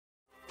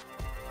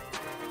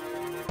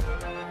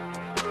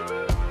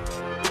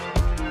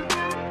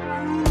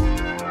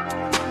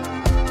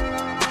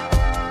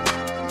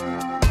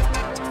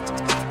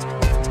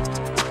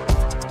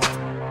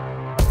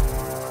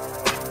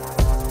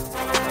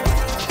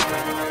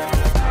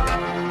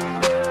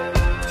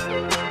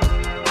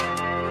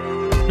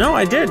No,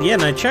 I did. Yeah,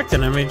 and I checked it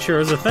and I made sure it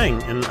was a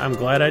thing, and I'm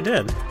glad I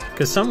did.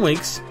 Because some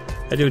weeks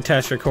I do a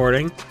test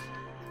recording,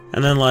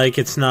 and then like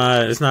it's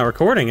not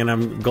recording, and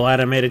I'm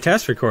glad I made a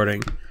test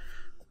recording.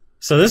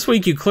 So this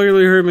week you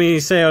clearly heard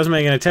me say I was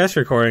making a test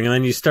recording, and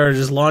then you started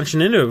just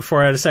launching into it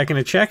before I had a second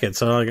to check it.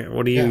 So like,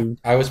 what do you?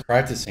 Yeah, I was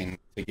practicing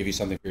to give you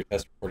something for your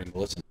test recording to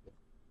listen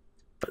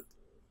to.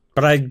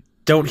 But I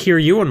don't hear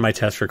you in my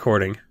test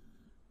recording.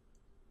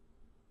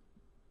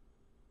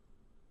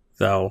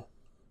 So.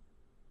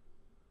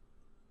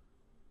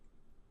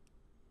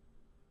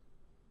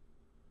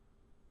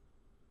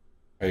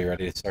 Are you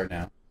ready to start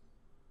now?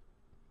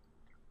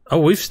 Oh,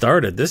 we've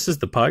started. This is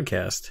the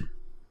podcast.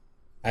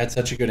 I had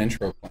such a good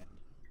intro planned.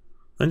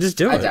 Then just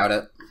do it. I doubt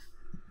it.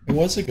 It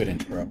was a good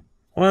intro.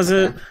 Was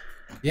it?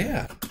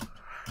 Yeah.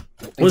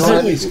 Was Go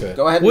it? ahead, good?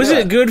 Go ahead. And Was do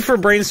it good for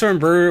Brainstorm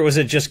Brewery, or was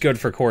it just good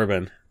for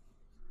Corbin?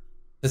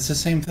 It's the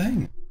same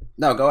thing.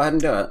 No, go ahead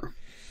and do it.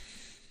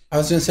 I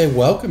was going to say,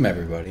 welcome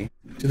everybody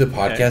to the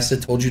podcast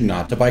that told you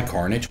not to buy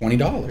Karn at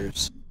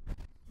 $20.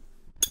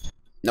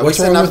 No, we What's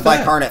said wrong not to with buy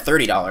that? Karn at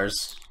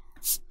 $30.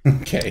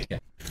 Okay.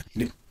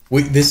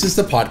 This is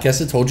the podcast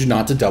that told you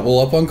not to double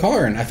up on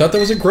Karn. I thought that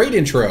was a great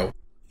intro.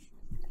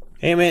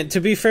 Hey man,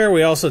 to be fair,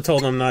 we also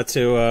told them not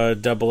to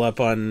double up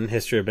on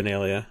History of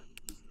Benalia.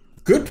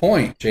 Good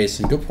point,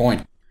 Jason. Good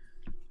point.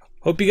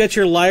 Hope you got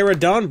your Lyra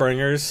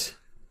Dawnbringers.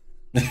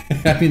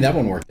 I mean, that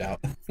one worked out.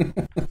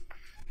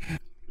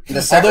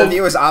 The set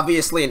review is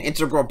obviously an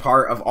integral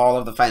part of all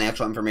of the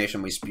financial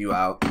information we spew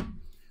out.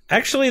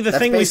 Actually, the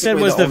That's thing we said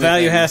basically was the the only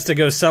value thing. has to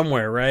go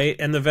somewhere, right?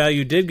 And the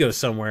value did go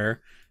somewhere,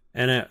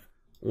 and it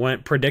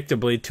went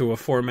predictably to a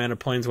four-mana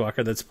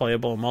Planeswalker that's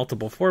playable in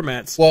multiple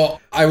formats. Well,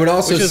 I would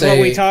also which is say...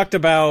 what we talked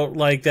about,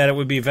 like, that it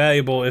would be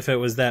valuable if it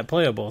was that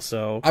playable,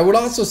 so... I would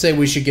also say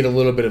we should get a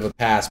little bit of a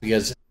pass,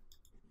 because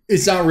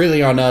it's not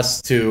really on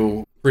us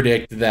to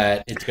predict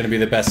that it's going to be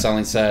the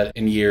best-selling set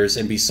in years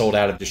and be sold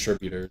out of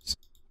distributors.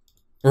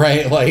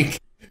 Right? Like,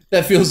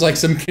 that feels like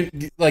some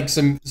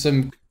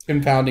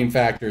compounding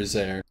factors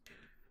there.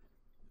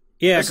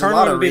 Yeah, There's a Karn lot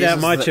wouldn't of be that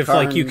reasons much that if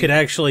like you Karn- could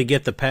actually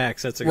get the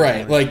packs. That's a good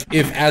Right. point. Like,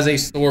 if as a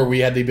store we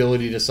had the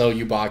ability to sell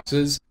you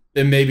boxes,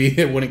 then maybe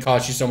it wouldn't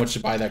cost you so much to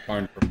buy that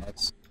Karn from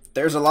us.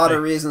 There's a lot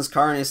of reasons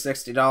Karn is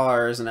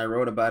 $60, and I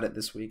wrote about it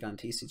this week on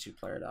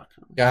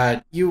tc2player.com.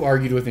 God, you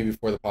argued with me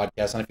before the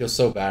podcast, and I feel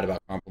so bad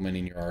about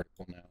complimenting your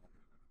article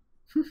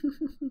now.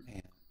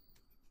 Man.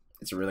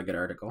 It's a really good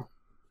article.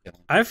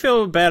 I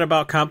feel bad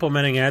about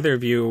complimenting either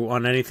of you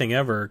on anything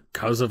ever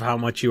because of how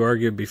much you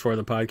argued before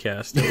the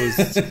podcast. It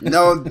was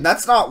No,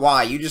 that's not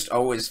why. You just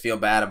always feel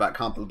bad about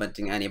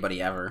complimenting anybody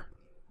ever.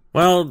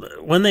 well,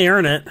 when they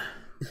earn it.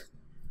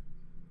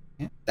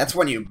 That's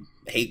when you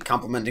hate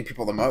complimenting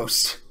people the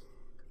most.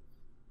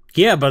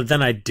 Yeah, but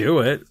then I do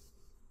it.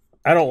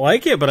 I don't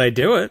like it, but I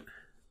do it.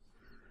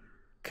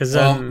 Because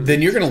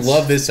then you're going to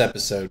love this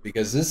episode,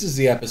 because this is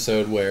the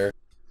episode where,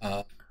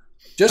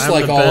 just I'm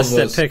like the all best of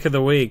those, at pick of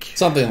the week.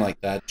 something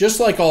like that, just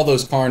like all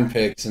those Karn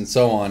picks and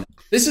so on,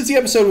 this is the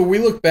episode where we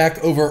look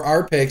back over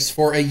our picks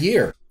for a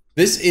year.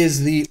 This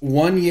is the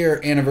 1 year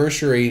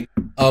anniversary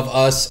of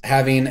us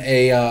having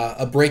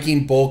a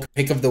Breaking Bulk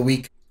pick of the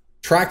week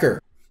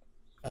tracker.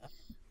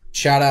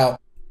 Shout out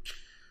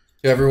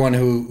to everyone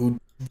who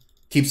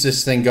keeps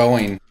this thing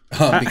going,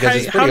 because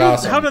it's pretty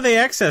awesome. How do they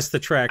access the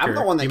tracker? I'm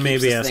the one that you keeps may be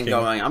this thing asking.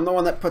 going. I'm the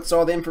one that puts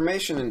all the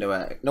information into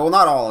it. No,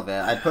 not all of it.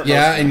 I put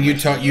Yeah, most of and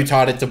the you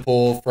taught it to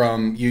pull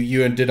from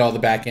you did all the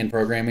back end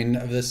programming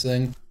of this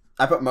thing.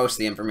 I put most of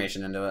the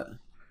information into it.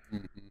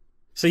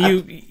 So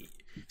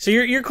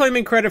you're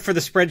claiming credit for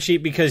the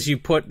spreadsheet because you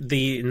put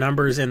the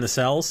numbers in the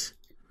cells?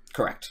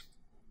 Correct.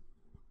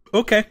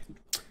 Okay.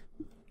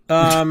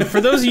 For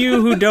those of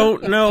you who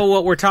don't know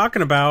what we're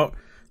talking about,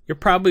 you're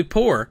probably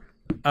poor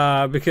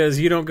because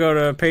you don't go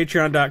to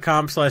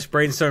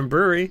patreon.com/Brainstorm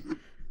Brewery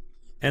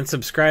and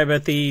subscribe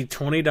at the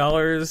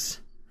 $20.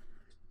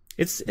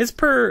 It's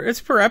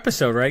per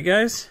episode, right,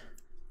 guys?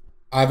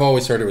 I've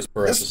always heard it was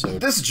per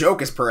episode. This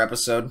joke is per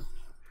episode.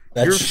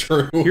 That's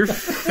true. Your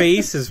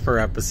face is per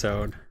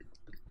episode.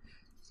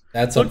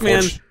 That's Look,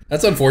 man.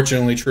 That's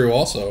unfortunately true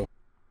also.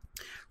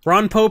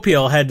 Ron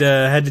Popeil had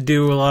to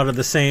do a lot of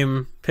the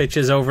same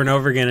pitches over and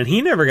over again, and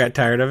he never got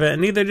tired of it,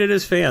 and neither did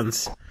his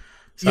fans.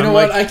 So You know I'm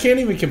what? like, I can't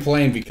even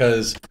complain,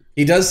 because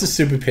he does the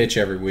stupid pitch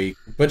every week.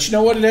 But you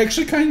know what? It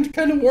actually kind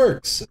of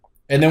works.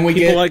 And then we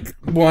People get like-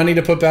 wanting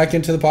to put back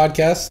into the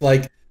podcast.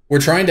 Like,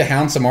 we're trying to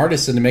hound some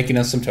artists into making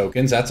us some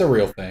tokens. That's a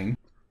real thing.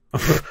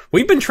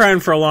 We've been trying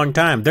for a long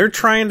time. They're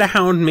trying to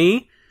hound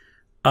me.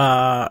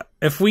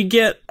 If we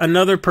get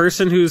another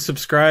person who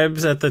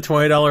subscribes at the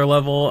 $20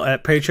 level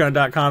at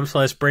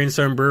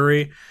patreon.com/Brainstorm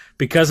Brewery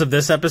because of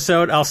this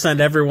episode, I'll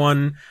send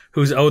everyone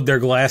who's owed their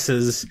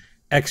glasses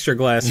extra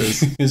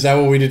glasses. Is that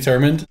what we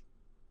determined?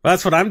 Well,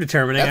 that's what I'm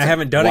determining. I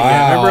haven't done it Wow.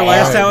 yet. Remember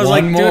last time I was All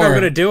right, like, one dude, I'm more.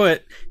 going to do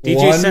it. DJ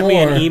One sent me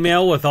more. an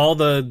email with all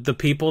the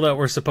people that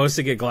were supposed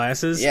to get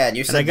glasses. Yeah, and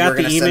you said I got you were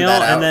the gonna send email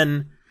that out and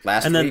then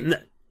last and then week.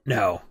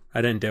 no,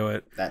 I didn't do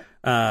it. That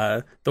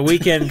The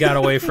weekend got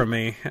away from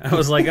me. I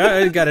was like,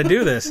 I got to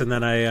do this, and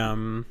then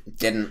I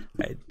didn't.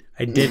 I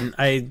I didn't.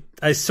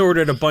 I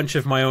sorted a bunch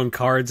of my own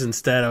cards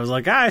instead. I was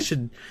like, I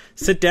should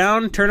sit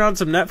down, turn on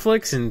some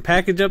Netflix, and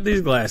package up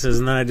these glasses.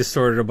 And then I just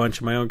sorted a bunch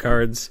of my own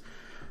cards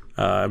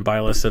and buy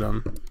listed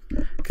them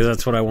because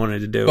that's what I wanted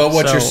to do. But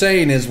what you're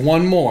saying is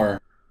one more,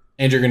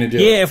 and you're going to do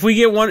it. Yeah, if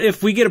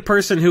we get a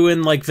person who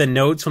in like the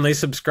notes when they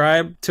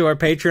subscribe to our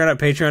Patreon at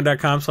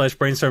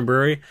patreon.com/Brainstorm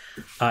Brewery,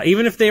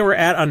 even if they were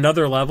at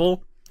another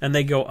level and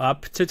they go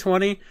up to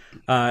 20,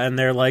 and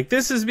they're like,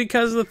 this is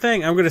because of the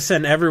thing, I'm going to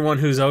send everyone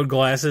who's owed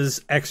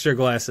glasses extra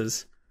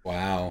glasses.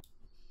 Wow.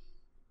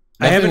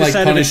 I haven't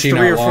decided punishing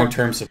our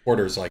long-term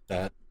supporters like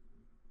that.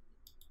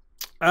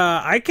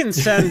 I can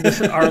send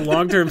our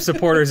long-term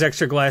supporters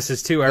extra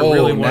glasses too. I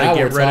really want to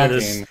get rid of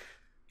this.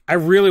 I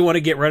really want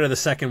to get rid of the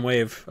second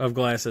wave of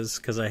glasses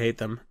because I hate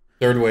them.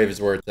 Third wave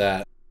is where it's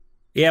at.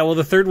 Yeah, well,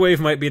 the third wave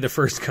might be the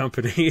first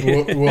company.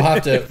 We'll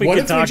have to. If we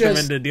can talk them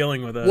into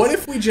dealing with us. What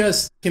if we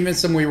just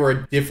convinced them we were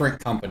a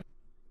different company?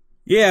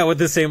 Yeah, with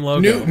the same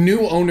logo.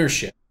 New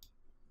ownership.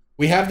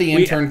 We have the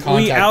intern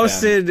contact. We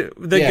ousted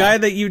the guy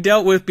that you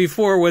dealt with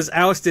before was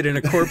ousted in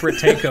a corporate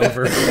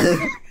takeover.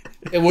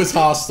 It was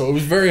hostile. It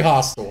was very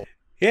hostile.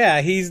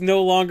 Yeah, he's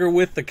no longer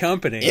with the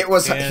company. He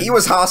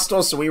was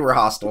hostile, so we were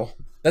hostile.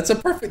 That's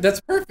perfect.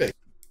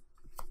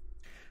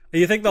 Do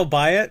you think they'll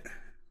buy it?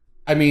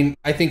 I mean,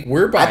 I think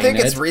we're buying it. I think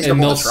it's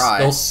reasonable to try.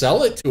 They'll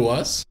sell it to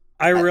us.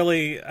 I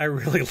really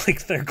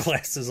like their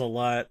glasses a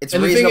lot. It's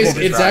and the reasonable thing is,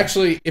 to it's try.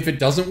 actually, if it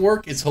doesn't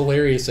work, it's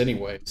hilarious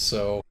anyway.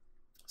 So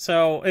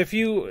if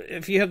you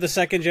have the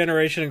second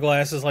generation of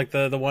glasses like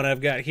the one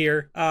I've got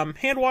here,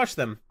 hand wash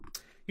them.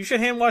 You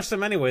should hand wash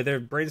them anyway. They're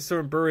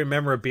Brainstorm Brewery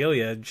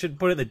memorabilia. You should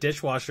put it in the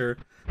dishwasher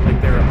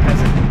like they're a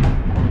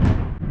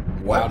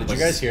peasant. Wow, did you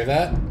guys hear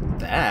that?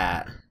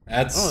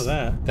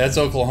 That's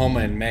Oklahoma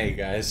in May,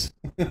 guys.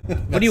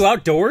 What are you,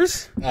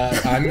 outdoors?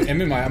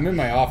 I'm in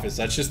my office.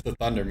 That's just the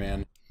thunder,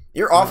 man.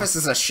 Your office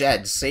is a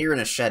shed. Say you're in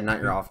a shed,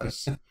 not your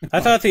office.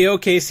 I thought the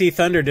OKC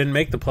Thunder didn't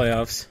make the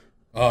playoffs.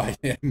 Oh,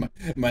 yeah,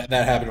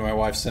 that happened. My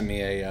wife sent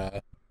me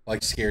a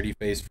scaredy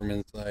face from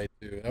inside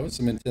too. That was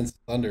some intense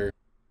thunder.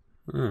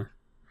 I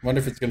wonder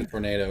if it's going to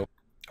tornado.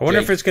 I wonder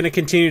if it's going to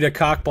continue to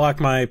cock block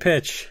my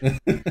pitch.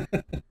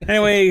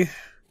 Anyway,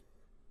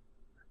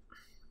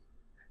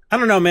 I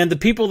don't know, man. The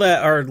people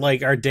that are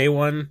like our day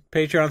one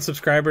Patreon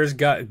subscribers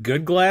got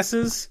good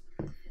glasses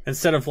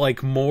instead of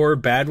like more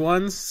bad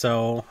ones.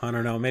 So I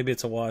don't know. Maybe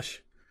it's a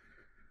wash.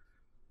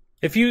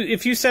 If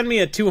you send me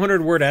a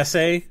 200-word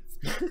essay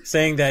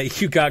saying that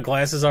you got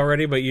glasses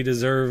already, but you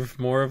deserve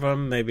more of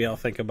them, maybe I'll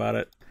think about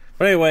it.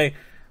 But anyway,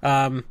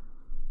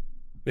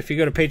 if you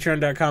go to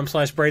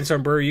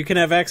patreon.com/Brainstorm Brewery, you can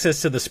have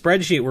access to the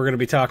spreadsheet we're going to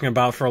be talking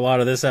about for a lot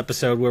of this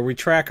episode, where we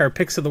track our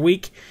picks of the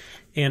week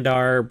and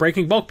our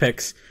breaking bulk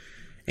picks.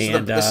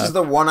 And this is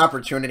the one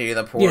opportunity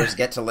the poors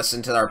get to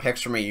listen to our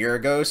picks from a year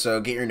ago. So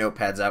get your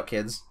notepads out,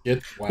 kids.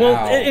 Wow. Well,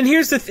 and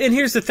here's the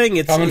thing.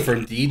 It's coming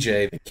from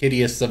DJ, the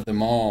kiddiest of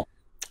them all.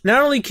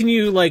 Not only can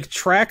you like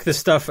track the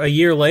stuff a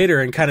year later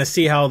and kind of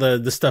see how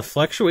the stuff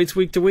fluctuates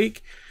week to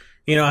week,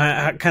 you know,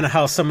 kind of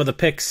how some of the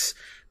picks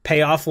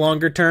pay off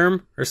longer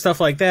term or stuff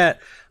like that.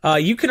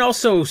 You can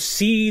also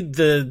see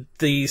the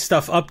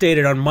stuff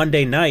updated on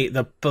Monday night.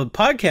 The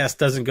podcast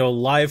doesn't go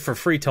live for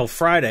free till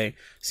Friday,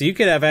 so you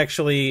could have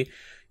actually,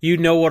 you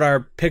know, what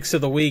our picks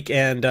of the week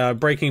and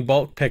breaking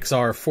bulk picks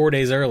are 4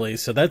 days early.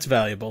 So that's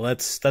valuable.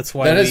 That's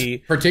why that is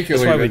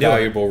particularly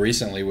valuable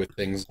recently with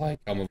things like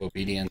Helm of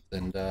Obedience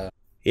and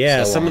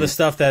some of the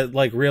stuff that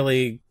like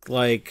really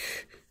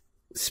like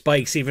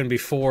spikes even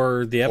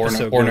before the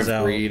episode goes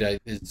out. Breed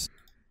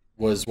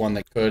was one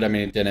that could. I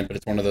mean, it didn't, but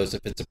it's one of those,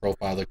 if it's a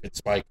profile that could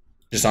spike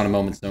just on a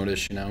moment's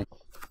notice, you know.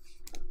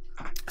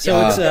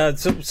 So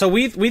so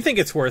we think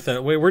it's worth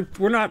it.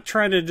 We're not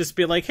trying to just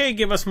be like, hey,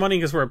 give us money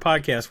because we're a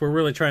podcast. We're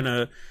really trying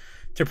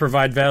to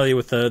provide value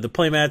with the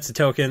playmats, the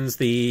tokens,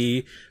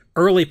 the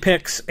early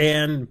picks,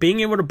 and being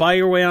able to buy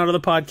your way onto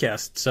the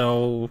podcast.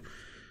 So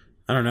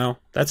I don't know.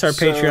 That's our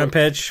Patreon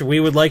pitch. We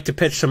would like to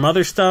pitch some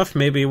other stuff.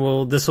 Maybe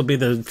this will be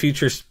the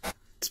future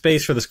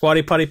space for the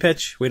Squatty Potty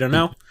pitch. We don't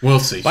know.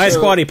 We'll see. Buy a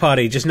Squatty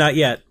Potty, just not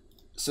yet.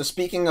 So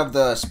speaking of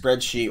the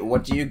spreadsheet,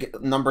 what do you,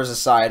 numbers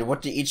aside,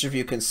 what do each of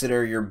you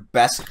consider your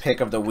best pick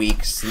of the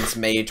week since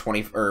May of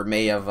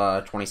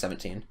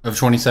 2017? Of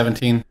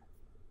 2017?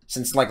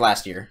 Since like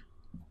last year.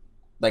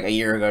 Like a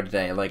year ago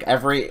today. Like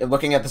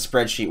looking at the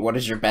spreadsheet, what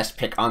is your best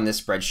pick on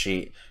this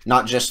spreadsheet?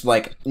 Not just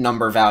like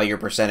number, value,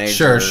 percentage.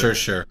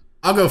 Sure.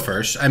 I'll go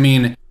first. I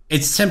mean,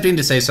 it's tempting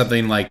to say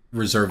something like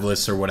reserve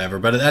lists or whatever,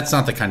 but that's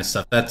not the kind of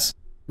stuff. That's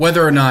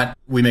whether or not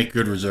we make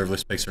good reserve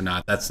list picks or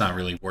not. That's not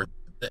really worth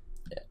it.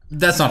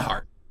 That's not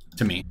hard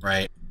to me,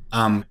 right?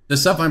 The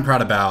stuff I'm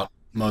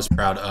most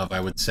proud of, I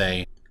would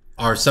say,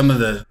 are some of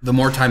the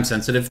more time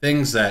sensitive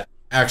things that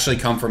actually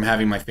come from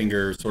having my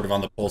finger sort of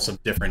on the pulse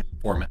of different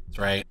formats,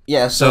 right?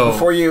 Yeah. So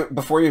before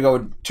you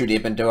go too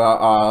deep into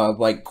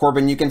like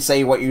Corbin, you can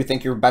say what you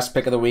think your best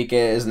pick of the week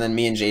is, and then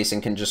me and Jason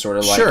can just sort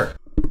of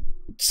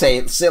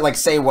like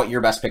say what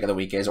your best pick of the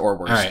week is or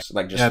worst. All right.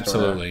 Like just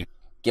absolutely sort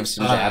of give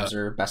some jabs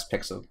or best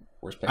picks of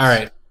worst picks. All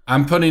right.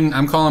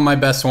 I'm calling my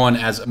best one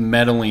as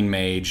Meddling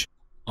Mage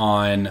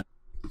on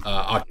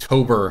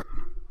October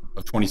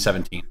of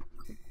 2017.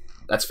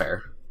 That's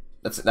fair.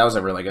 That was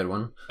a really good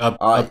one.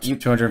 Up to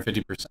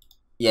 250%.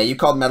 Yeah, you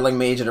called Meddling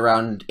Mage at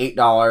around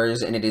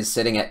 $8, and it is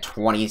sitting at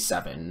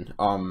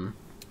 $27.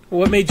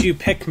 What made you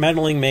pick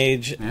Meddling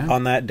Mage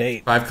on that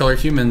date? 5-Color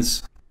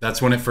Humans.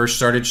 That's when it first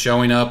started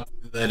showing up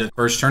at the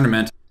first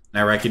tournament,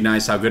 and I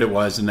recognized how good it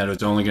was and that it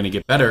was only going to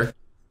get better.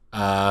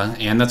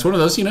 And that's one of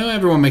those,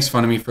 everyone makes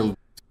fun of me for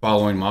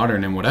following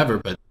Modern and whatever,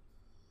 but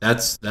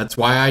that's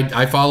why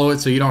I follow it,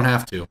 so you don't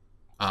have to.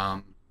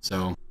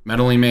 So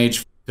Meddling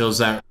Mage fills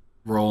that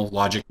role.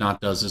 Logic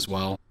Knot does as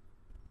well.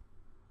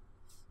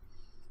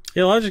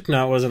 Yeah, Logic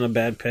Knot wasn't a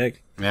bad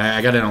pick. Yeah,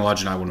 I got in a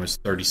Logic Knot when it was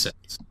 36.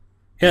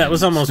 Yeah, that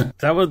was almost could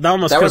have been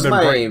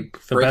the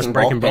best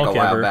Breaking Bulk pick a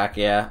while ever. back.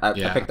 Yeah, I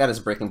picked that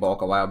as Breaking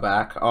Bulk a while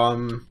back.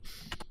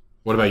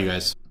 What about you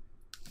guys?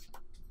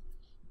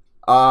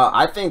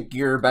 I think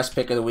your best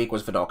pick of the week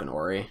was Vidalcan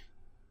Ori.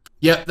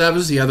 Yeah, that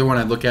was the other one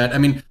I'd look at. I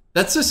mean,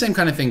 that's the same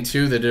kind of thing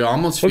too. That it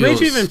almost feels. What made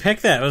you even pick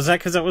that? Was that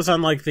because it was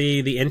on like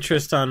the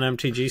interest on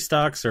MTG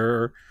stocks,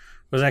 or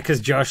was that because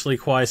Josh Lee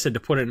Kwai said to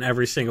put it in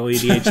every single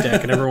EDH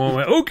deck, and everyone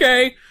went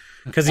okay?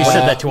 Because he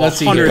said that to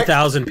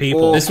 100,000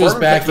 people. Well, this was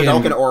back in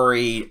Vidalcan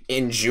Ori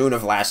in June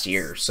of last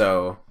year,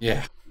 so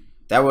yeah,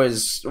 that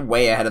was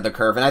way ahead of the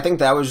curve, and I think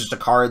that was just a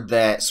card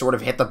that sort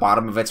of hit the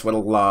bottom of its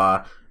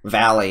little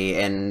valley,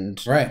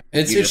 and right.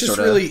 It's just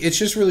really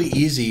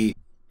easy.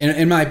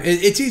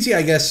 It's easy,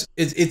 I guess.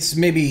 It's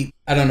maybe,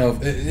 I don't know.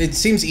 It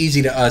seems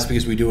easy to us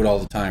because we do it all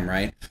the time,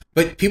 right?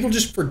 But people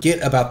just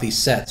forget about these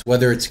sets,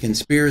 whether it's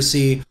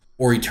Conspiracy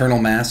or Eternal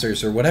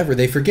Masters or whatever.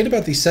 They forget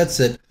about these sets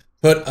that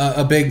put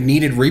a big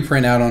needed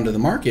reprint out onto the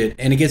market,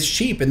 and it gets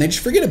cheap, and they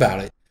just forget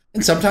about it.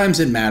 And sometimes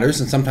it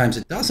matters, and sometimes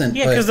it doesn't.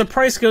 Yeah, because the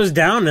price goes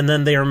down, and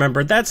then they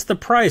remember that's the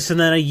price, and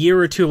then a year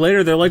or two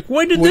later, they're like,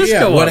 "When did this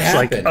go up?" What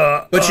happened?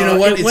 But you know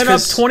what? It went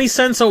up 20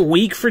 cents a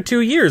week for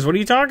 2 years. What are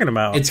you talking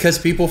about? It's because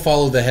people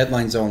follow the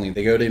headlines only.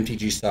 They go to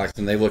MTG stocks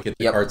and they look at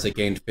the cards that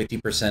gained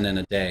 50% in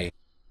a day,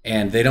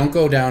 and they don't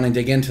go down and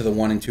dig into the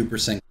 1 and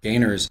 2%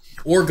 gainers,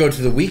 or go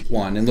to the week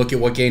one and look at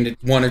what gained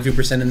 1 or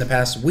 2% in the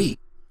past week.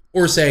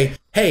 Or say,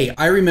 hey,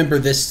 I remember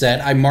this set.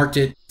 I marked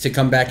it to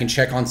come back and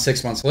check on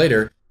 6 months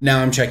later.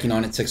 Now I'm checking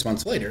on it 6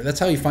 months later. That's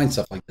how you find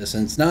stuff like this.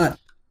 And it's not,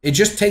 it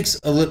just takes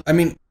a little, I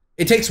mean,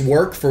 it takes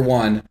work for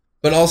one,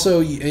 but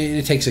also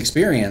it takes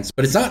experience.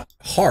 But it's not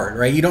hard,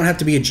 right? You don't have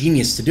to be a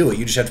genius to do it.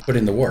 You just have to put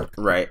in the work.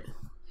 Right.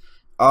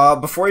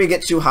 Before you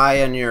get too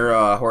high on your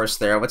horse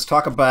there, let's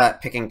talk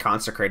about picking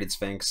Consecrated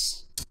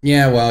Sphinx.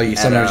 Yeah, well, you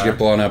sometimes get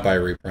blown up by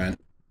a reprint.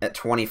 At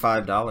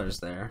 $25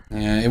 there.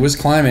 Yeah, it was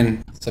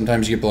climbing.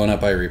 Sometimes you get blown up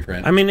by a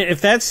reprint. I mean,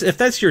 if that's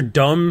your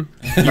dumb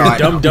pick, it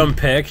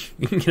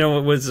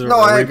was a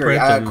I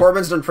reprint. agree.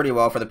 Corbin's done pretty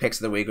well for the picks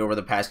of the week over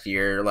the past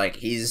year. Like,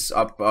 he's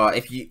up,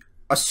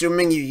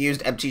 assuming you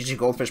used MTG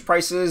Goldfish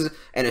prices,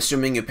 and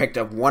assuming you picked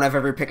up one of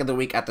every pick of the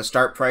week at the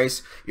start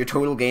price, your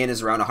total gain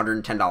is around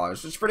 $110,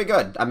 which is pretty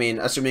good. I mean,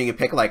 assuming you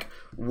pick, like,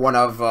 one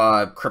of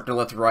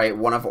Cryptolith Rite,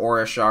 one of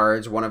Aura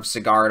Shards, one of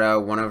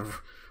Sigarda, one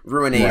of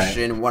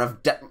Ruination,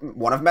 right,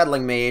 one of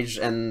Meddling Mage,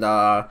 and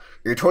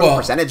your total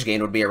percentage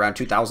gain would be around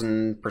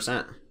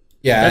 2,000%.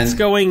 Yeah, that's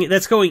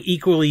going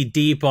equally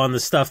deep on the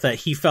stuff that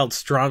he felt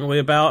strongly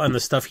about and the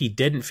stuff he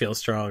didn't feel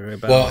strongly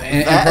about. Well,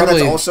 and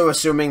that's also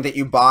assuming that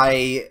you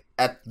buy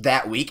at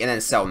that week and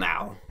then sell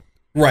now.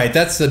 Right,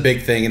 that's the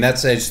big thing, and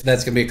that's going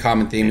to be a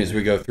common theme as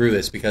we go through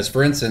this. Because,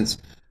 for instance,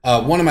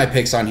 one of my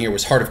picks on here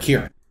was Heart of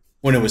Kirin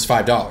when it was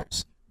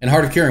 $5, and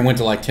Heart of Kirin went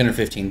to like $10 or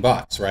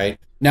 $15, right?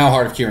 Now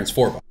Heart of Kirin's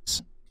 $4.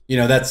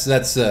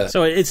 That's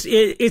so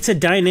it's a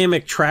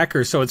dynamic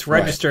tracker, so it's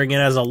registering it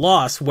as a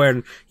loss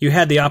when you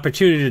had the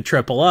opportunity to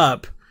triple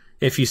up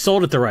if you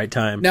sold at the right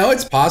time. Now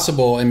it's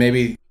possible, and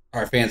maybe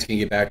our fans can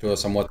get back to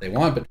us on what they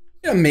want, but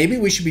maybe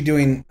we should be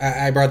doing.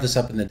 I brought this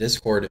up in the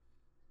Discord,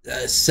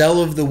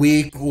 sell of the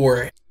week,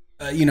 or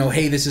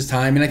hey, this is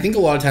time. And I think a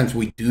lot of times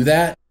we do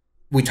that.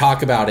 We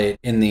talk about it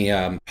in the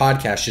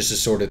podcast just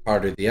as sort of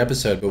part of the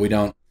episode, but we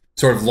don't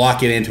sort of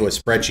lock it into a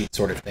spreadsheet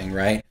sort of thing,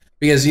 right?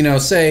 Because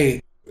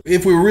say,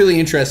 if we were really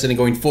interested in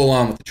going full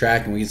on with the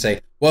tracking, we can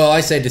say, well,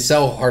 I said to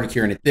sell Heart of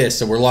Kirin at this,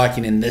 so we're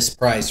locking in this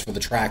price for the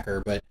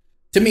tracker. But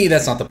to me,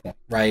 that's not the point,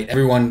 right?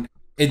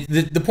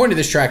 The point of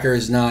this tracker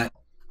is not,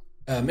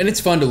 and it's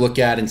fun to look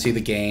at and see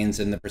the gains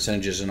and the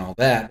percentages and all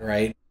that,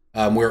 right?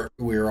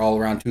 We're all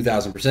around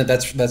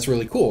 2,000%. That's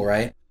really cool,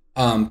 right?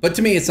 But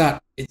to me, it's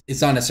not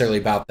necessarily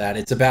about that.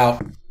 It's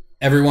about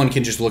everyone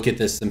can just look at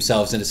this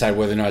themselves and decide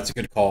whether or not it's a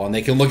good call, and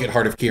they can look at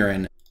Heart of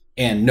Kirin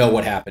and know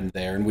what happened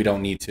there, and we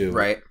don't need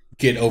to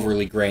get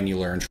overly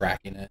granular in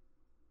tracking it.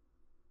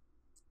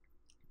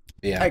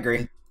 Yeah, I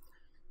agree.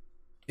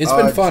 It's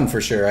been fun for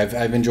sure.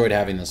 I've enjoyed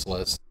having this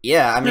list.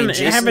 Yeah, I mean,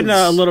 having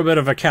a little bit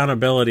of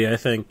accountability, I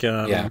think.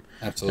 Yeah,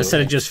 absolutely.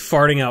 Instead of just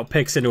farting out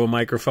picks into a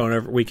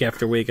microphone week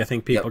after week, I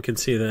think people can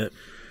see that.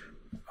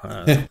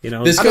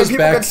 This goes people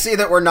back. Can see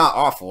that we're not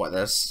awful at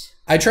this.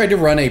 I tried to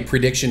run a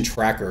prediction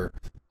tracker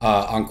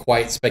on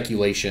Quiet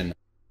Speculation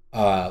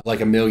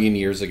like a million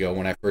years ago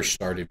when I first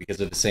started because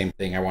of the same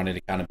thing. I wanted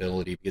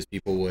accountability because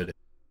people would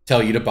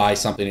tell you to buy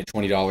something at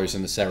 $20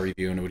 in the set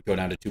review and it would go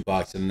down to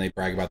 $2 and then they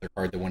brag about their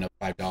card that went up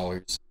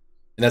 $5.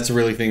 And that's a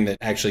really thing that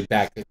actually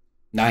back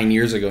 9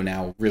 years ago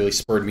now really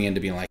spurred me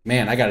into being like,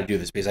 man, I got to do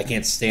this because I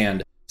can't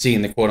stand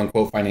seeing the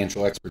quote-unquote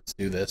financial experts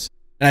do this.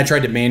 And I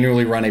tried to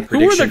manually run a prediction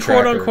tracker. Who were the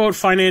quote-unquote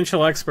tracker.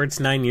 Financial experts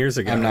 9 years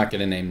ago? I'm not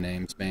going to name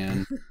names,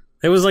 man.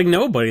 It was like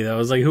nobody, though. It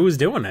was like, who was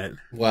doing it?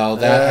 Well,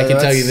 that I can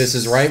tell you this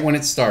is right when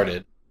it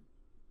started.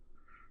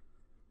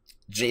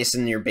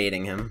 Jason, you're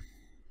baiting him.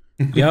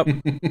 Yep.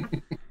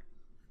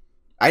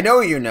 I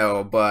know you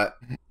know, but...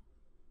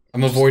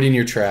 I'm avoiding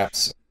your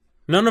traps.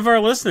 None of our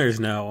listeners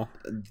know.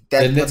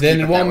 Then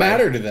it won't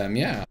matter to them,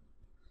 yeah.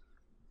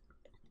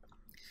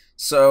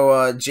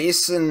 So,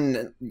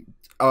 Jason,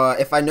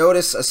 if I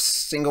notice a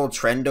single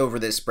trend over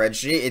this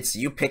spreadsheet, it's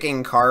you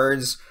picking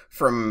cards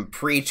from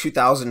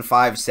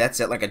pre-2005 sets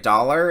at like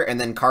 $1,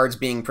 and then cards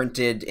being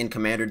printed in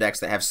Commander decks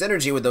that have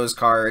synergy with those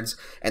cards,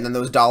 and then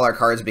those dollar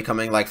cards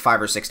becoming like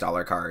 $5 or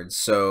 $6 cards.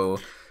 So...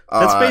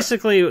 that's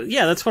basically,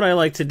 yeah, that's what I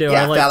like to do.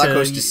 Yeah, I like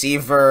Thalicos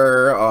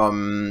Deceiver,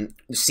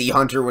 Sea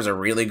Hunter was a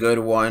really good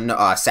one.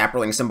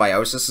 Saproling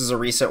Symbiosis is a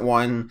recent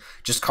one.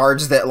 Just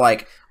cards that,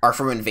 like, are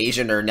from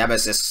Invasion or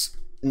Nemesis,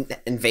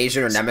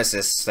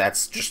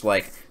 that's just,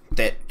 like,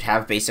 that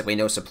have basically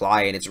no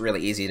supply, and it's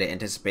really easy to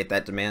anticipate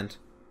that demand.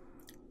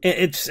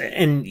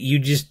 And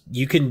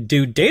you can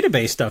do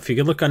database stuff. You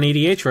can look on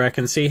EDH Rec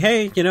and see,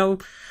 hey,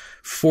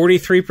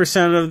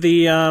 43% of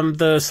the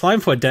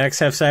Slimefoot decks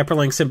have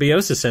Saproling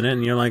Symbiosis in it,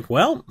 and you're like,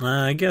 well,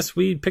 I guess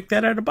we picked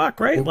that out of buck,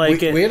 right?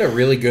 We had a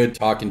really good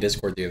talk in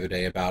Discord the other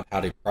day about how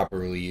to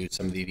properly use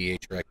some of the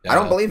EDH Rec data. I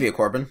don't believe you,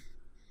 Corbin.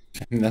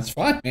 That's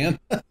fine, man.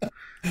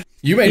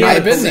 You may not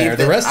have been there.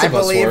 The rest of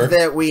us were. I believe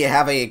that we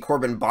have a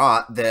Corbin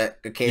bot that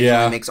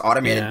occasionally makes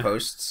automated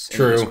posts in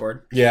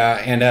Discord. Yeah,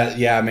 and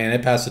man,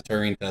 it passed the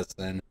Turing test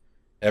then.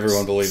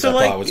 Everyone believed that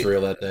bot was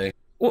real that day.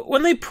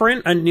 When they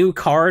print a new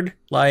card,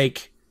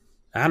 like,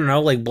 I don't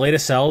know, like Blade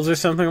of Cells or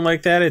something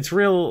like that, it's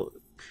real...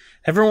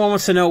 Everyone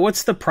wants to know,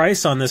 what's the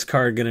price on this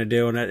card going to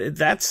do? And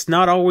that's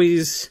not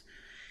always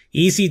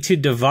easy to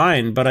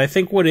divine, but I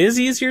think what is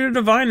easier to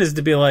divine is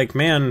to be like,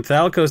 man,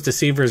 Thalicos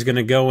Deceiver is going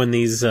to go in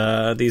these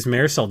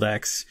Marisol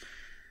decks,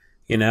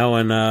 and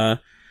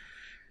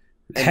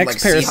Hex like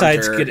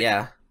Parasite's going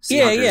to...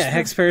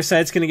 Hex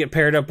Parasite's going to get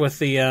paired up with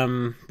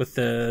the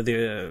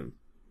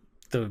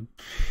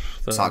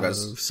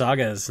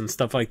sagas and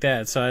stuff like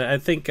that. So I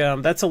think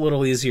that's a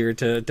little easier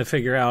to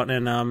figure out,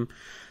 and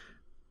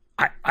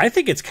I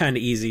think it's kind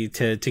of easy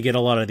to get a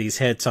lot of these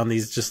hits on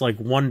these just like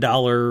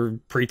 $1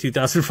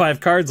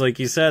 pre-2005 cards, like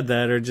you said,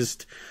 that are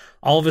just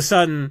all of a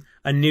sudden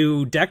a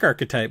new deck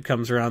archetype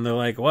comes around. They're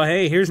like, well,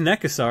 hey, here's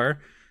Nekasar.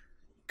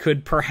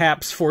 Could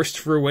perhaps Forced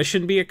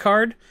Fruition be a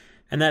card?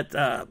 And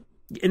that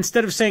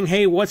instead of saying,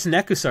 hey, what's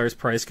Nekasar's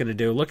price going to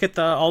do? Look at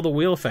all the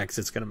wheel effects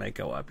it's going to make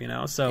go up,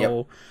 So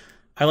yep.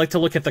 I like to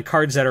look at the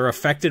cards that are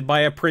affected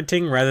by a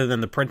printing rather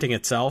than the printing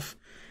itself.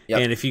 Yep.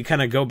 And if you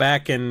kind of go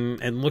back and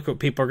look what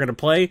people are going to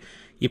play,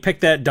 you pick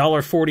that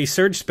 $1.40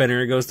 Surge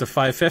Spinner, it goes to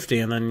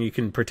 $5.50, and then you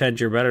can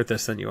pretend you're better at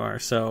this than you are.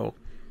 So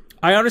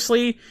I'm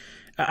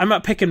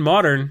not picking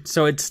Modern,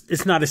 so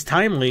it's not as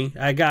timely.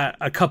 I got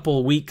a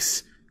couple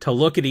weeks to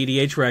look at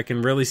EDH Rec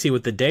and really see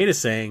what the data's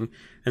saying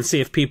and see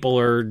if people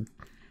are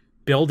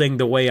building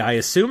the way I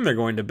assume they're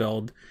going to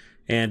build.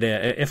 And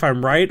if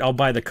I'm right, I'll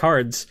buy the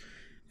cards.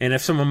 And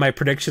if some of my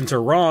predictions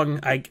are wrong,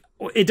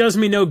 it does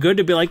me no good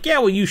to be like, yeah,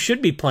 well, you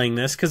should be playing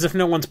this, because if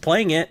no one's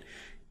playing it,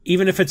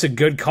 even if it's a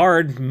good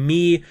card,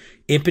 me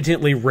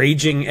impotently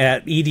raging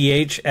at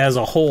EDH as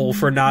a whole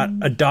for not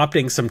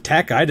adopting some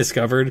tech I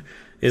discovered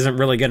isn't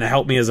really going to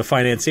help me as a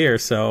financier.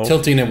 So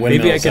tilting at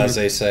windmills, as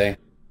they say.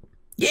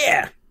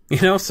 Yeah.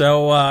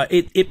 So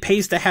it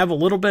pays to have a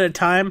little bit of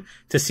time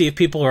to see if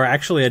people are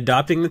actually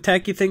adopting the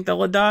tech you think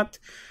they'll adopt.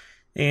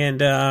 And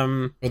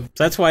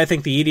that's why I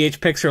think the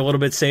EDH picks are a little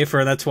bit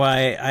safer. That's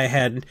why I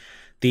had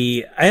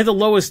the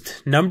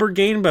lowest number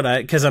gain,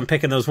 but because I'm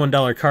picking those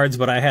 $1 cards,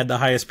 but I had the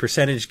highest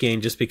percentage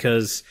gain just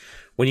because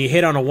when you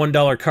hit on a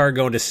 $1 card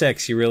going to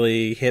 6, you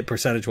really hit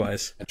percentage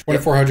wise.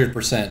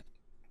 2,400%,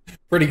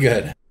 pretty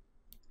good.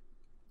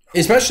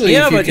 Especially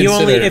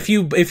if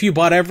you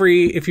bought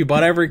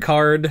every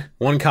card,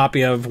 one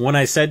copy of When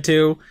I Said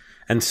To,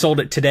 and sold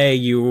it today,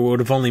 you would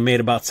have only made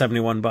about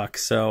 $71.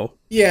 So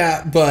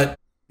yeah, but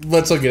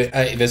let's look at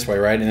it this way,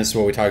 right? And this is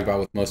what we talk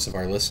about with most of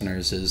our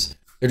listeners: is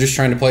they're just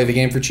trying to play the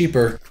game for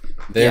cheaper.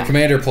 They're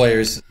Commander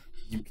players.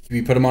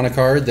 You put them on a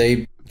card,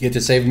 they get to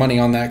save money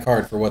on that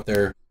card for what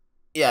they're.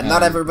 Yeah,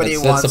 not everybody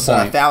wants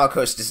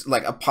Thalicos,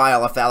 like a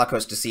pile of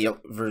Thalicos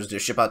Deceivers to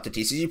ship out to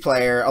TCG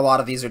player. A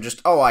lot of these are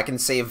just, I can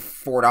save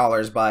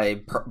 $4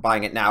 by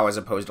buying it now as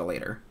opposed to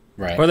later.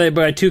 Right. Or they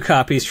buy 2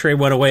 copies, trade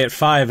one away at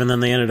 $5, and then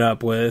they ended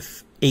up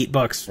with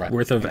 $8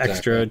 worth of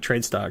extra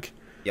trade stock.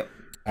 Yep.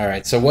 All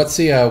right. So what's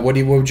the what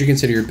would you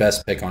consider your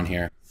best pick on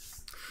here?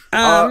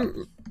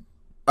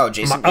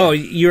 Jason.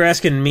 You're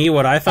asking me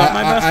what I thought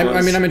my best was?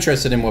 I mean, I'm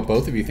interested in what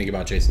both of you think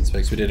about Jason's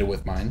picks. We did it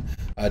with mine.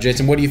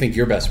 Jason, what do you think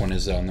your best one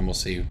is, though? And then we'll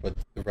see what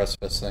the rest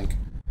of us think.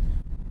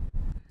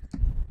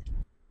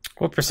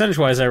 Well,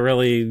 percentage-wise, I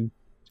mean,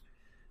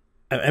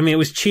 it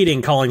was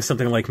cheating calling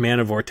something like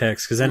Mana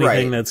Vortex, because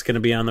anything that's going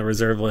to be on the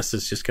reserve list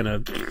is just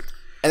going to...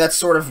 And that's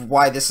sort of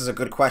why this is a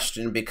good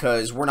question,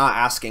 because we're not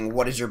asking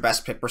what is your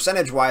best pick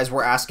percentage-wise,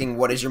 we're asking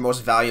what is your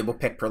most valuable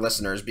pick per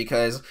listeners,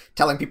 because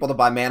telling people to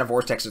buy Mana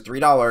Vortex at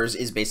 $3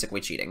 is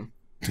basically cheating.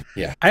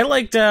 Yeah. I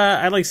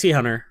like Sea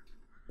Hunter.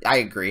 I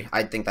agree.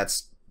 I think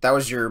that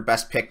was your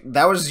best pick.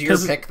 That was your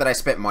pick that I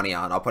spent money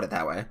on, I'll put it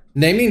that way.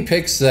 Naming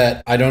picks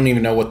that I don't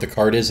even know what the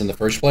card is in the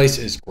first place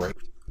is great.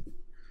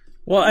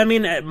 Well, I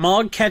mean,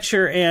 Mog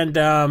Catcher and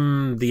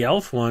the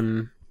Elf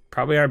one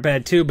probably aren't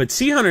bad too, but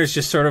Sea Hunter is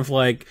just sort of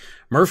like...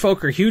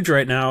 Merfolk are huge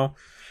right now.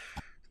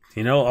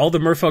 You know, all the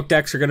Merfolk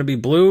decks are going to be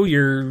blue.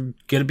 You're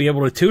going to be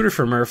able to tutor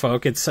for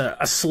Merfolk. It's a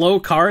slow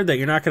card that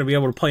you're not going to be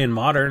able to play in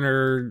Modern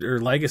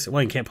or Legacy.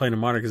 Well, you can't play it in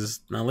Modern because it's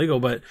not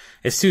legal, but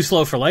it's too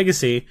slow for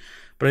Legacy.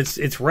 But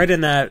it's right in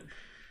that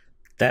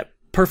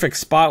perfect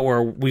spot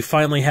where we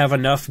finally have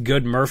enough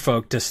good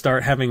Merfolk to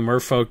start having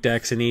Merfolk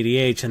decks in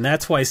EDH, and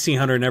that's why Sea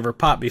Hunter never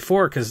popped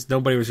before, because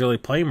nobody was really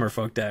playing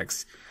Merfolk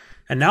decks.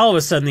 And now all of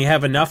a sudden you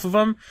have enough of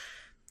them.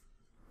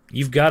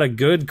 You've got a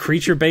good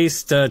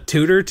creature-based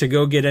tutor to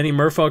go get any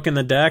Merfolk in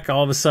the deck.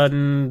 All of a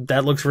sudden,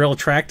 that looks real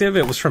attractive.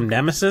 It was from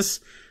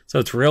Nemesis, so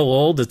it's real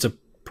old. It's a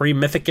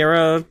pre-Mythic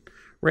era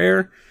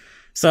rare.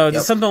 So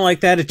something like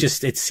that,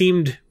 it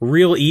seemed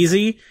real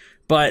easy.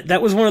 But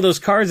that was one of those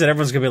cards that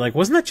everyone's going to be like,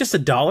 wasn't that just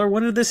 $1?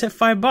 When did this hit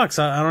 $5?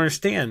 I don't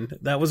understand.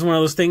 That was one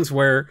of those things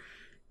where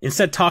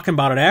instead of talking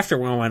about it after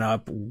it went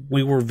up,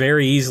 we were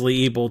very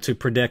easily able to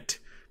predict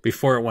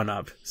before it went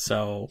up.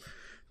 So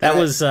that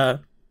was...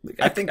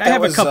 I think I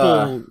have a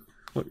couple.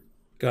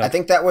 I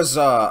think that was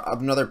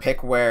another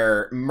pick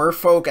where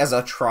Merfolk as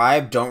a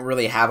tribe don't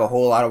really have a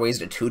whole lot of ways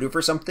to tutor for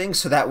something,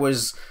 so that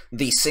was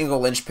the single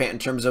linchpin in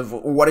terms of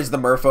what is the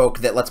Merfolk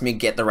that lets me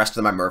get the rest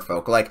of my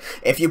Merfolk. Like,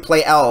 if you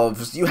play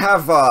Elves, you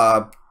have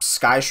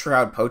Sky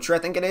Shroud Poacher, I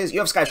think it is.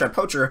 You have Sky Shroud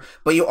Poacher,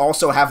 but you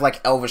also have, like,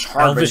 Elvish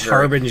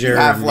Harbinger. You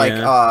have, like,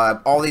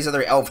 all these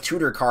other Elf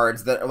tutor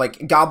cards that,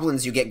 like,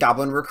 Goblins, you get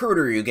Goblin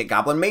Recruiter, you get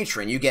Goblin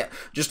Matron, you get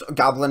just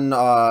Goblin...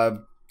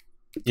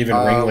 Even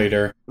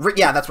Ringleader.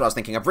 Yeah, that's what I was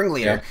thinking of.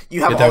 Ringleader. Yeah. You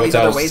have all these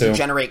other ways to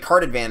generate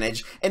card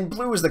advantage, and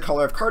blue is the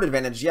color of card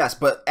advantage, yes,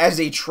 but as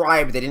a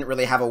tribe, they didn't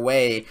really have a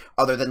way,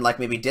 other than like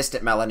maybe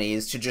Distant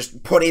Melodies, to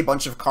just put a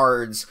bunch of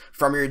cards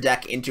from your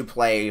deck into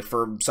play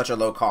for such a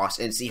low cost,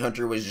 and Sea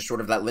Hunter was just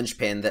sort of that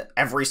linchpin that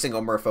every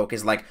single Merfolk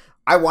is like,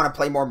 I want to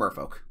play more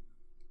Merfolk.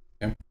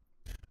 Yeah.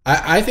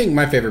 I think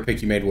my favorite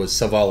pick you made was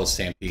Selvala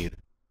Stampede.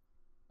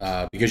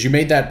 Because you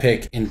made that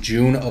pick in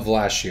June of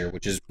last year,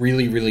 which is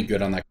really, really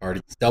good on that card.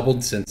 It's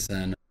doubled since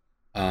then.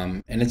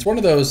 And it's one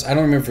of those, I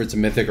don't remember if it's a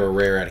mythic or a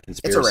rare at a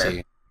conspiracy. It's a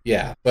rare.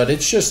 Yeah, but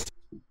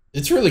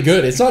it's really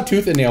good. It's not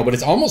Tooth and Nail, but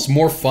it's almost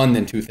more fun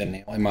than Tooth and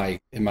Nail, in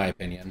my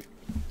opinion.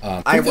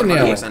 I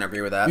 100%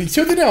 agree with that.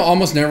 Tooth and Nail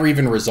almost never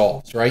even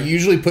resolves, right? You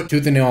usually put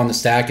Tooth and Nail on the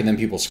stack and then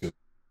people scoop.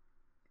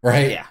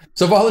 Right? Yeah.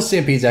 So Selvala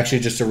Stampede is actually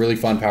just a really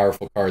fun,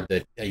 powerful card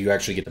that you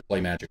actually get to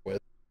play Magic with.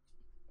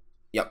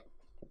 Yep.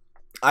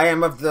 I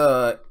am of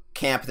the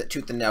camp that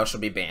Tooth and Nail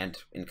should be banned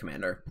in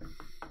Commander.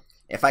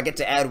 If I get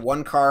to add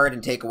one card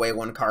and take away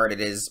one card,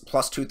 it is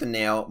plus Tooth and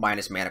Nail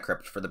minus Mana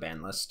Crypt for the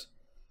ban list.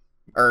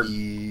 Or,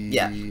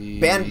 yeah.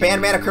 Ban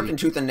Mana Crypt and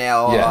Tooth and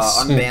Nail, yes.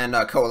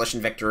 Unban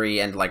Coalition Victory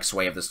and, like,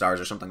 Sway of the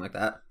Stars or something like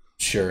that.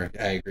 Sure,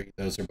 I agree.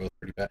 Those are both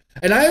pretty bad.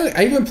 And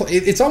I even play,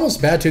 it's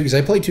almost bad, too, because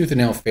I play Tooth and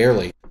Nail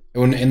fairly.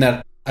 In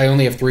that, I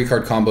only have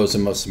 3-card combos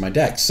in most of my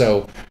decks.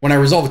 So, when I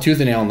resolve a Tooth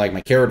and Nail in, like,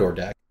 my Carador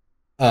deck,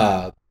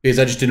 because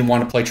I just didn't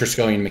want to play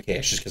Triskelion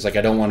Mikaeus, just because, like,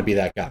 I don't want to be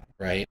that guy,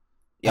 right?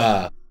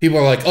 Yeah. People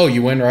are like, oh,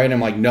 you win, right? And I'm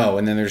like, no.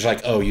 And then there's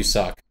like, oh, you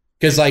suck.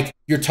 Because, like,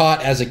 you're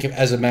taught as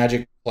a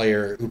Magic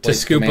player who plays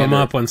to scoop Commander, them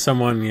up when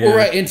someone, well,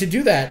 right, and to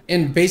do that,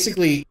 and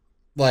basically,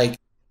 like,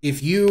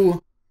 if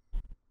you,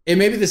 and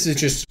maybe this is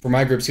just for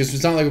my groups, because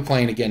it's not like we're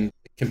playing, again,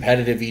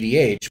 competitive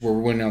EDH, where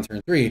we're winning on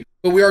turn 3,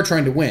 but we are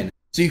trying to win.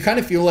 So you kind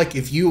of feel like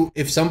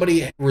if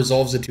somebody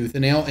resolves a Tooth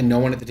and Nail, and no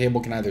one at the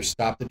table can either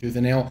stop the Tooth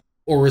and Nail,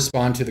 or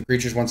respond to the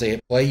creatures once they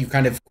hit play, you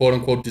kind of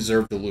quote-unquote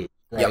deserve to lose,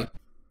 right? Yep.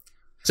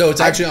 So it's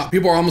actually,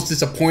 people are almost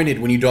disappointed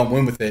when you don't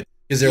win with it,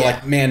 because they're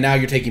like, man, now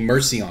you're taking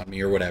mercy on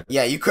me, or whatever.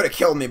 Yeah, you could have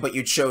killed me, but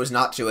you chose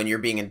not to, and you're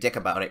being a dick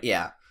about it,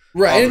 yeah.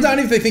 Right, and it's not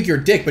even if they think you're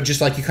a dick, but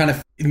just like you kind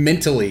of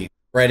mentally,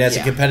 right, as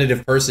a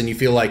competitive person, you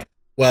feel like,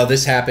 well,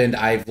 this happened,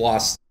 I've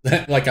lost,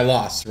 like I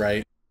lost,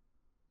 right?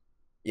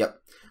 Yep.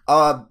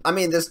 I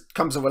mean, this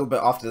comes a little bit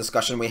off the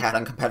discussion we had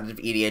on competitive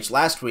EDH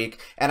last week,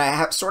 and I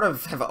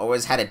have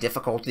always had a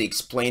difficulty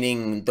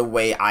explaining the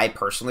way I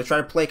personally try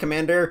to play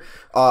Commander,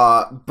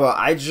 but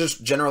I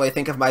just generally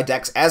think of my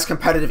decks as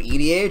competitive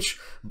EDH,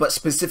 but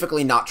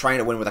specifically not trying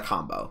to win with a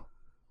combo.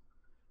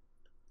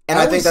 And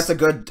I think that's a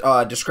good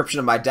description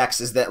of my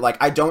decks, is that, like,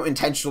 I don't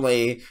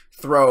intentionally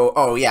throw,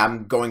 oh yeah,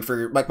 I'm going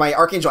for, like, my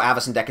Archangel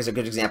Avacyn deck is a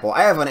good example.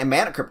 I have an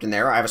Mana Crypt in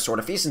there, I have a Sword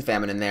of Feast and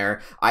Famine in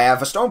there, I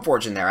have a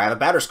Stoneforge in there, I have a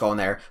Batterskull in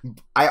there.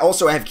 I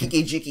also have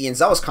Kiki Jiki and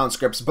Zealous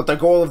Conscripts, but the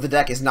goal of the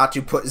deck is not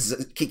to put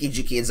Kiki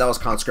Jiki and Zealous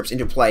Conscripts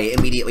into play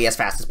immediately as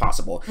fast as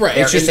possible. Right,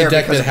 it's just a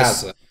deck that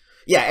has it.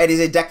 Yeah, it is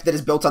a deck that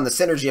is built on the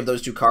synergy of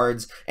those two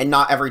cards, and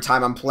not every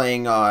time I'm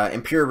playing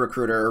Imperial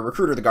Recruiter or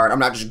Recruiter the Guard, I'm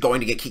not just going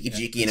to get Kiki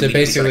Jiki and so it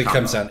basically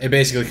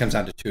comes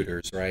down to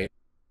tutors, right?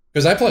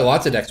 Because I play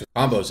lots of decks with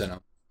combos in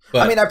them.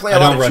 But I mean, I play a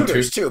lot of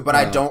tutors too, but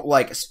I don't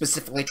like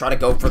specifically try to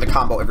go for the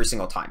combo every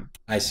single time.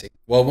 I see.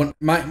 Well,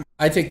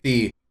 I take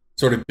the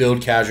sort of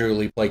build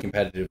casually, play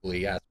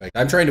competitively aspect.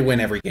 I'm trying to win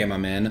every game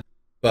I'm in,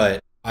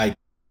 but I'm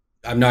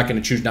not going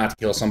to choose not to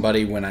kill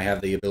somebody when I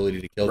have the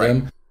ability to kill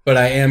them. But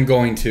I am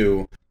going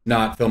to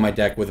not fill my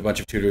deck with a bunch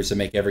of tutors to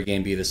make every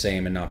game be the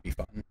same and not be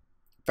fun.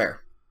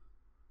 Fair.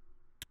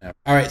 Yeah.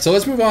 All right, so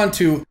let's move on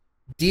to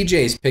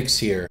DJ's picks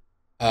here.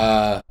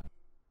 Oh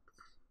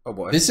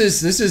boy. This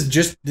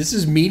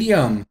is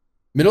medium,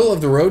 middle of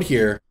the road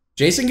here.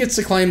 Jason gets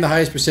to claim the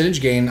highest percentage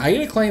gain. I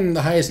get to claim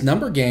the highest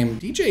number game.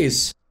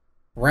 DJ's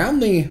around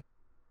the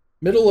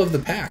middle of the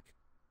pack.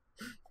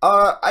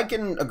 I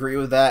can agree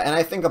with that, and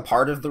I think a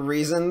part of the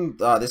reason,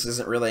 this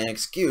isn't really an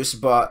excuse,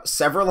 but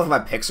several of my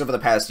picks over the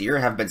past year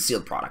have been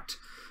sealed product.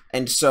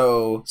 And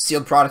so,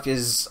 sealed product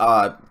is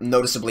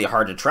noticeably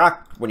hard to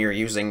track when you're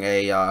using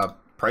a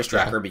price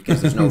tracker,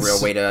 because there's no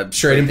real way to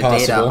break the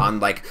data on,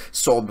 like,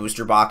 sold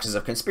booster boxes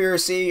of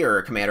Conspiracy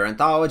or Commander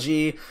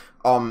Anthology.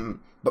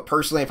 But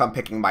personally, if I'm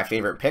picking my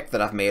favorite pick that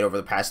I've made over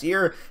the past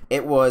year,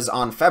 it was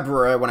on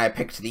February when I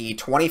picked the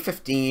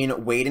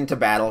 2015 Wade into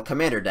Battle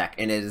Commander deck,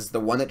 and it is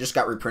the one that just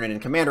got reprinted in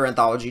Commander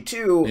Anthology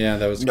 2, yeah,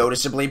 that was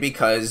noticeably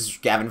because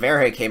Gavin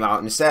Verhey came out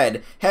and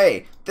said,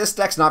 hey, this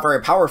deck's not very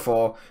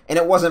powerful, and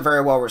it wasn't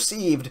very well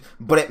received,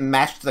 but it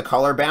matched the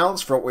color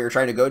balance for what we were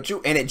trying to go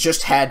to, and it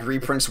just had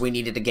reprints we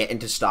needed to get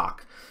into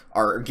stock,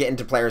 or get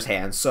into players'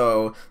 hands.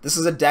 So this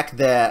is a deck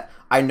that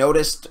I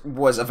noticed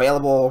was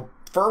available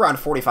for around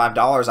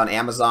 $45 on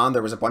Amazon.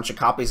 There was a bunch of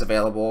copies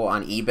available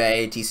on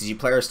eBay, TCG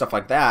Player, stuff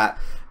like that.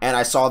 And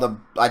I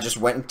just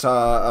went to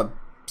a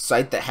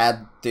site that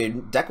had the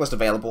deck list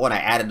available, and I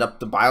added up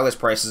the buy list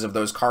prices of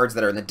those cards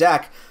that are in the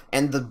deck,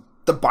 and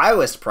the buy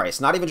list price,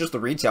 not even just the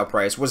retail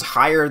price, was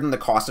higher than the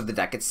cost of the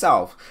deck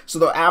itself. So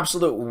the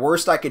absolute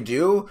worst I could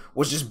do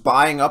was just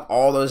buying up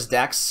all those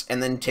decks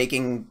and then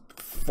taking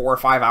 4 or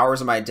 5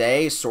 hours of my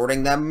day,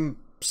 sorting them,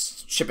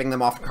 shipping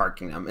them off to Card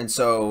Kingdom. And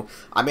so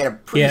I made a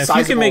pretty sizable...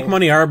 if you can make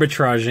money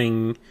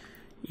arbitraging,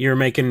 you're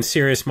making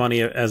serious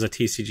money as a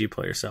TCG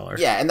player seller.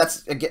 Yeah, and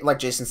that's, like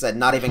Jason said,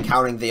 not even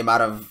counting the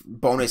amount of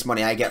bonus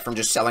money I get from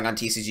just selling on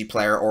TCG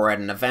Player or at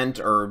an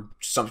event, or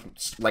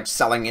like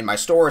selling in my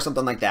store or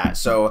something like that.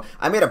 So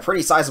I made a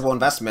pretty sizable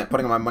investment,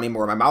 putting my money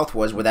where my mouth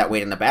was with that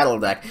Wade in the Battle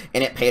deck,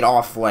 and it paid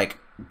off like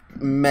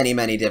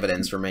many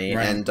dividends for me.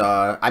 Right. And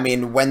I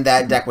mean, when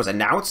that deck was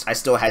announced, I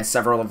still had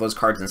several of those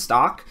cards in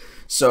stock.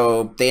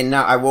 So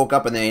I woke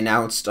up and they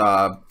announced,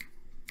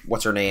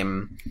 what's her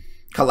name?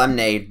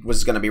 Kalemne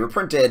was going to be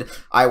reprinted.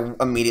 I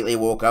immediately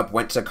woke up,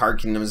 went to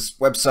Card Kingdom's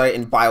website,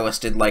 and buy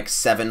listed like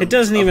 7. It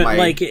doesn't even,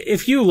 like,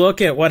 if you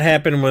look at what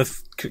happened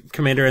with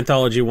Commander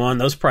Anthology 1,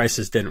 those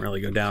prices didn't really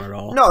go down at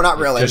all. No, not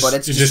really, but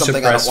it's just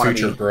something I don't want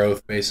to be...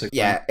 growth, basically.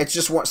 Yeah, it's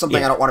just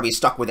something I don't want to be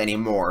stuck with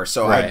anymore.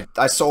 So right.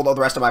 I sold all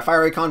the rest of my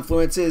Fiery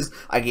Confluences.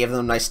 I gave them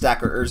a nice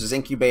stack of Urza's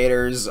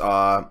Incubators.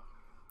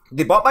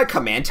 They bought my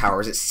Command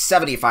Towers at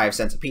 75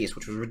 cents a piece,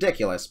 which was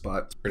ridiculous,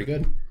 but... It's pretty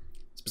good.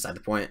 It's beside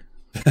the point.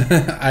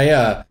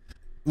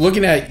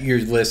 Looking at your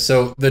list,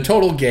 so the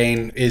total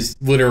gain is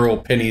literal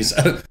pennies,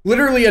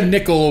 literally a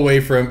nickel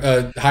away from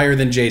higher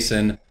than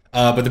Jason,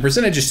 but the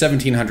percentage is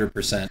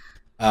 1,700%,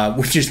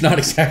 which is not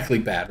exactly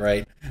bad,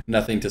 right?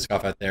 Nothing to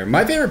scoff at there.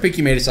 My favorite pick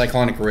you made is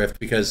Cyclonic Rift,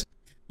 because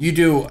you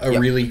do a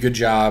really good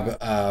job,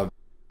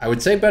 I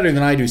would say better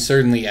than I do,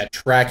 certainly, at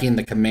tracking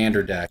the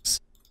commander decks.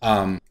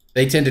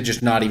 They tend to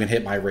just not even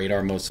hit my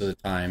radar most of the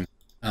time.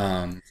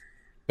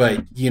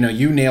 But, you know,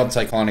 you nailed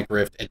Cyclonic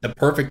Rift at the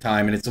perfect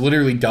time, and it's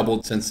literally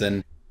doubled since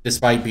then,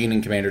 despite being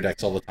in commander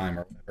decks all the time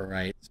or whatever,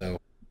 right? So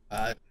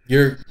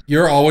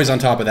you're always on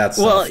top of that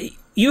stuff. Well,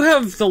 you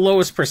have the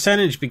lowest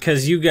percentage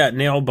because you got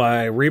nailed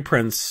by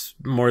reprints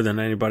more than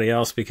anybody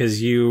else,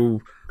 because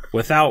you,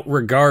 without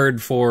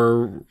regard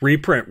for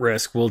reprint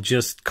risk, will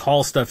just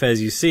call stuff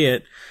as you see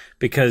it,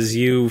 because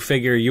you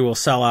figure you will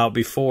sell out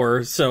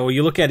before. So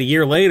you look at a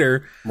year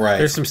later, right,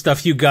 there's some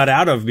stuff you got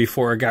out of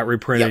before it got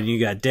reprinted, and you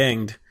got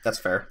dinged. That's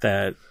fair.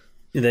 That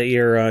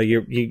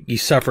you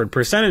suffered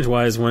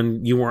percentage-wise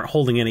when you weren't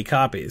holding any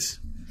copies.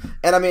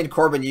 And I mean,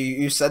 Corbin,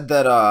 you said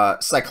that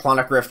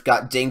Cyclonic Rift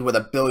got dinged with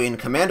 1 billion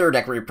Commander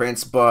deck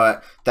reprints,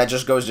 but that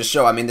just goes to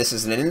show, I mean, this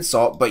isn't an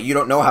insult, but you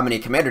don't know how many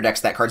Commander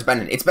decks that card's been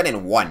in. It's been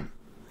in 1.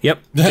 Yep,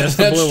 just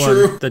the blue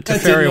one, the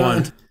Teferi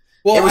one.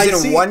 Well, it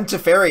was in one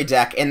Teferi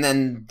deck, and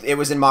then it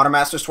was in Modern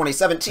Masters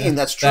 2017.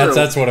 That's true.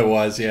 That's what it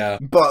was, yeah.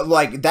 But,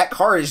 like, that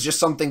card is just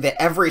something that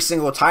every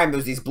single time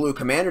there's these blue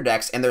commander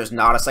decks, and there's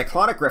not a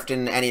Cyclonic Rift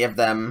in any of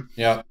them.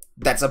 Yeah.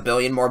 That's a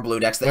billion more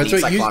blue decks that need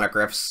Cyclonic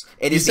Rifts.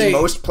 It is the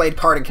most played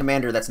card in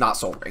Commander that's not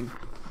Soul Ring.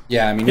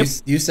 Yeah, I mean,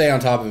 you say on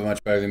top of it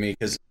much better than me,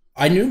 because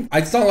I knew,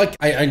 it's not like,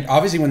 I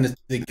obviously when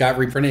they got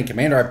reprinted in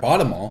Commander, I bought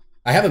them all.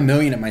 I have 1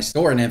 million at my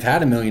store, and have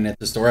had 1 million at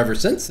the store ever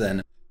since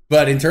then.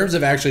 But in terms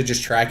of actually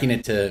just tracking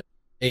it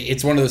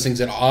it's one of those things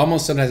that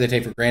almost sometimes I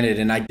take for granted,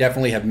 and I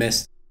definitely have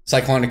missed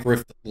Cyclonic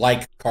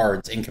Rift-like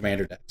cards in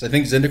Commander decks. I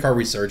think Zendikar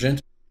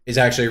Resurgent is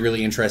actually a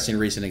really interesting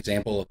recent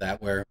example of that,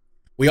 where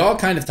we all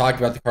kind of talked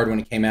about the card when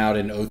it came out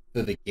in Oath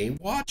of the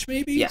Gatewatch,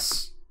 maybe?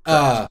 Yes.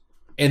 And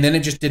then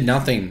it just did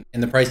nothing,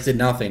 and the price did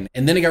nothing.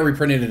 And then it got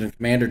reprinted in a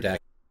Commander deck,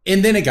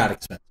 and then it got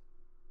expensive.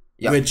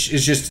 Yep. Which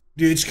is just,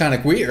 it's kind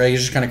of weird, right?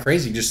 It's just kind of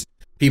crazy. Just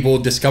people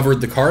discovered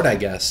the card, I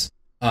guess,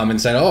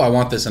 and said, oh, I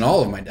want this in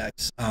all of my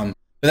decks.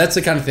 But that's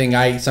the kind of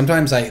thing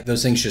sometimes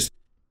those things just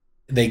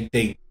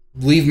they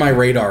leave my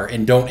radar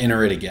and don't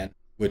enter it again.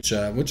 Which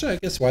I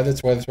guess that's why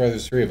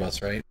there's 3 of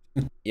us, right?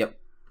 Yep.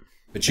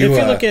 But if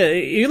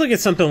you look at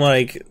something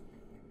like,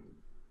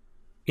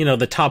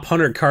 the top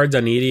 100 cards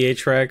on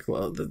EDH Rec,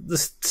 well,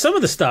 some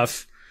of the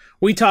stuff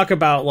we talk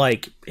about,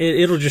 like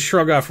it'll just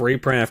shrug off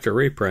reprint after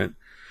reprint.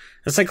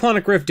 The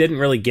Cyclonic Rift didn't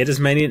really get as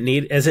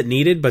many as it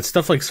needed, but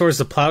stuff like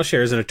Swords of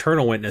Plowshares and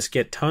Eternal Witness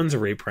get tons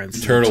of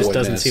reprints. Eternal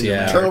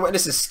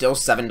Witness is still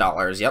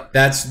 $7. Yep.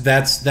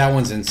 That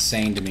one's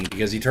insane to me,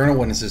 because Eternal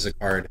Witness is a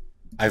card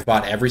I've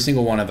bought every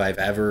single one I've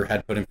ever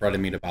had put in front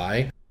of me to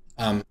buy.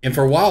 And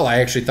for a while, I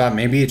actually thought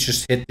maybe it's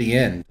just hit the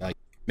end. Like,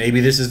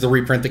 maybe this is the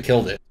reprint that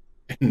killed it.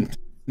 And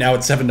now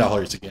it's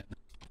 $7 again.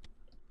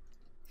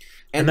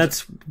 And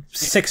that's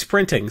 6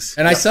 printings.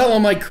 And I sell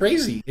them like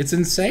crazy. It's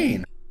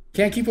insane.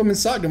 Can't keep them in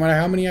stock no matter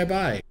how many I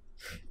buy.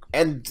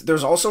 And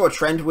there's also a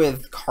trend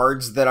with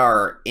cards that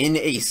are in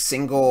a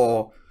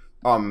single,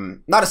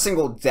 not a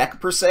single deck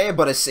per se,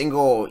 but a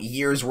single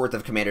year's worth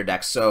of Commander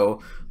decks.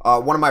 So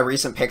one of my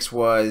recent picks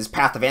was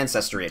Path of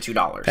Ancestry at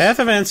 $2. Path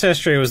of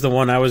Ancestry was the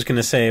one I was going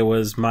to say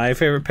was my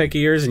favorite pick of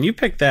yours, and you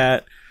picked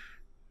that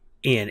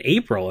in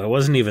April. It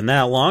wasn't even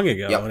that long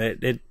ago,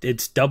 and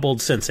it's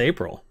doubled since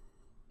April.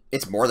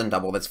 It's more than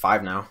doubled. It's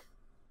 5 now.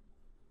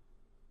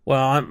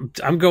 Well,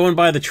 I'm going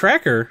by the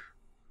tracker.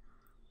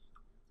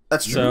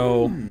 That's true.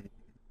 So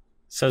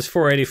says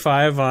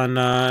 485 on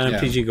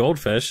MTG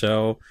Goldfish.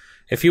 So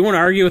if you want to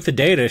argue with the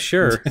data,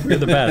 sure, you're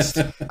the best.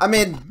 I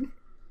mean,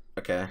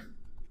 okay.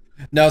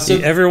 No, so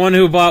everyone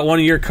who bought one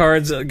of your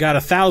cards got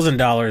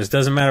 $1,000.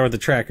 Doesn't matter what the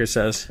tracker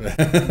says.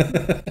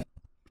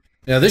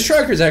 Yeah, this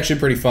tracker is actually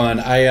pretty fun.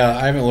 I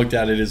haven't looked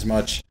at it as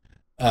much,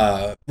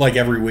 like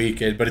every week,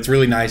 but it's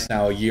really nice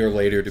now, a year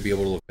later, to be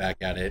able to look back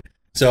at it.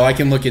 So I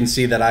can look and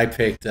see that I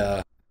picked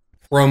promo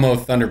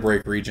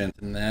Thunderbreak Regent,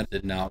 and that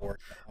did not work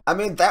out. I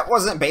mean, that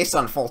wasn't based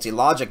on faulty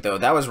logic, though.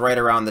 That was right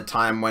around the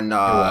time when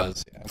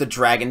the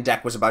Dragon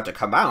deck was about to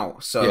come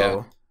out. So,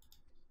 yeah.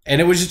 And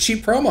it was a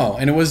cheap promo,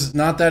 and it was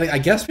not that. I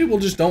guess people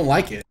just don't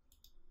like it.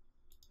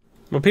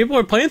 Well, people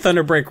are playing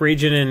Thunderbreak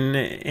Regent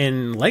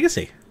in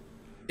Legacy.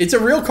 It's a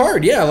real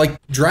card, yeah.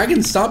 Like, Dragon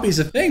Stompy's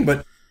a thing,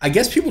 but I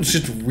guess people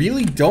just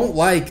really don't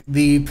like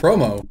the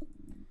promo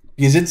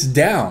because it's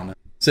down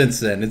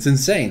since then. It's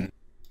insane.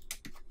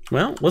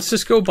 Well, let's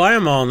just go buy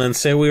them all and then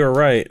say we were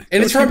right.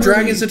 And it's from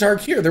Dragons to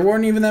Tarkir. There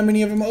weren't even that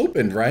many of them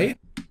opened, right?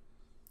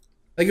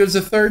 Like, it was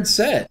a third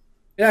set.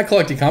 It had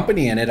Collected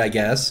Company in it, I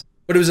guess,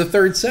 but it was a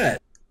third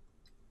set.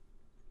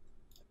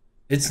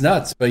 It's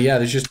nuts, but yeah,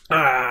 there's just...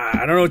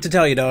 I don't know what to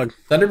tell you, dog.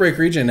 Thunderbreak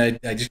Region, I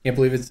just can't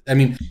believe it's... I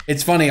mean,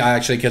 it's funny,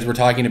 actually, because we're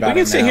talking about it now.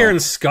 We can sit here and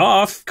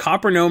scoff.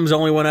 Copper Gnomes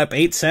only went up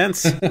 8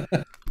 cents.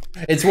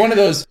 It's one of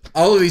those...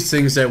 All of these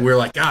things that we're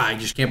like, I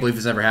just can't believe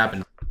this ever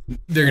happened.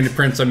 They're going to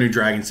print some new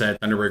Dragon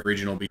set. Thunderbreak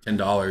Region will be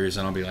 $10,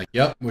 and I'll be like,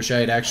 yep, wish I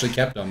had actually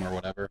kept them or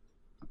whatever.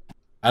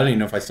 I don't even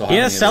know if I still have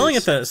any of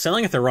these.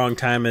 selling at the wrong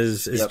time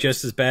is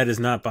just as bad as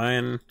not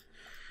buying...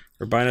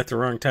 Or buying at the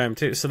wrong time,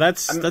 too. So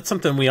that's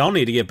something we all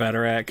need to get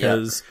better at,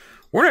 because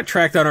we're not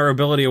tracked on our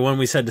ability of when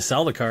we said to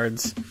sell the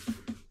cards.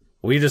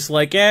 We just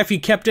like, if you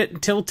kept it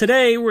until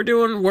today, we're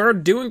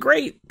doing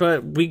great.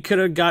 But we could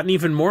have gotten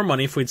even more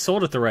money if we'd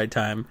sold at the right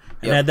time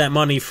and had that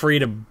money free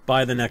to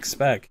buy the next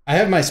spec. I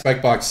have my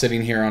spec box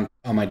sitting here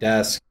on my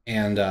desk,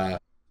 and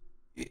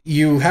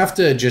you have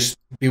to just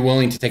be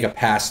willing to take a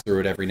pass through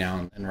it every now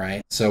and then,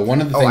 right? So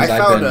one of the things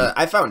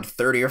I found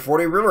 30 or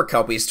 40 River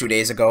Kelpies 2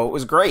 days ago. It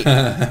was great.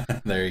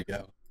 There you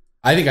go.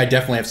 I think I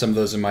definitely have some of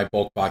those in my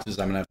bulk boxes.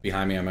 I'm gonna have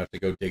behind me. I'm gonna have to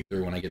go dig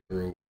through when I get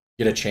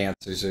a chance.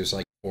 There's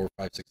like 4,000,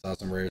 5,000,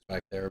 6,000 rares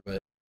back there. But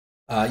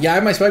I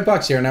have my spec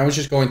box here, and I was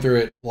just going through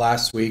it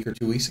last week or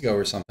 2 weeks ago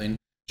or something,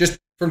 just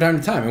from time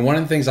to time. And one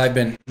of the things I've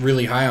been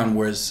really high on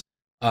was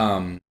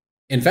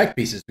infect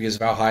pieces, because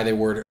of how high they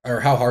were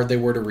or how hard they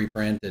were to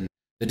reprint, and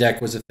the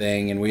deck was a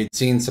thing, and we had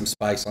seen some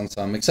spikes on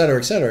some, et cetera,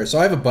 et cetera. So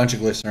I have a bunch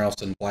of Glistener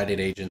Elves and Blighted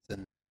Agents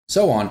and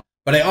so on.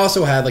 But I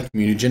also had like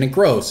Mutagenic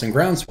Growths and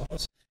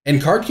Groundswells.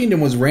 And Card Kingdom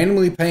was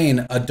randomly paying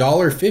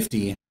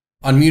 $1.50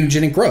 on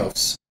mutagenic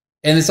growths.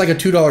 And it's like a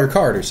 $2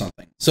 card or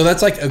something. So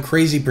that's like a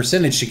crazy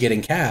percentage to get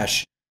in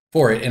cash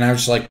for it. And I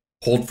was just like,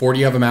 pulled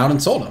 40 of them out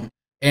and sold them.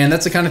 And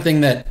that's the kind of thing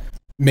that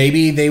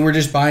maybe they were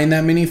just buying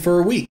that many for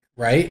a week,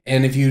 right?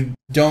 And if you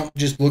don't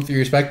just look through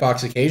your spec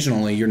box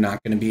occasionally, you're not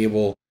going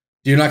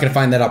to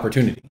find that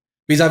opportunity.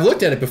 Because I've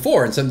looked at it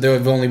before and some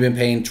they've only been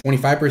paying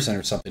 25%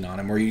 or something on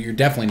them, where you're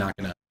definitely not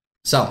going to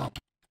sell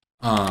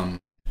them.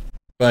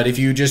 But if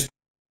you just,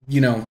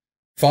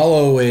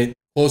 follow it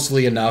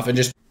closely enough and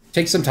just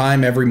take some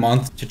time every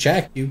month to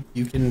check, you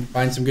can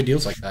find some good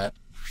deals like that.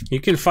 You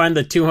can find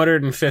the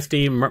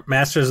 250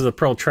 Masters of the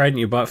Pearl Trident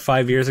you bought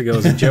 5 years ago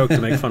as a joke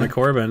to make fun of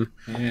Corbin.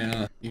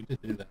 Yeah, you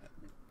did do that.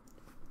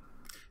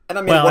 And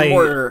I mean,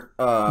 more.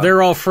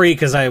 They're all free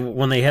because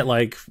when they hit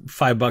like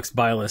 $5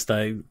 buy list,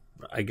 I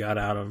got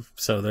out of.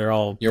 So they're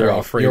all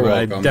free. You're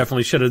but welcome. I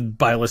definitely should have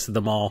buy listed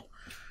them all.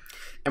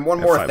 And one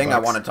more thing I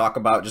want to talk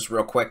about, just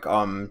real quick,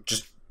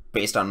 just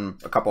based on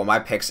a couple of my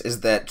picks, is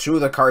that two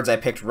of the cards I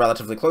picked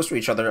relatively close to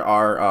each other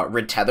are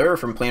Rid Tether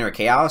from Planar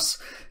Chaos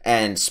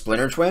and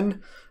Splinter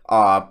Twin.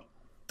 I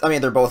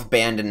mean, they're both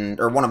banned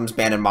or one of them's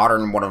banned in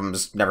Modern, one of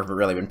them's never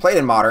really been played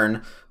in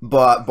Modern,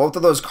 but both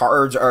of those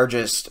cards are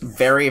just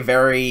very,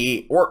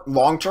 very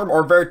long-term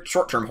or very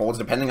short-term holds,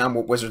 depending on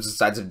what Wizards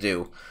decides to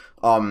do.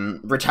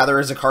 Rid Tether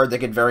is a card that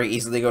could very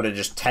easily go to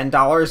just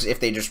 $10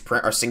 if they just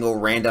print a single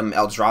random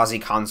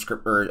Eldrazi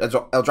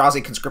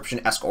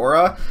Conscription-esque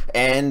aura,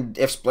 and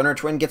if Splinter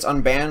Twin gets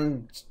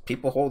unbanned,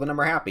 people hold them and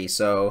are happy.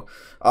 So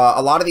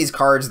a lot of these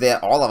cards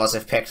that all of us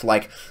have picked,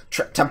 like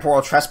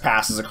Temporal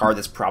Trespass is a card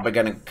that's probably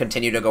going to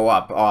continue to go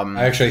up.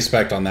 I actually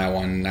spec'd on that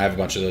one. I have a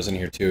bunch of those in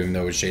here too, even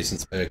though it was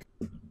Jason's pick.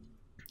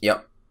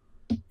 Yep.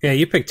 Yeah,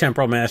 you picked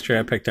Temporal Mastery,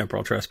 I picked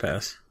Temporal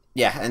Trespass.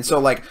 Yeah, and so,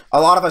 like,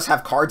 a lot of us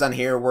have cards on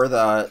here where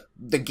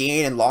the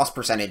gain and loss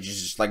percentage is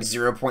just, like,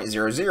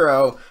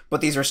 0.00, but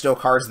these are still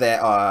cards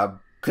that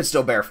could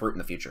still bear fruit in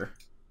the future.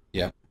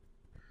 Yep.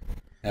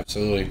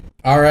 Absolutely.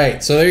 All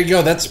right, so there you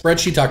go. That's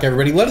spreadsheet talk,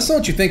 everybody. Let us know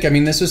what you think. I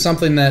mean, this is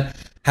something that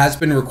has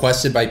been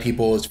requested by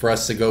people, is for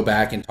us to go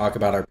back and talk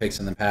about our picks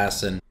in the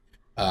past, and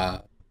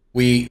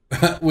we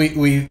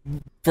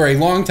for a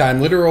long time,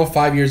 literal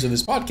 5 years of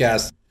this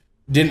podcast,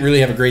 didn't really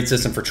have a great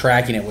system for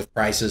tracking it with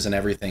prices and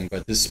everything,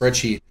 but this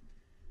spreadsheet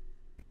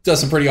does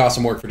some pretty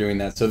awesome work for doing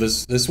that. So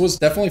this was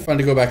definitely fun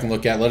to go back and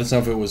look at. Let us know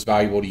if it was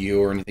valuable to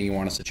you or anything you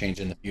want us to change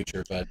in the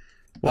future. But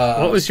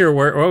what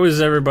was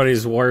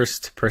everybody's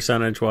worst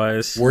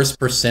percentage-wise? Worst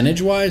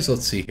percentage-wise?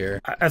 Let's see here.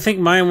 I think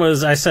mine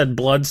was, I said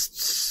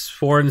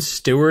Bloodsworn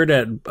Steward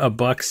at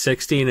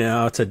 $1.60, and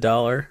now it's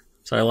 $1.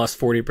 So I lost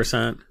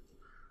 40%.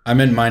 I'm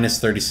in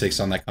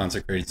 -36 on that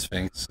Consecrated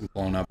Sphinx,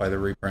 blown up by the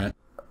reprint.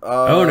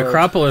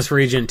 Necropolis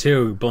Regent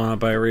too, blown up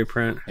by a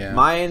reprint. Yeah.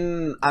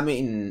 Mine, I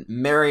mean,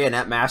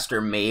 Marionette Master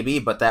maybe,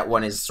 but that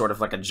one is sort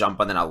of like a jump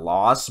and then a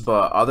loss.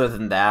 But other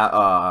than that,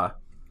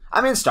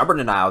 I mean, Stubborn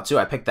Denial too.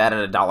 I picked that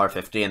at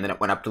 $1.50, and then it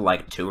went up to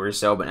like $2 or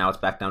so, but now it's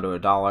back down to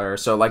 $1.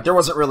 So like, there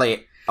wasn't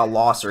really a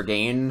loss or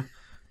gain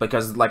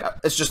because like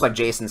it's just like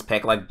Jason's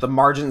pick. Like the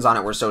margins on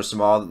it were so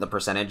small that the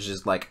percentage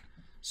is like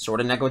sort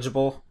of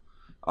negligible.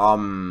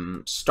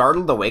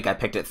 Startled Awake, I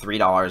picked at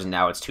 $3, and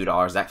now it's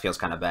 $2. That feels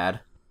kind of bad.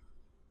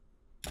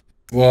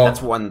 Well,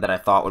 that's one that I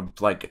thought would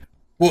like.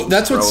 Well,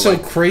 that's what's so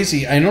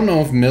crazy. I don't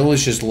know if mill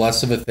is just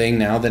less of a thing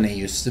now than it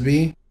used to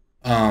be.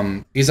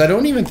 Because I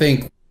don't even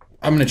think,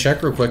 I'm going to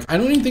check real quick. I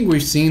don't even think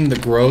we've seen the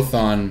growth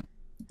on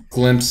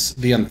Glimpse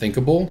the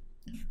Unthinkable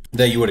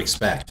that you would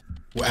expect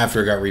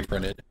after it got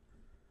reprinted.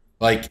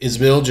 Like, is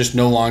mill just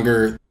no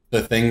longer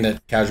the thing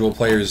that casual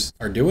players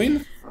are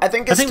doing? I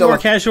think more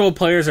casual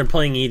players are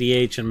playing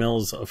EDH, and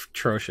mill's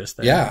atrocious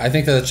there. Yeah, I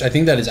think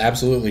that is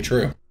absolutely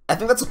true. I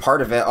think that's a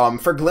part of it.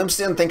 For Glimpse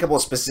the Unthinkable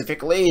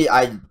specifically,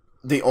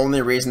 the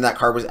only reason that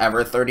card was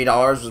ever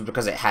 $30 was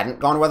because it hadn't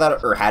gone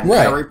without or hadn't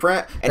had a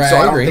reprint, and so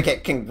I don't think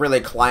it can really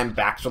climb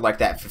back to like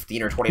that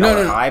 $15 or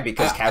 $20 high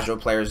because casual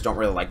players don't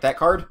really like that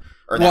card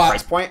or that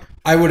price point.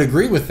 I would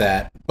agree with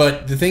that,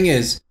 but the thing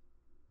is,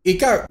 it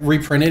got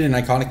reprinted in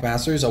Iconic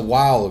Masters a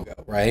while ago,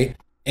 right?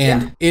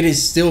 And it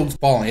is still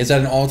falling. It's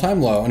at an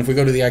all-time low. And if we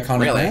go to the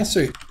Iconic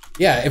Masters,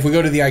 if we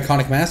go to the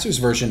Iconic Masters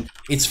version,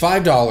 it's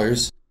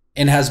 $5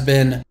 and has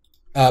been.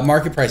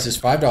 Market price is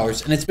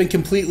 $5, and it's been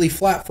completely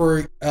flat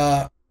for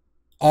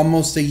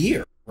almost a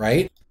year,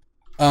 right?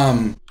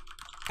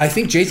 I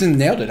think Jason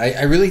nailed it.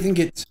 I really think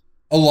it's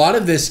a lot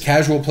of this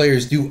casual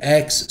players do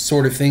X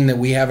sort of thing that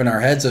we have in our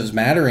heads as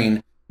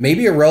mattering,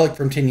 maybe a relic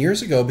from 10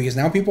 years ago, because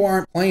now people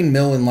aren't playing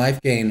mill and life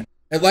gain.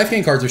 Life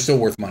gain cards are still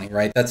worth money,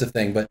 right? That's a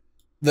thing, but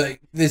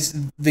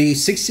the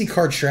 60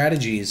 card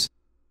strategies,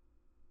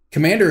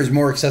 Commander is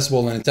more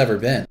accessible than it's ever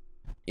been.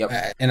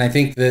 Yep. And I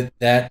think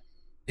that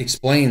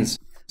explains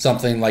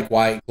something like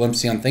why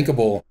Glimpse the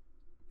Unthinkable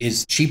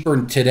is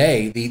cheaper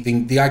today. The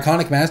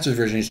Iconic Masters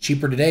version is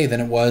cheaper today than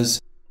it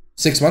was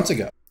 6 months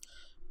ago.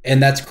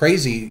 And that's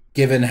crazy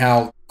given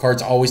how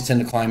cards always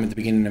tend to climb at the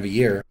beginning of a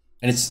year.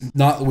 And it's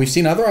not, we've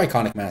seen other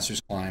Iconic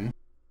Masters climb.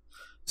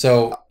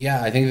 So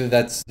yeah, I think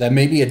that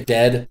may be a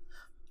dead,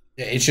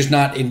 it's just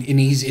not an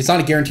easy, it's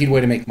not a guaranteed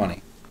way to make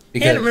money.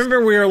 Yeah,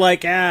 remember we were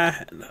like,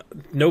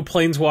 no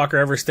planeswalker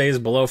ever stays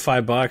below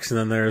 $5, and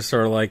then they're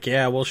sort of like,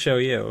 yeah, we'll show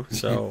you.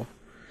 So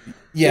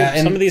yeah,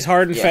 and some of these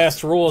hard and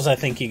fast rules, I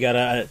think you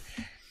gotta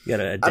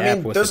adapt. I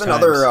mean, with there's the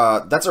another.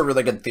 times. That's a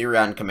really good theory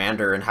on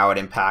Commander and how it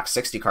impacts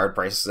 60 card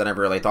prices. I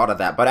never really thought of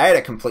that, but I had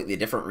a completely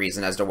different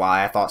reason as to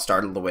why I thought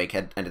Startled Awake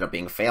had ended up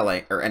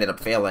failing.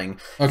 Okay,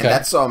 and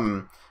that's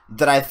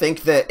that I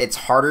think that it's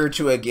harder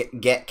to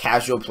get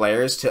casual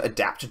players to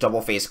adapt to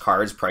double face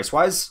cards price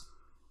wise.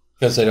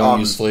 Because they don't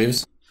use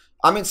sleeves?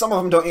 I mean, some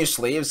of them don't use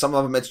sleeves. Some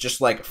of them it's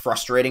just, like,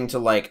 frustrating to,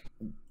 like,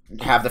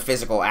 have the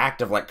physical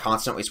act of, like,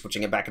 constantly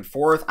switching it back and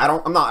forth.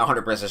 I'm not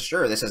 100%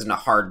 sure. This isn't a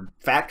hard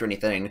fact or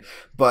anything.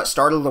 But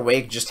Startled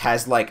Awake just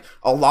has, like,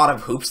 a lot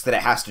of hoops that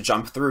it has to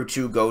jump through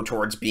to go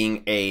towards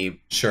being a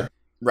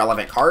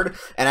relevant card.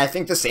 And I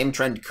think the same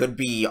trend could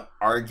be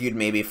argued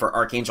maybe for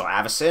Archangel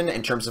Avacyn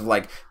in terms of,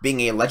 like, being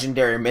a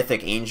legendary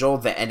mythic angel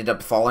that ended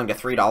up falling to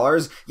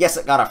 $3. Yes,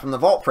 it got it from the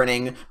vault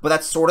printing, but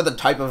that's sort of the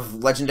type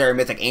of legendary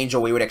mythic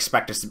angel we would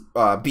expect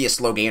to be a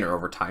slow gainer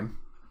over time.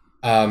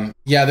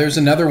 Yeah, there's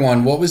another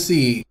one. What was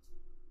the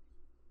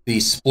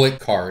split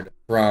card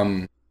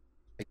from,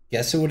 I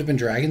guess it would have been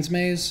Dragon's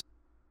Maze?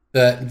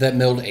 That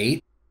milled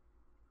 8?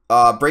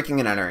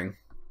 Breaking and Entering.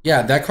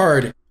 Yeah, that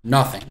card,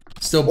 nothing.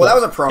 Still well, that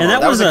was a promo. And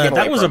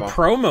that was a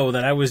promo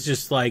that I was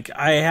just like,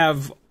 I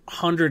have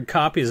 100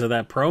 copies of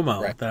that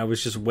promo that I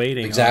was just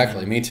waiting.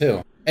 Exactly, me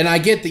too. And I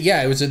get that.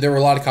 Yeah, there were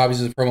a lot of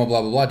copies of the promo,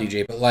 blah blah blah,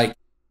 DJ. But like,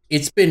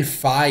 it's been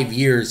 5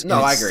 years, and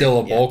it's still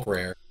a bulk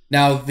rare.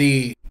 Now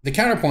the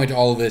counterpoint to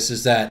all of this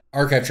is that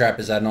Archive Trap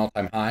is at an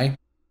all-time high.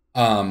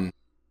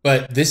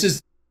 But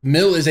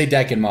Mill is a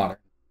deck in Modern,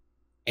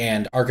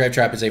 and Archive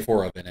Trap is a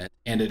 4-of in it,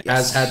 and it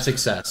has had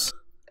success.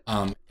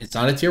 It's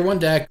not a tier 1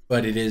 deck,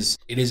 but it is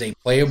a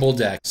playable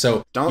deck.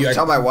 So don't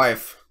tell my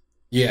wife.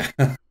 Yeah.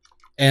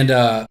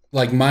 And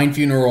like Mind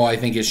Funeral, I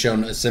think has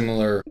shown a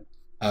similar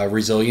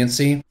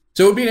resiliency.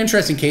 So it would be an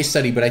interesting case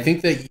study, but I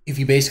think that if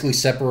you basically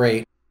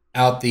separate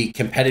out the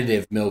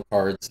competitive mill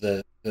cards,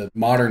 the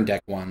modern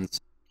deck ones,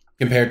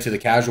 compared to the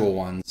casual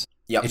ones,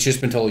 it's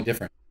just been totally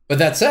different. But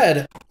that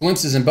said,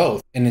 Glimpses in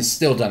both, and it's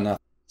still done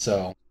nothing.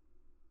 So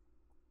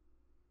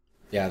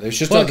yeah, there's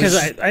just because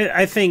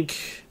I think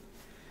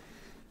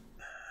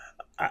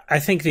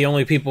the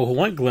only people who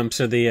want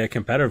Glimpse are the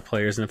competitive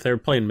players, and if they're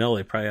playing Mill,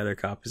 they probably have their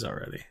copies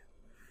already.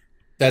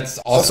 That's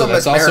also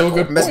a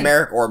good point.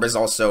 Mesmeric Orb is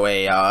also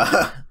a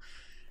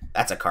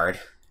that's a card.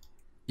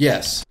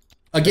 Yes.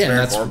 Again,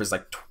 Mesmeric Orb is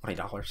like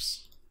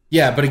 $20.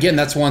 Yeah, but again,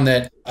 that's one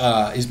that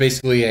is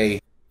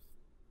basically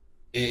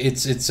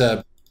it's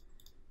a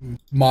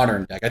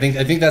modern deck. I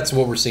think that's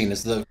what we're seeing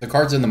is the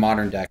cards in the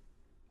modern deck,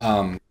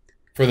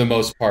 for the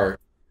most part.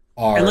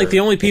 And like the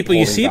only people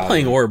you see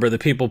playing Orb are the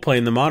people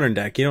playing the modern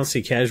deck. You don't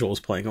see casuals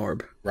playing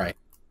Orb. Right.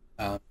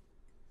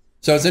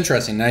 So it's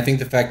interesting. And I think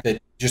the fact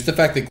that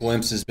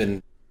Glimpse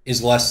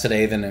is less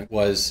today than it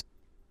was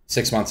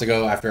 6 months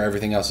ago after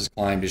everything else has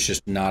climbed is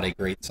just not a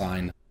great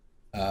sign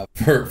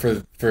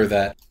for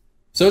that.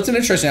 So it's an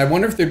interesting. I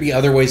wonder if there'd be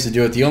other ways to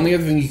do it. The only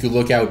other thing you could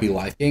look at would be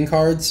life gain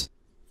cards.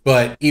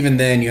 But even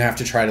then you have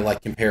to try to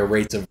like compare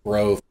rates of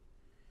growth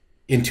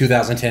in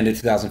 2010 to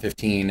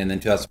 2015, and then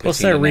 2015. Plus,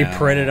 they're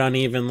reprinted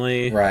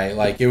unevenly, right?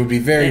 Like it would be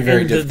very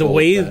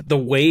difficult. The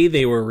way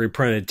they were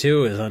reprinted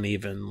too is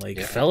uneven. Like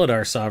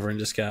Felidar Sovereign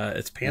just got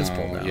its pants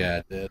pulled down. Yeah,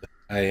 it did.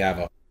 I have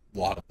a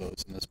lot of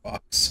those in this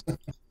box.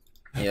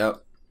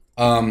 Yep.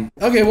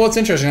 Okay, well, it's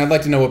interesting. I'd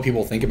like to know what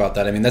people think about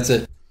that. I mean,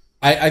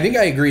 I think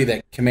I agree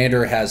that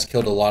Commander has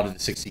killed a lot of the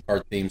 60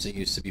 card themes that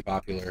used to be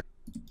popular.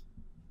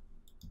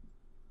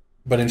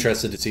 But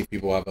interested to see if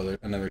people have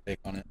another take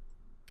on it.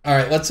 All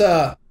right, let's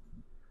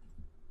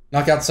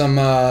knock out some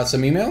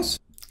emails.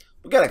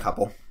 We got a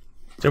couple.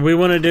 Do we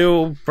want to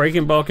do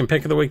Breaking Bulk and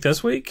Pick of the Week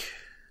this week?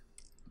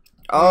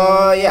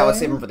 Yeah, let's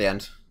save them for the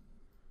end.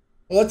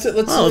 Well,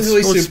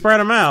 let's spread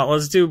them out.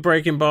 Let's do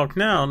Breaking Bulk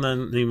now, and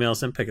then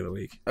emails and Pick of the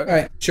Week. Okay. All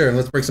right, sure.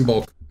 Let's break some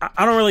bulk.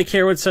 I don't really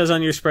care what it says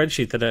on your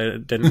spreadsheet that I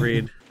didn't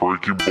read.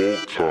 Breaking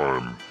Bulk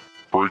time.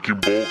 Breaking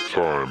Bulk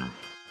time.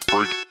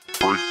 Break.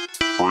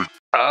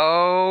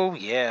 Oh,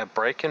 yeah,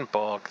 Breaking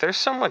Bulk. There's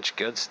so much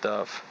good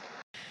stuff.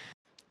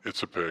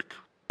 It's a pick.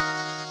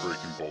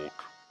 Breaking Bulk.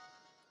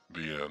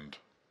 The end.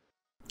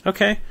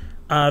 Okay.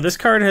 This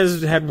card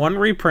has had one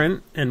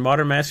reprint in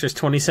Modern Masters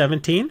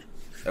 2017.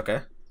 Okay.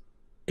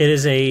 It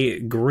is a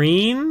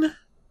green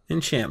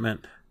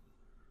enchantment.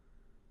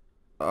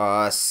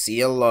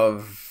 Seal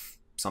of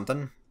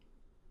something?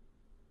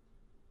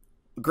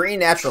 Green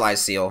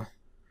naturalized seal.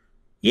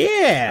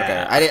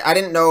 Yeah. Okay. I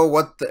didn't know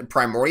what the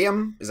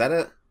Primordium, is that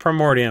it?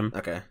 Primordium.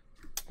 Okay.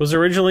 Was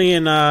originally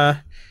in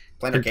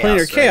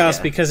Planar Chaos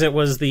right? because it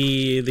was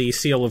the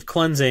Seal of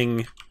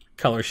Cleansing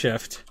color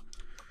shift,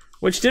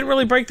 which didn't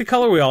really break the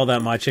color wheel all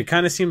that much. It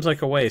kind of seems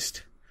like a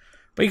waste.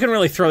 But you couldn't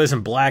really throw this in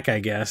black, I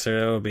guess,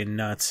 or it would be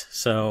nuts.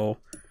 So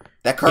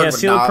that card would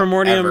Seal not of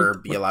Primordium ever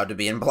be allowed to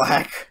be in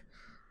black.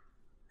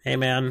 Hey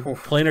man,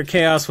 Planar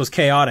Chaos was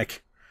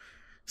chaotic.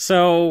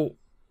 So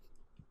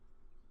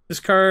this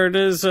card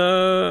is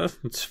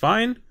it's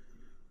fine.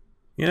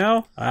 You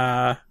know?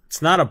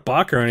 it's not a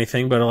buck or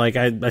anything, but like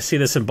I see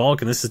this in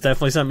bulk, and this is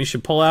definitely something you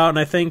should pull out. And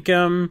I think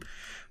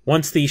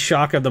once the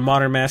shock of the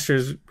Modern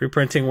Masters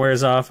reprinting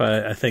wears off,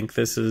 I think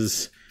this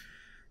is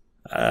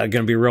going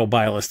to be real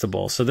buy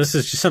listable. So this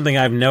is just something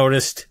I've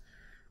noticed.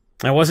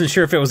 I wasn't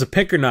sure if it was a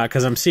pick or not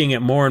because I'm seeing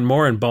it more and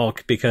more in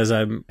bulk because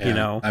I've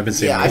been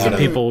seeing a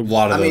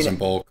lot of those in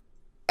bulk.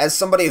 As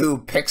somebody who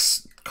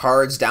picks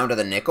cards down to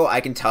the nickel, I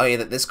can tell you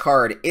that this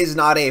card is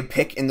not a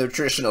pick in the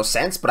traditional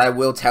sense, but I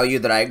will tell you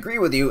that I agree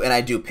with you and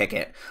I do pick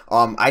it.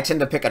 I tend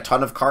to pick a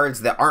ton of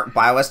cards that aren't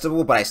buy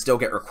listable, but I still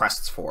get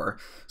requests for.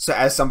 So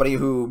as somebody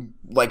who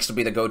likes to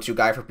be the go-to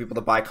guy for people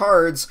to buy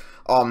cards,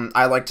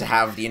 I like to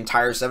have the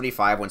entire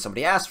 75 when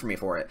somebody asks for me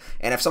for it.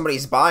 And if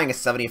somebody's buying a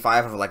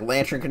 75 of like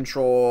Lantern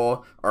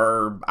Control,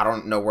 or I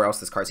don't know where else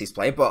this card sees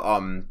play, but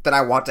then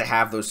I want to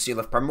have those Seal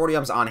of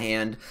Primordiums on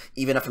hand,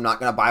 even if I'm not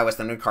going to buy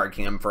West End Card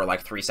Kingdom for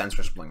like 3 cents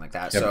or something like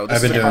that. Yep, so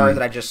this is a card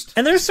that I just...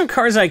 And there's some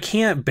cards I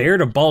can't bear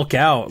to bulk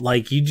out.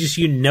 Like,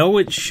 you know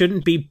it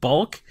shouldn't be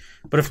bulk,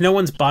 but if no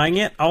one's buying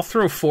it, I'll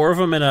throw 4 of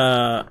them in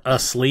a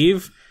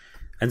sleeve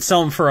and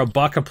sell them for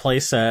 $1 a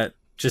playset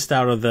just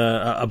out of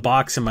a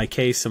box in my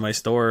case in my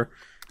store.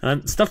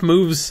 And stuff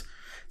moves,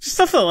 just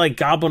stuff that like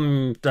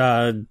Goblin,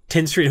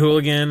 Tin Street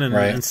Hooligan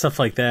and stuff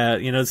like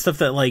that. You know, stuff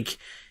that like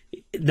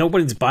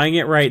nobody's buying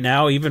it right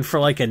now, even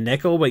for like a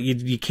nickel, but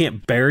you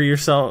can't bear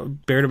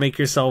to make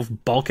yourself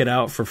bulk it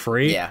out for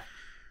free. Yeah.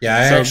 Yeah,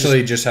 I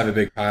actually just have a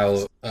big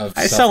pile of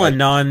I sell a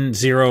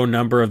non-zero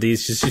number of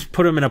these. Just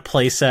put them in a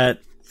playset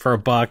for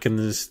 $1 and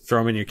just throw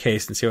them in your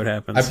case and see what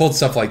happens. I pulled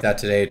stuff like that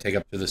today to take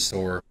up to the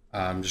store.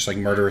 Just like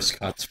Murderous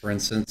Cuts, for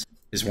instance,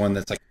 is one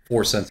that's like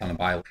 4 cents on a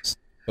buy list.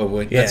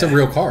 But that's a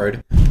real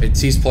card. It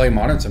sees play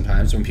modern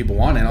sometimes. When people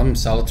want it, I'll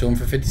sell it to them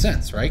for 50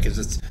 cents, right?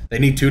 Because they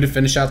need 2 to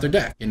finish out their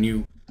deck.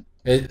 And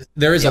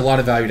there is a lot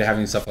of value to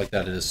having stuff like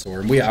that at a store.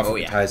 And we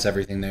advertise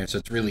everything there, so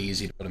it's really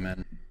easy to put them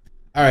in.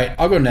 All right,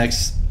 I'll go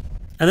next.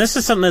 And this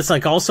is something that's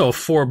like also a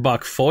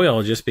 $4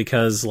 foil, just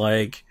because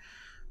like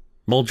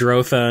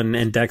Muldrotha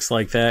and decks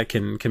like that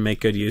can make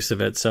good use of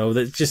it. So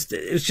it's just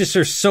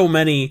there's so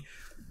many,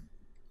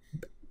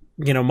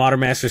 Modern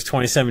Masters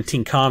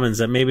 2017 commons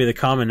that maybe the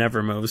common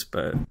never moves,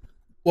 but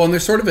well, and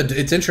there's sort of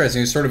it's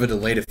interesting. It's sort of a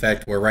delayed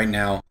effect where right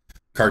now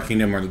Card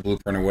Kingdom or the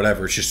Blueprint or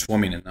whatever is just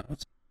swimming in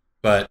those,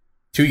 but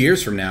 2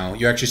 years from now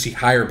you actually see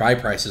higher buy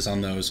prices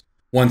on those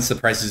once the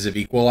prices have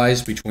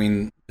equalized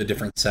between the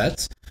different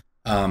sets.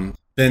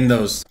 Then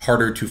those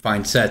harder to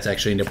find sets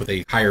actually end up with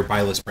a higher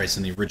buy list price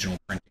than the original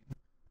printing.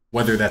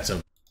 Whether that's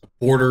a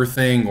border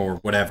thing or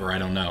whatever, I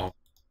don't know.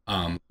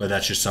 But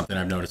that's just something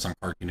I've noticed on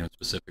Card Kingdom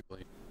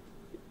specifically.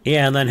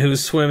 Yeah, and then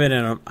who's swimming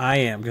in them? I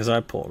am, because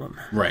I pulled them.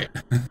 Right.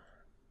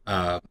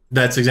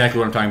 That's exactly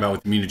what I'm talking about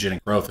with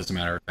mutagenic growth, as a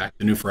matter of fact.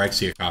 The new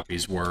Phyrexia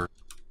copies were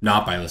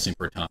not buy listing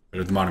for a ton,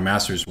 but the Modern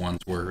Masters ones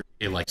were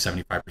at like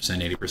 75%,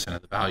 80%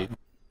 of the value.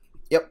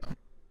 Yep.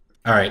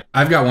 All right,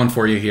 I've got one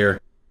for you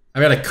here.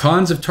 I've got a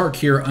Khans of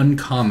Tarkir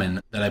Uncommon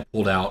that I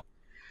pulled out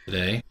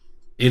today.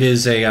 It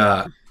is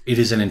an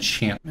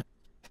enchantment.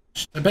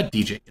 I bet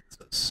DJ gets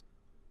this.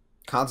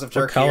 Khans of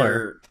Tarkir.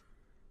 Color?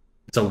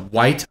 It's a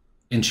white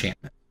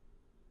enchantment.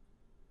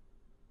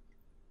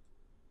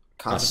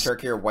 Khans of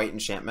Tarkir white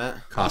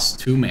enchantment. Costs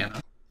 2 mana.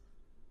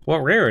 What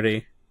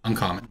rarity?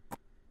 Uncommon.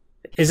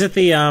 Is it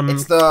the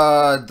It's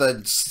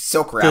the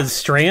silk wrap. The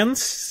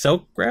strands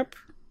silk wrap?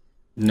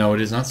 No,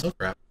 it is not silk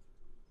wrap.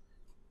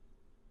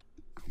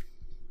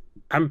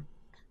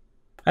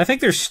 I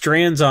think there's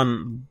strands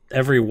on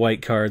every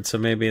white card, so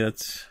maybe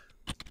that's...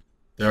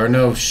 There are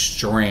no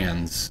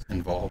strands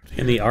involved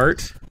here. In the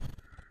art?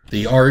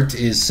 The art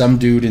is some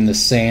dude in the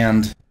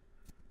sand.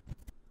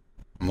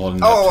 I'm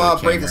holding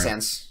Brave the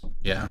Sands.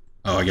 Yeah.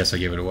 Oh, I guess I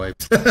gave it away.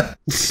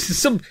 It's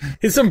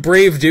some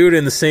brave dude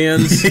in the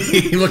sands.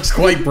 He looks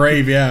quite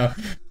brave, yeah.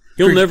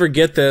 You'll never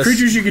get this.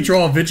 Creatures you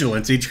control have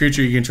vigilance. Each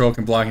creature you control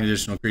can block an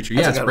additional creature.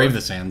 Yeah, it's Brave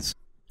the Sands.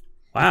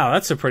 Wow,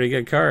 that's a pretty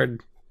good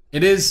card.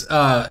 It is.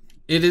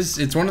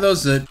 It's one of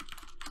those that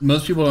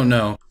most people don't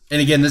know. And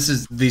again, this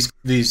is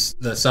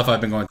the stuff I've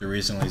been going through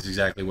recently is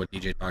exactly what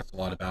DJ talks a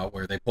lot about,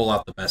 where they pull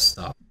out the best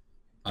stuff.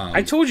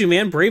 I told you,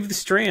 man, Brave the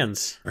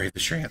Strands. Brave the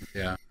Strands,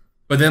 yeah.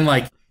 But then,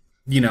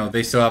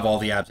 they still have all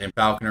the Abzan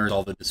Falconers,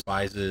 all the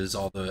Despises,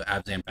 all the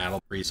Abzan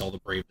Battle Priests, all the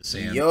Brave the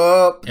Sands.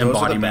 Yup, those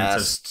are the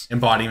best.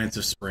 Embodiments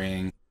of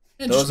Spring.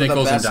 And those just are the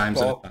nickels best and dimes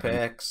bulk at a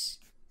time. picks.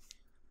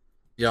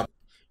 Yep.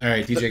 All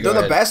right, DJ, go ahead.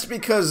 They're the best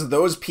because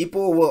those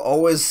people will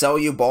always sell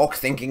you bulk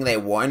thinking they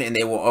won, and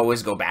they will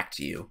always go back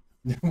to you.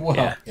 Well,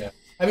 yeah.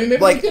 I mean,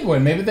 maybe they did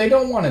win. Maybe they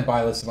don't want to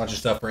buy a bunch of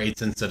stuff for 8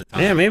 cents at a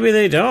time. Yeah, maybe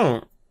they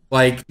don't.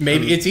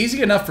 Maybe it's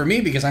easy enough for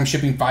me because I'm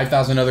shipping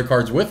 5,000 other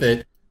cards with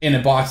it in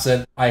a box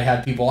that I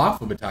had people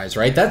alphabetize,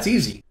 right? That's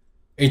easy.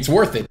 It's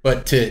worth it.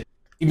 But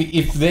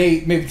if they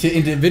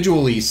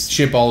individually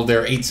ship all of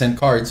their 8-cent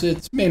cards,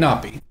 it may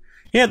not be.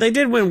 Yeah, they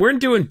did win. We're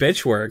doing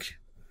bitch work.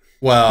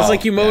 Well, it's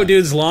like you mow a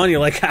dude's lawn,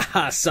 you're like,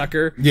 haha,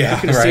 sucker. Yeah,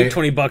 he could have saved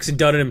 $20 and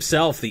done it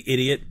himself, the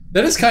idiot.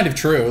 That is kind of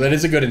true. That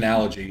is a good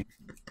analogy.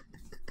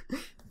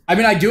 I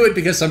mean, I do it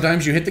because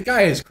sometimes you hit the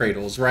Gaia's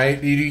cradles,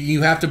 right?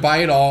 You have to buy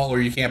it all, or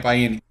you can't buy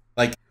any.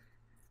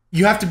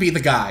 you have to be the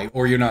guy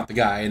or you're not the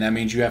guy, and that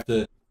means you have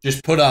to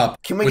just put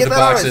up. Can we with get the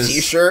that boxes. on a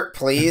t-shirt,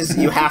 please?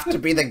 You have to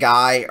be the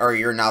guy or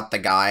you're not the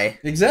guy.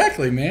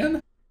 Exactly,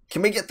 man.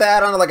 Can we get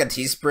that on like a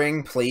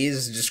Teespring,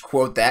 please? Just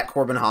quote that,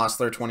 Corbin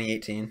Hostler,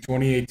 2018.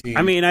 2018.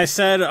 I mean, I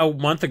said a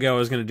month ago I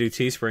was going to do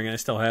Teespring, and I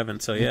still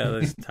haven't. So yeah,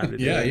 there's time to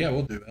do it. Yeah,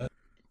 we'll do that.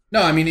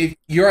 No, I mean, if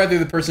you're either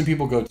the person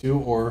people go to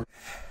or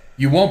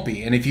you won't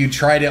be. And if you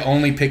try to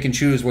only pick and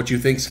choose what you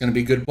think is going to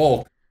be good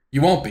bulk,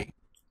 you won't be.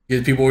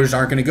 Because people just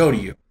aren't going to go to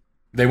you.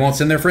 They won't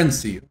send their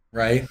friends to you,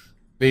 right?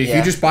 But if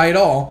you just buy it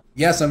all,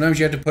 sometimes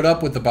you have to put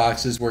up with the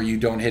boxes where you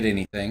don't hit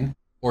anything.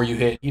 Or you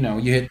hit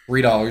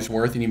 $3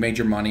 worth and you made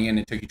your money and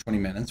it took you 20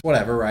 minutes,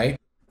 whatever, right?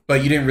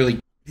 But you didn't really,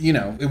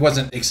 it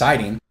wasn't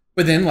exciting.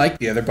 But then, like,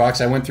 the other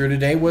box I went through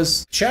today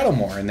was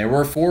Shadowmoor, and there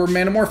were 4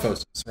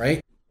 Manamorphoses,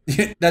 right?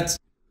 That's,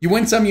 you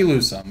win some, you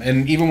lose some.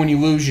 And even when you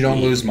lose, you don't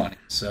lose money.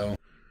 So,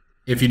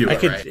 if you do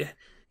it right.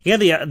 Yeah,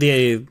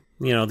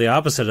 the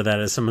opposite of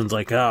that is someone's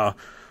like, oh,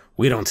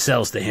 we don't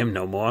sells to him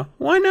no more.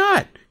 Why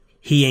not?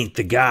 He ain't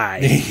the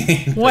guy.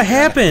 What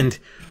happened?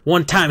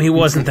 One time he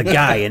wasn't the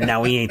guy, and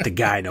now he ain't the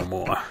guy no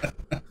more.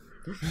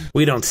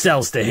 We don't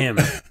sells to him.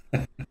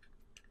 All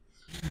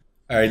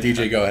right,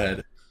 DJ, go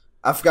ahead.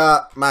 I've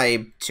got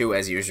my 2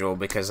 as usual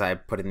because I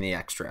put in the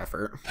extra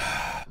effort.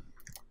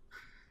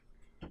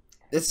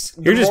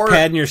 You're just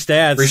padding your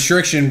stats.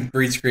 Restriction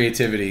breeds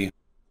creativity.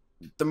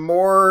 The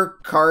more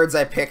cards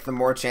I pick, the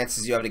more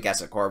chances you have to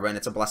guess it, Corbin.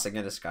 It's a blessing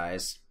in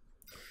disguise.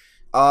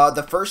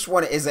 The first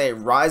one is a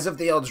Rise of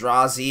the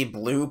Eldrazi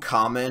blue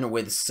common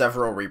with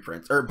several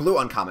reprints. Or blue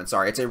uncommon,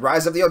 sorry. It's a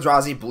Rise of the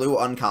Eldrazi blue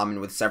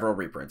uncommon with several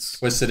reprints.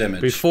 Twisted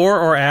Image.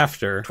 Before or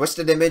after?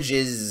 Twisted Image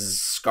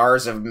is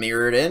Scars of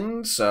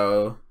Mirrodin,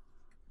 so...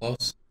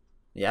 Close.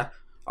 Yeah.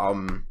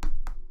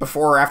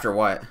 Before or after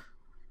what?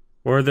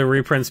 Were the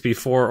reprints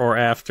before or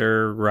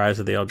after Rise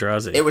of the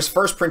Eldrazi? It was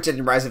first printed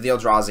in Rise of the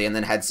Eldrazi and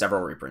then had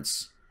several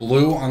reprints.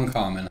 Blue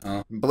uncommon,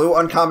 huh? Blue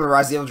uncommon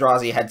Rise of the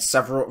Eldrazi had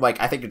several,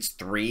 I think it's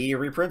 3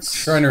 reprints.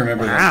 I'm trying to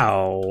remember that.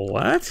 Wow,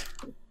 what?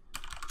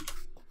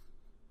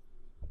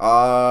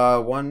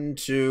 1,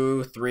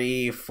 2,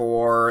 3,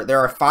 4. There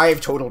are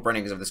 5 total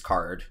printings of this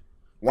card.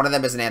 One of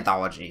them is an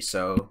anthology,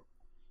 so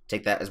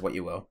take that as what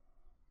you will.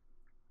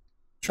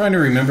 I'm trying to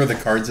remember the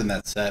cards in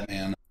that set,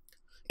 man.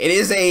 It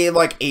is a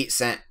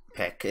 8-cent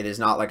pick. It is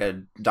not like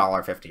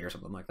 $1.50 or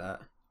something like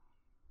that.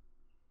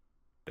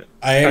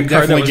 I am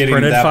definitely getting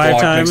that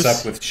block mixed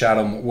up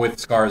with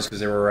Scars because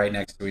they were right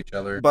next to each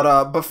other.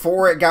 But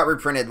before it got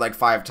reprinted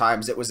 5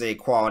 times, it was a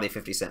quality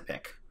 50-cent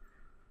pick.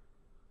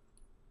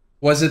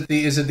 Is it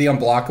the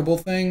unblockable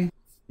thing?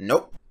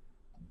 Nope.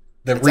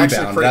 The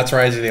rebound. That's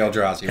Rise of the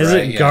Eldrazi, right? Is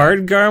it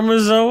Guard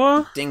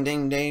Garmazoa? Ding,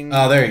 ding, ding.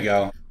 Oh, there you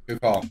go. Good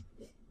call.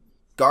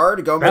 Guard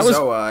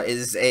Garmazoa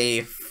is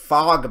a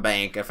fog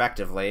bank,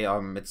 effectively.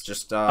 It's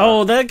just...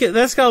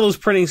 that's got all those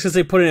printings because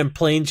they put it in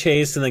Plane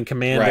Chase and then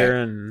Commander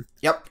and...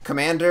 Yep,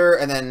 Commander,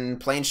 and then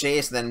Plane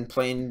Chase, and then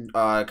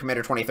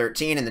Commander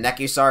 2013 in the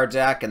Nekusar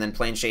deck, and then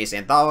Plane Chase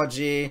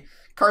Anthology.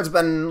 Card's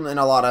been in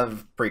a lot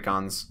of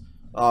precons.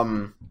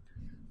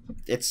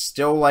 It's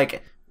still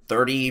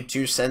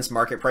 32 cents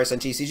market price on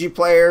TCG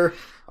Player.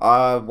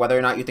 Whether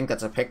or not you think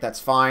that's a pick, that's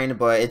fine,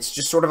 but it's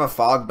just sort of a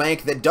fog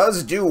bank that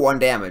does do 1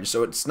 damage,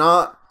 so it's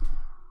not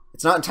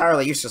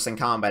entirely useless in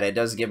combat. It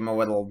does give him a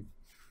little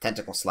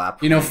tentacle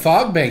slap.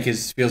 Fog bank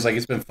feels like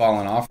it's been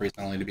falling off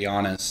recently, to be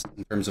honest,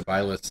 in terms of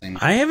buy listing.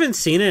 I haven't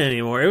seen it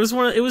anymore. It was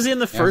in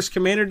the first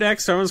Commander deck,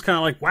 so everyone's kind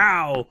of like,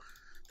 wow,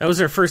 that was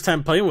their first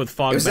time playing with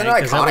Fog Bank.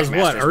 Because that was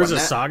what, Urza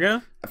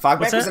Saga? Fog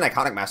Bank was in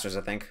Iconic Masters,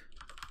 I think.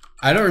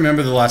 I don't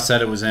remember the last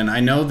set it was in.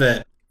 I know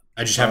that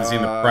I just haven't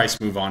seen the price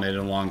move on it in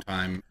a long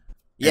time.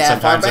 Yeah,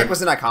 Fog Bank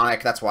was an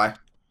Iconic, that's why.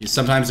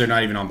 Sometimes they're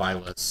not even on buy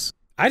lists.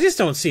 I just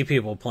don't see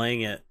people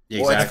playing it.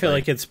 Yeah, exactly. I feel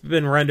like it's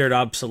been rendered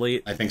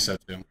obsolete. I think so,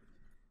 too.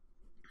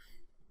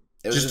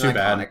 It was just too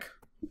bad.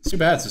 It's too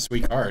bad. It's a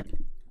sweet card.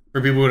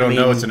 For people who don't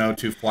know, it's an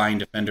 0-2 flying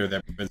defender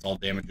that prevents all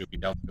damage to be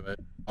dealt to it.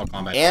 All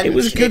combat. And it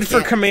was good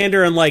for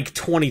Commander in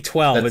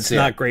 2012. It's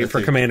not great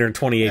for Commander in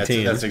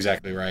 2018. That's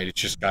exactly right.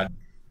 It's just got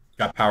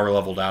power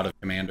leveled out of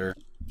Commander.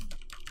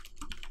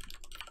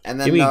 And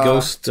then give me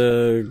Ghost.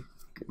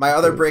 My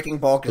other breaking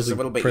bulk is a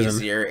little bit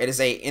easier. It is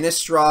a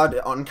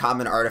Innistrad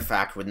uncommon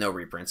artifact with no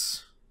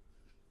reprints.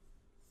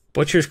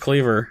 Butcher's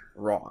Cleaver.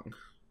 Wrong.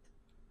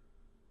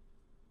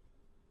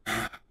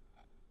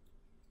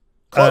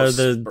 Close,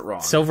 but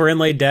wrong. Silver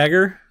Inlaid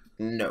Dagger?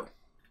 No.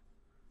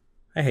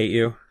 I hate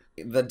you.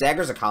 The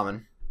dagger's a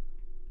common.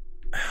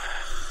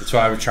 That's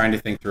why I was trying to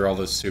think through all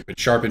those stupid.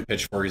 Sharpened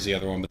Pitchfork is the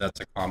other one, but that's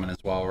a common as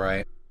well,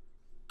 right?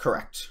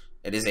 Correct.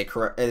 It is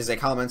a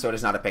common, so it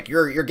is not a pick.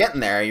 You're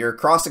getting there. You're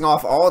crossing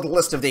off all the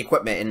list of the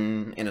equipment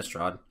in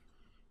Innistrad.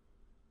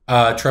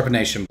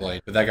 Trepanation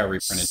Blade, but that got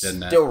reprinted,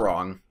 didn't it? Still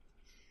wrong.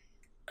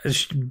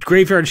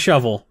 Graveyard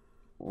Shovel.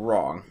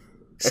 Wrong.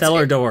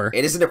 Cellar Door.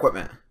 It is an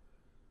equipment.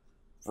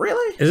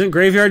 Really? Isn't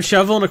Graveyard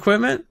Shovel an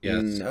equipment?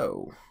 Yes.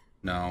 No.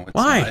 No.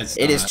 Why?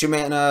 It is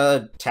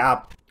 2-mana,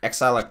 tap,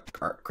 exile a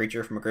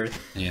creature from a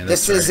graveyard. Yeah,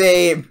 this is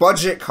a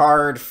budget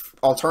card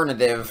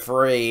alternative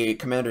for a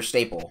Commander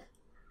staple.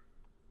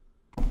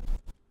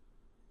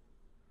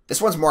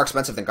 This one's more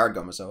expensive than Guard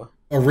Gomazoa.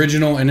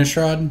 Original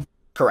Innistrad?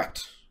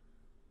 Correct.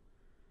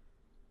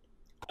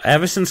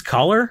 Avacyn's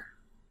Collar?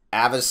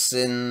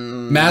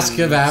 Avacyn... Mask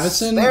of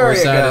Avacyn? There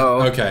you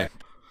go. Okay.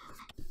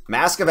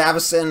 Mask of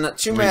Avacyn,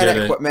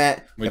 2-mana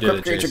equipment.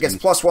 Equipped creature gets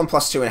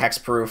 +1/+2 in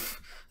hexproof.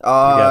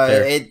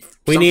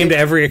 We named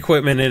every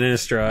equipment in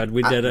Innistrad.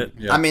 We did it.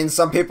 I mean,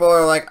 some people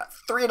are like,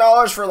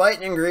 $3 for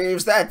Lightning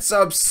Greaves, that's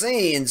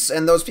obscene.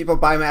 And those people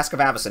buy Mask of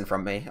Avacyn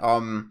from me.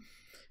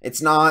 It's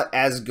not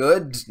as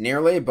good,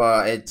 nearly,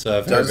 but it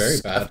does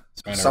very bad.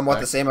 Somewhat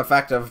the same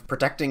effect of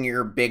protecting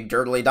your big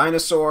dirtly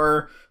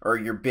dinosaur, or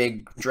your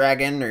big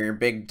dragon, or your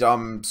big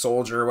dumb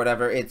soldier, or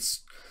whatever.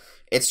 It's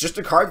just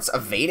a card that's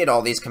evaded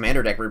all these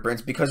commander deck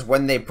reprints, because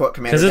when they put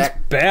commander deck...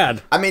 it's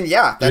bad. I mean,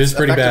 yeah. It is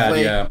pretty bad,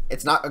 yeah.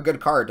 It's not a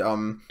good card.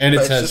 And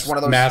it says just one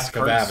of those Mask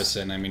of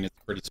Avacyn. I mean, it's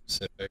pretty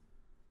specific.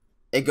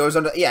 It goes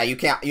under... Yeah, you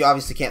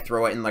obviously can't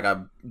throw it in, like,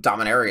 a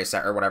Dominaria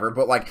set or whatever,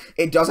 but, like,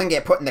 it doesn't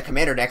get put in the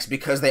commander decks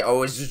because they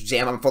always just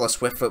jam them full of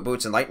Swiftfoot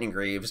Boots and Lightning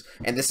Greaves,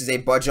 and this is a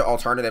budget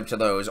alternative to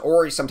those,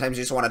 or sometimes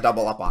you just want to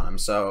double up on them,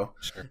 so...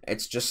 Sure.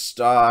 It's just,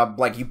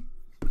 like,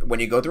 when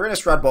you go through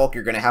Innistrad bulk,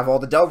 you're going to have all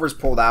the Delvers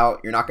pulled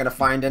out, you're not going to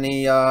find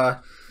any,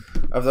 of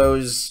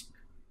those...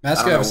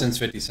 Mask of Avacyn's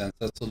 50 cents,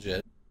 that's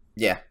legit.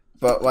 Yeah,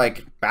 but,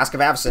 like, Mask of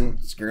Avacyn,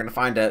 you're going to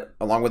find it,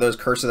 along with those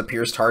Curse of the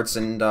Pierced Hearts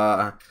and,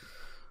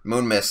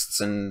 Moon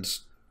Mists and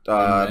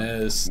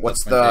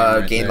what's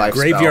the gain life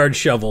spell? Graveyard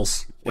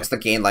Shovels. What's the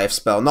gain life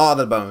spell? Not of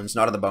the bones.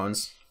 Not of the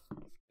bones.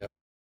 Yep.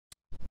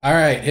 All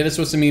right, hit us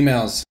with some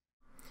emails.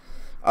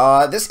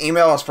 This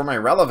email is from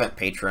a relevant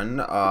patron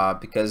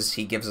because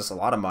he gives us a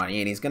lot of money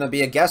and he's going to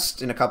be a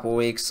guest in a couple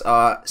weeks.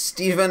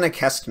 Steven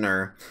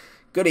Kestner.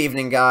 Good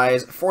evening,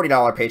 guys.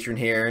 $40 patron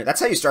here. That's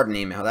how you start an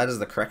email. That is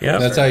the correct. Yeah,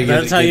 that's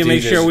how you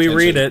make sure we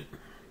read it.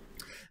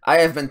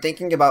 I have been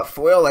thinking about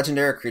foil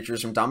legendary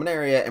creatures from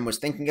Dominaria and was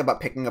thinking about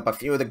picking up a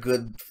few of the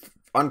good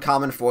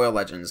uncommon foil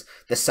legends.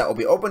 This set will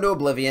be open to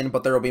Oblivion,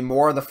 but there will be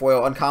more of the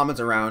foil uncommons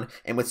around,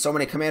 and with so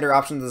many commander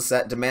options in the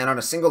set, demand on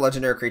a single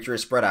legendary creature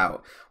is spread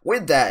out.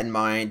 With that in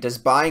mind, does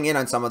buying in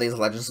on some of these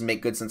legends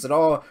make good sense at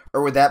all,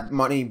 or would that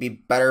money be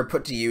better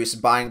put to use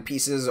buying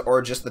pieces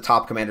or just the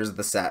top commanders of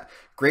the set?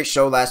 Great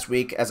show last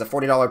week. As a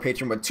 $40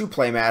 patron with 2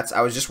 playmats,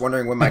 I was just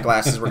wondering when my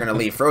glasses were going to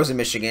leave frozen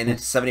Michigan to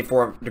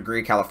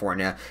 74-degree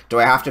California. Do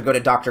I have to go to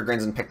Dr.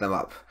 Grins and pick them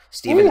up?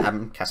 Stephen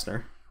M.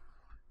 Kestner.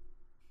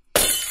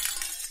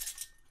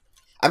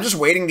 I'm just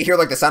waiting to hear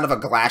like the sound of a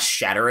glass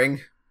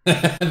shattering.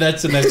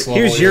 That's the next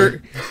level.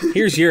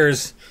 Here's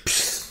yours.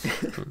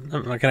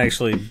 I can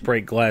actually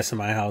break glass in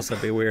my house.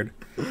 That'd be weird.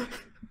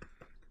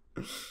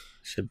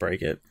 Should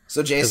break it.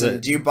 So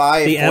Jason, do you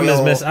buy the M is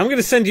missing? I'm going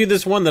to send you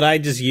this one that I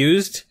just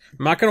used.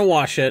 I'm not going to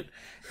wash it,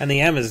 and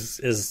the M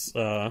is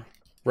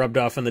rubbed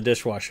off in the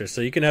dishwasher,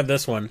 so you can have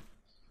this one.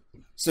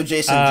 So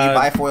Jason, do you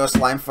buy foil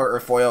Slimefoot or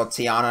foil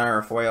Tiana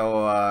or foil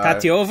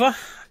Tatiova?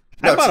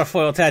 No, I bought a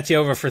foil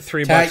Tatiova for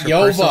 $3 for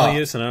personal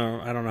use, and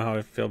I don't know how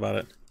I feel about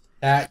it.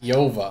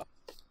 Tatiova.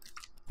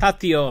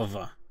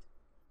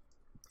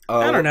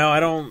 I don't know. I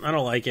don't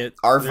like it.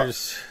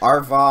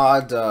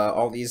 Arvad,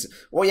 all these.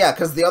 Well, yeah,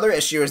 because the other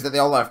issue is that they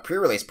all have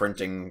pre-release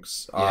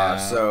printings.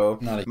 So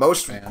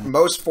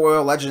most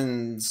foil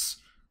legends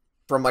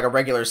from like a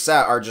regular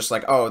set are just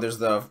like, oh, there's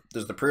the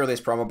pre-release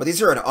promo, but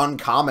these are an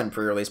uncommon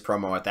pre-release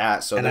promo at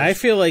that. So I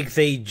feel like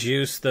they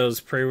juiced those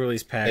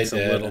pre-release packs a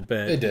little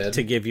bit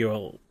to give you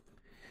a.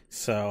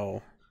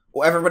 So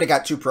well, everybody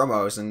got 2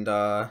 promos, and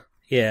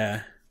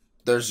yeah.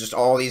 There's just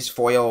all these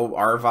foil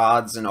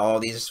Arvads and all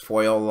these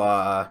foil,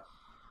 I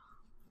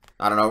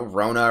don't know,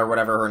 Rona or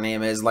whatever her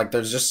name is. Like,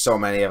 there's just so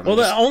many of them.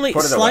 Well, the only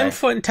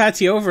Slimefoot and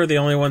Tatiova are the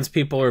only ones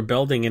people are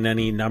building in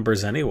any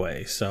numbers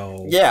anyway,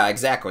 so... Yeah,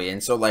 exactly.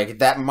 And so, like,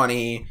 that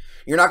money...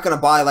 You're not going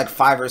to buy, like,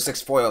 5 or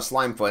 6 foil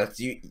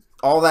Slimefoots.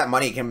 All that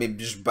money can be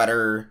just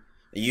better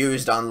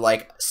used on,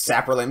 like,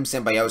 Saprolim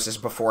Symbiosis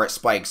before it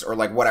spikes, or,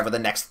 like, whatever the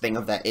next thing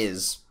of that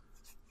is.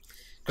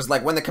 Because,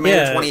 like, when the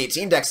Commander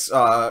 2018 decks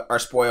are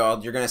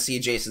spoiled, you're going to see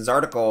Jason's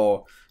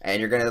article, and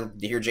you're going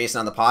to hear Jason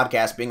on the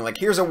podcast being like,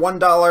 here's a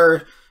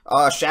 $1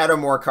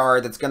 Shadowmoor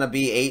card that's going to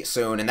be 8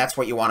 soon, and that's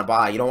what you want to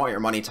buy. You don't want your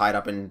money tied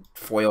up in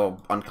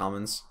foil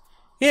uncommons.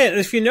 Yeah,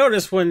 if you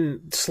notice,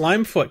 when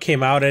Slimefoot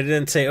came out, I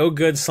didn't say, oh,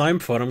 good,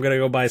 Slimefoot, I'm going to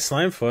go buy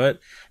Slimefoot.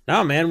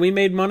 No, man, we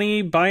made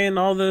money buying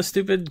all the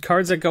stupid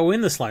cards that go in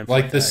the Slimefoot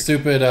Like the deck.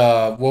 stupid,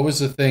 what was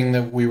the thing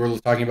that we were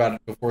talking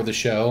about before the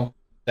show?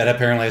 That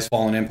apparently has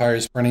Fallen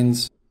Empire's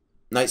printings.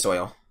 Night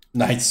Soil.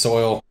 Night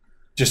Soil.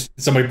 Just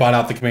somebody bought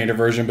out the Commander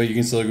version, but you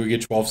can still go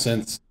get 12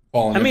 cents.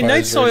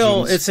 Night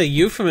Soil, it's a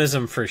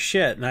euphemism for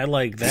shit, and I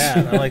like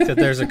that. I like that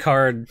there's a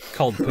card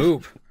called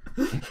Poop.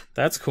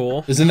 That's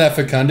cool. Isn't that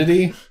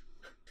fecundity?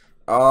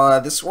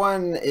 This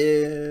one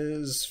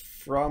is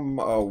from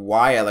a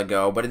while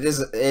ago, but it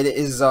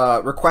is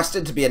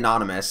requested to be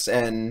anonymous,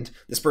 and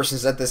this person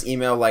sent this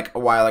email like a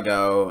while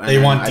ago. And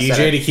they want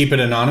DJ to keep it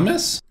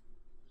anonymous?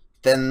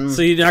 Then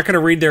so you're not going to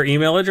read their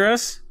email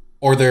address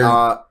or their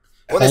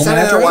Well, they home sent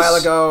it address? a while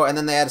ago, and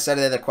then they had said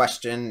they had a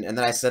question, and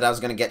then I said I was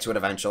going to get to it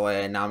eventually,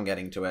 and now I'm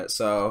getting to it.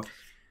 So,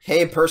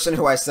 hey, person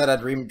who I said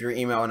I'd read your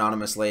email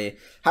anonymously,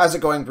 how's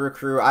it going, Brew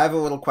Crew? I have a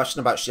little question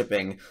about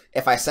shipping.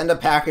 If I send a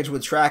package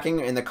with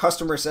tracking and the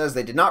customer says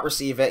they did not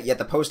receive it, yet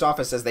the post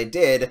office says they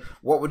did,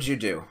 what would you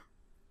do?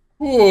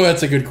 Ooh,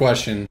 that's a good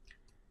question.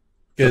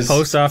 The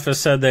post office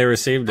said they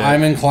received it.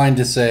 I'm inclined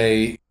to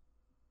say,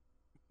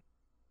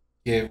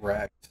 get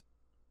wrecked.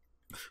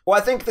 Well,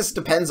 I think this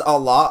depends a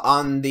lot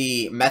on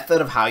the method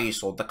of how you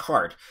sold the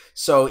card.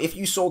 So if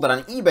you sold it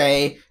on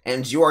eBay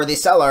and you are the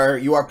seller,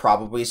 you are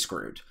probably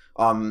screwed.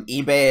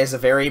 eBay is a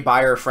very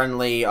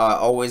buyer-friendly,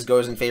 always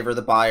goes in favor of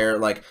the buyer.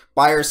 Like,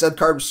 buyer said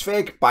card was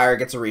fake, buyer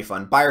gets a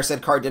refund. Buyer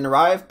said card didn't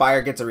arrive,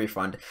 buyer gets a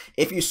refund.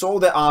 If you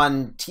sold it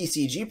on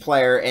TCG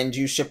Player and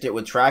you shipped it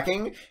with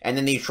tracking, and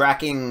then the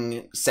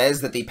tracking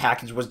says that the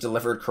package was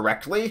delivered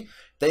correctly,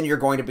 then you're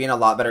going to be in a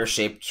lot better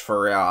shape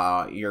for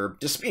your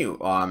dispute.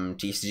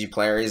 TCG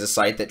Player is a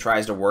site that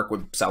tries to work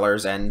with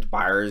sellers and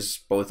buyers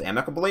both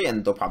amicably,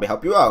 and they'll probably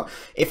help you out.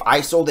 If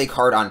I sold a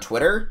card on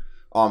Twitter,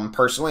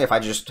 personally, if I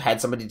just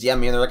had somebody DM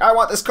me and they're like, I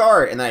want this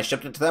card, and then I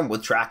shipped it to them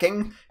with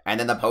tracking, and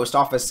then the post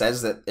office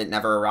says that it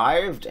never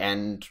arrived,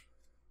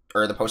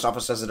 or the post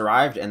office says it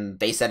arrived, and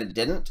they said it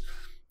didn't,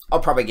 I'll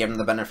probably give them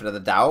the benefit of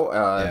the doubt.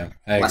 Yeah,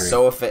 I agree.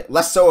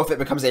 Less so if it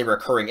becomes a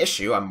recurring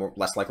issue. I'm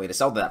less likely to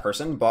sell to that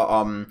person.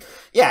 But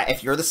yeah,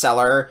 if you're the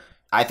seller,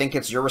 I think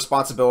it's your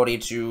responsibility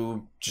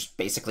to just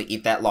basically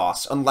eat that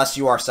loss, unless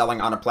you are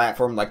selling on a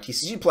platform like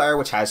TCG Player,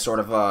 which has sort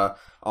of a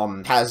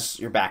has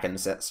your back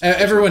end sets.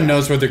 Everyone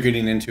knows what they're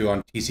getting into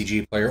on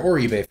TCG Player or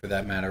eBay for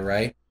that matter,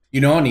 right?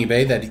 You know on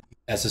eBay that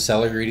as a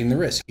seller you're eating the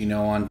risk. You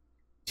know on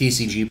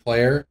TCG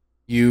Player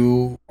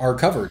you are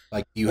covered.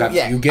 Like you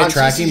get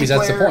tracking because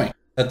that's the point.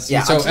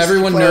 So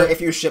everyone knows if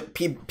you ship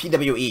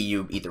PWE,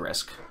 you eat the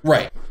risk.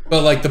 Right.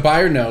 But like the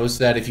buyer knows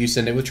that if you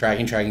send it with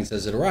tracking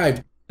says it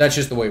arrived, that's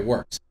just the way it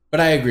works. But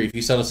I agree, if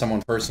you sell to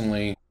someone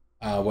personally,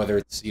 whether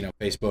it's,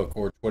 Facebook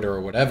or Twitter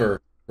or whatever,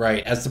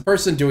 right, as the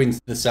person doing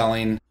the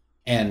selling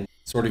and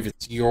sort of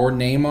it's your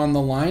name on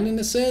the line in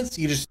a sense,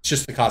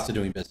 just the cost of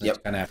doing business. Yep.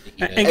 You kind of have to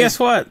eat it. And guess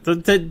what?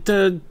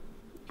 The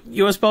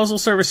U.S. Postal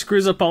Service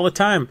screws up all the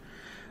time.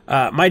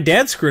 My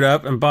dad screwed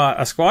up and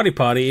bought a Squatty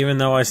Potty, even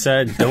though I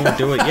said don't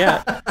do it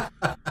yet.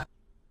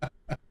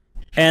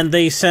 And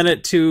they sent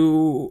it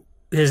to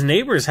his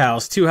neighbor's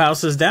house, 2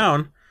 houses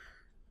down.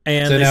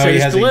 And So they now said he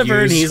it's has a delivered.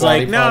 And used he's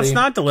like, Squatty no, it's Potty?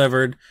 not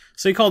delivered.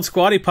 So he called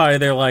Squatty Potty.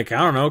 They're like, I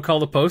don't know, call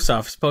the post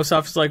office. Post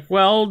office is like,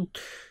 well,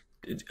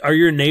 are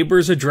your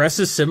neighbor's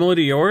addresses similar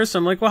to yours?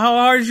 I'm like, well, how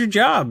hard is your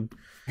job?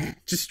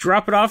 Just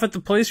drop it off at the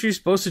place where you're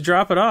supposed to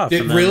drop it off.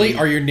 Really?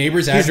 Are your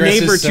neighbor's his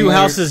addresses neighbor similar? 2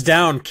 houses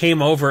down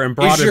came over and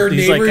brought Is your it.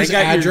 He's like, neighbor's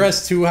I got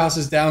address 2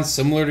 houses down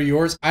similar to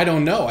yours? I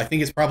don't know. I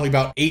think it's probably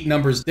about 8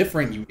 numbers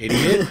different, you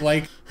idiot.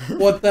 Like,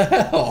 what the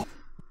hell?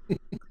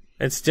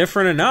 It's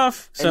different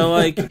enough.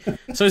 So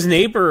so his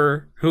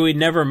neighbor who he'd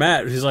never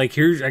met, he's like,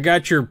 "Here, I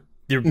got your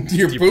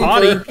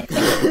potty."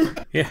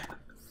 Yeah.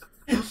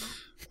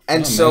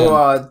 And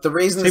the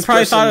reason He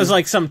probably thought it was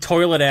like some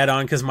toilet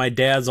add-on because my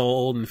dad's all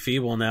old and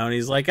feeble now, and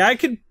he's like, "I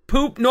could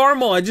poop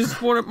normal. I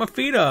just wanted my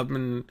feet up,"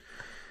 and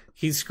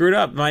he screwed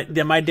up. My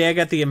dad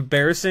got the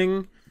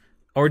embarrassing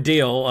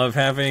ordeal of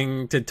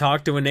having to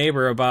talk to a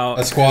neighbor about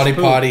a Squatty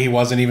Potty he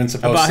wasn't even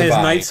supposed to buy. About his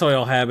night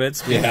soil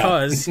habits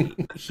because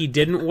he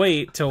didn't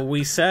wait till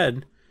we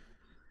said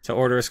to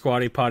order a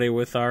Squatty Potty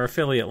with our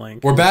affiliate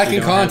link. We're back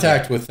in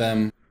contact with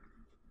them.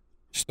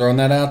 Just throwing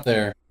that out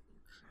there.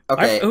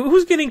 Okay.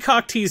 Who's getting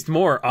cock-teased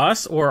more,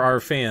 us or our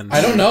fans?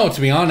 I don't know,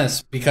 to be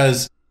honest,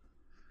 because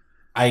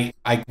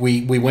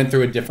we went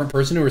through a different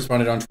person who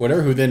responded on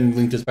Twitter, who then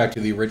linked us back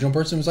to the original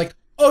person who was like,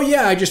 oh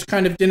yeah, I just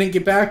kind of didn't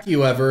get back to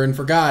you ever and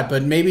forgot,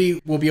 but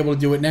maybe we'll be able to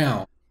do it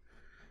now.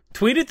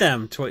 Tweet at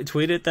them.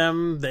 Tweet at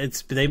them.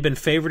 They've been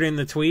favoriting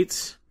the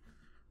tweets,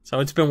 so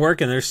it's been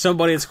working. There's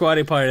somebody at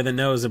Squatty Potty that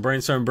knows that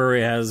Brainstorm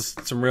Brewery has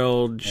some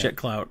real shit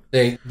clout.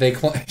 They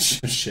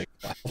shit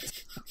clout.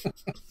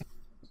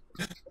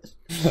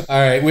 All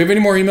right, we have any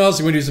more emails?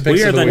 We want to do some picks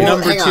We are of the the week?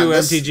 number 2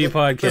 MTG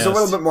podcast. There's a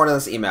little bit more to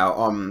this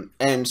email.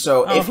 And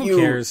so who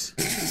cares?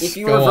 If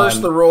you reverse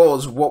the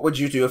roles, what would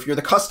you do if you're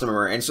the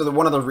customer? And so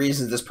one of the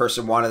reasons this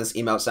person wanted this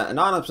email sent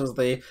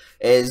anonymously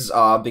is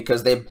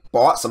because they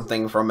bought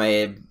something from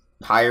a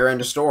higher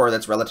end store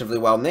that's relatively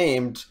well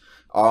named.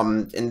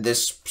 And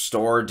this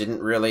store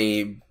didn't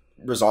really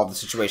resolve the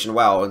situation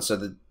well, and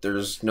so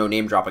there's no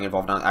name dropping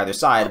involved on either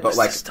side. But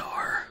like,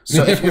 store?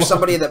 So if you're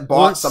somebody that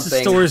bought something,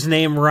 the store's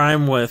name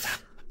rhyme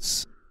with?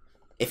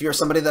 If you're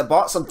somebody that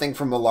bought something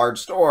from a large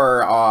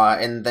store,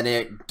 and then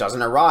it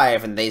doesn't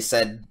arrive, and they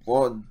said,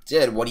 "Well,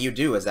 what do you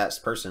do as that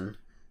person?"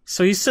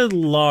 So he said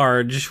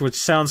large, which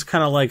sounds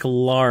kind of like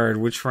lard,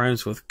 which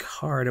rhymes with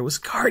card. It was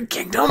Card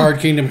Kingdom. Card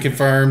Kingdom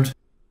confirmed.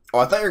 Oh,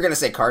 I thought you were gonna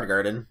say Card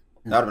Garden.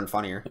 That would have been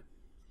funnier.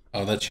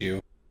 Oh, that's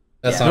you.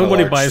 That's Yeah. not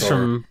Nobody a large buys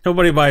store.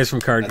 Nobody buys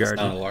from Card That's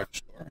Garden. not a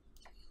large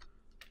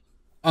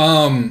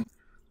store.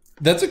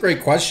 That's a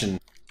great question,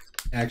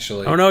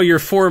 actually. Oh no, your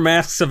 4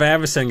 masks of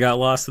Avacyn got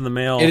lost in the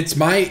mail. It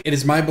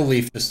is my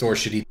belief the store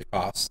should eat the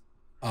cost.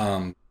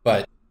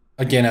 But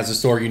again, as a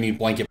store, you need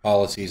blanket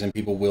policies, and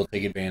people will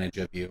take advantage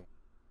of you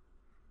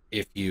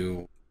if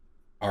you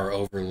are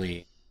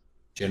overly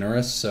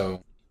generous.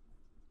 So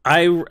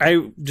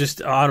I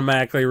just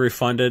automatically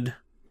refunded.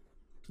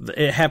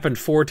 It happened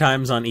 4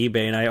 times on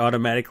eBay, and I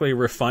automatically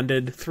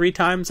refunded 3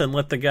 times and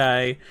let the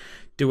guy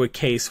do a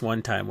case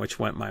 1 time, which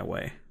went my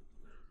way.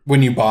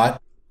 when you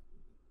bought,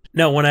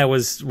 No, when I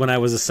was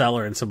a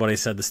seller and somebody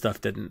said the stuff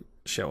didn't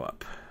show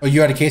up. oh,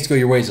 you had a case go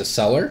your way as a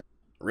seller?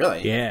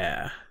 Really?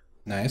 Yeah,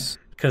 Nice.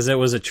 because it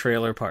was a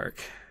trailer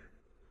park.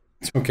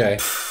 Okay.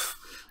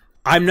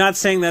 I'm not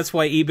saying that's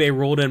why eBay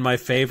ruled in my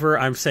favor.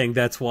 I'm saying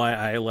that's why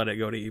I let it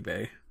go to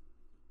eBay.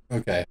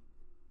 Okay.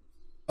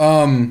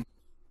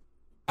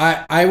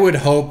 I would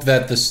hope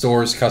that the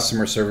store's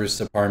customer service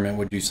department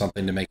would do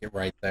something to make it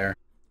right there.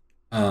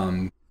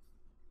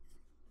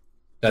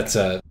 That's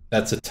a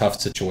tough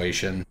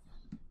situation.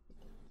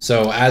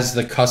 So as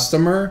the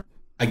customer,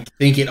 I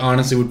think it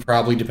honestly would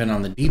probably depend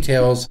on the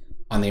details,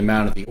 on the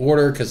amount of the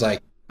order, because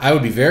like I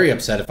would be very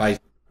upset if I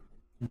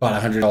bought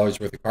 $100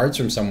 worth of cards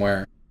from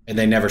somewhere and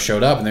they never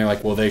showed up, and they're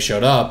like, "Well, they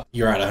showed up.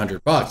 You're at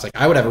 $100." Like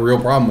I would have a real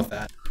problem with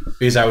that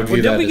because I would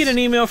view that. Did we get an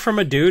email from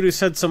a dude who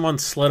said someone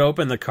slid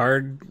open the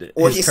card?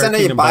 Or his he Card sent a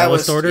Kingdom buy buy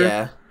list order?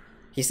 Yeah.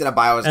 He sent a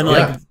buy list And order.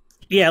 like,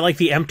 yeah, like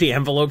the empty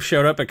envelope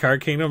showed up at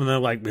Card Kingdom, and they're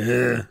like,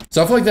 "Ugh."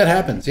 Stuff like that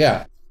happens,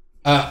 yeah.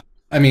 I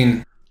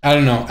mean, I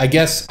don't know. I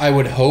guess I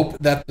would hope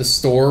that the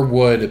store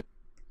would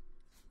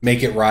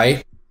make it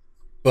right,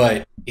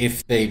 but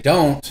if they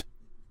don't,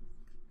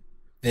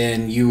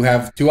 then you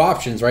have 2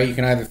 options, right? You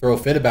can either throw a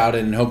fit about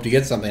it and hope to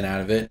get something out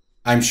of it.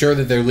 I'm sure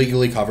that they're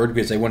legally covered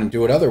because they wouldn't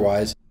do it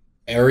otherwise,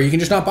 or you can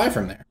just not buy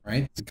from there,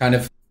 right? It's kind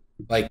of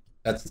like,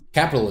 that's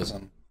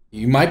capitalism.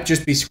 You might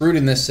just be screwed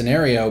in this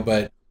scenario,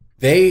 but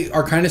they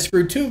are kind of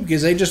screwed too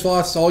because they just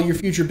lost all your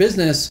future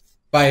business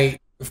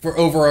for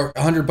over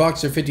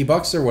 $100 or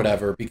 $50 or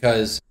whatever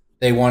because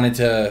they wanted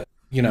to,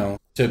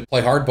 to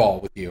play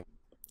hardball with you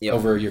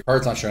over your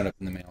cards not showing up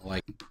in the mail.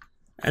 Like,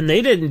 And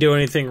they didn't do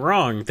anything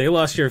wrong. They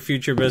lost your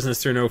future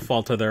business through no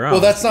fault of their own.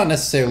 well, that's not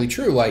necessarily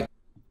true. Like,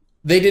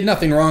 they did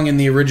nothing wrong in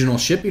the original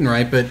shipping,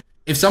 right? But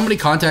if somebody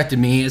contacted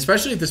me,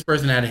 especially if this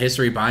person had a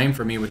history buying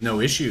from me with no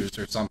issues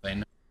or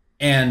something,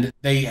 and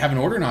they have an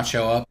order not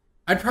show up,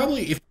 I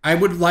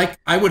would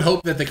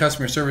hope that the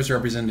customer service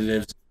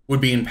representatives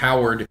would be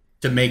empowered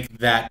to make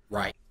that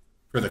right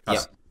for the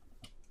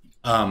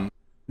customer.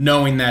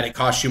 Knowing that it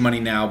costs you money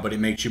now, but it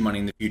makes you money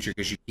in the future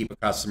because you keep a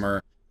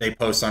customer. They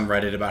post on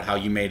Reddit about how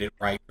you made it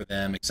right for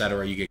them,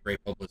 etc. You get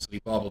great publicity,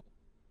 blah, blah, blah.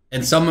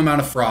 And some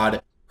amount of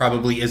fraud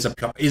probably is a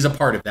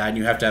part of that, and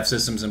you have to have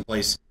systems in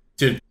place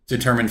to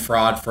determine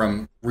fraud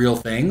from real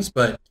things.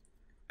 But,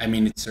 I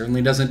mean, it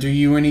certainly doesn't do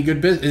you any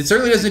good business. It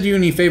certainly doesn't do you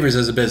any favors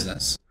as a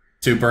business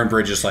to burn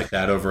bridges like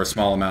that over a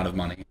small amount of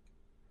money.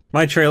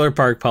 My trailer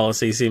park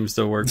policy seems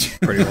to work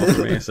pretty well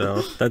for me,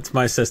 so that's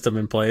my system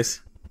in place.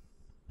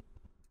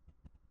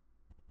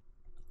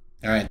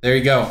 All right, there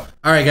you go.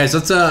 All right, guys,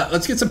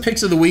 let's get some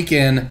picks of the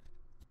weekend.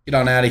 Get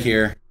on out of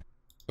here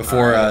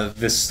before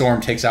this storm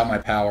takes out my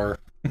power.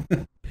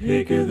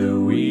 Pick of the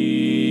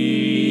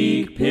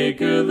week,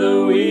 pick of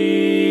the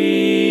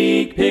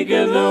week, pick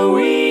of the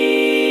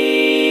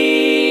week.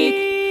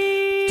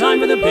 Time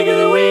for the pick of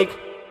the week.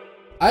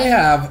 I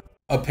have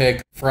a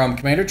pick from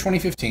Commander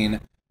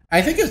 2015.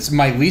 I think it's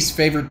my least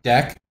favorite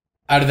deck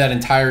out of that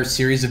entire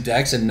series of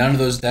decks, and none of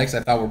those decks I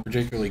thought were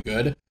particularly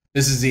good.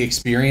 This is the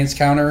experience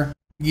counter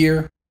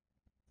year.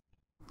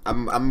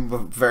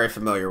 I'm very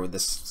familiar with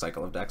this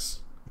cycle of decks.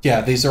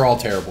 Yeah, these are all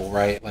terrible,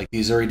 right? Like, the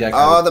Azuri deck...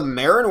 The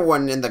Marin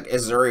one and the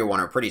Azuri one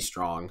are pretty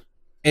strong.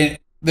 And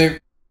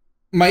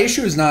my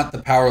issue is not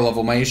the power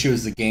level. My issue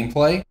is the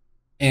gameplay.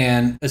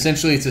 And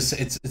essentially, it's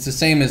the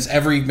same as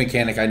every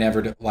mechanic I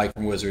never like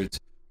from Wizards,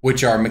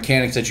 which are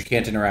mechanics that you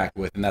can't interact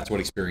with, and that's what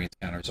experience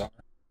counters are.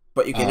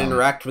 But you can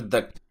interact with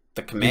the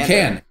commander. You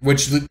can,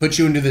 which puts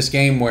you into this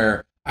game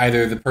where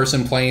either the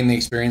person playing the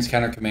experience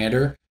counter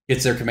commander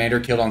gets their commander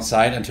killed on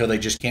sight until they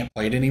just can't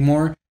play it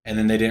anymore, and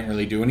then they didn't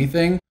really do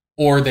anything,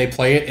 or they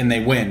play it and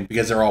they win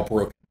because they're all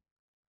broken.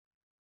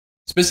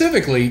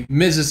 Specifically,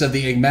 Mizzes of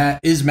the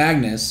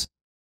Magnus,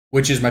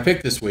 which is my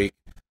pick this week,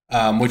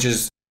 which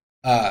has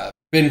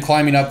been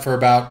climbing up for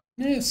about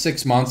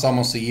 6 months,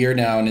 almost a year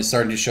now, and is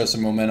starting to show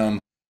some momentum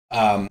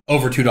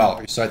over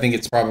 $2. So I think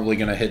it's probably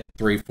going to hit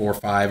 3, 4,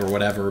 5 or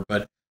whatever,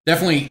 but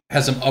definitely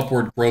has some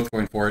upward growth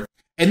going for it.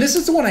 And this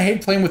is the one I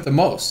hate playing with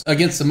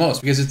against the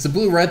most, because it's the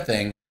blue-red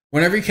thing.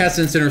 Whenever you cast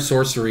instant or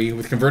sorcery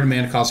with converted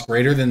mana cost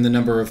greater than the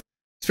number of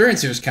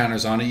experience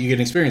counters on it, you get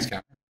an experience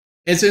counter.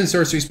 Instant and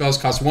sorcery spells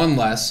cost 1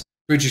 less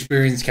for each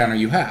experience counter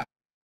you have.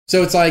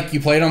 So it's like you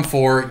play it on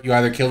 4, you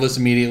either kill this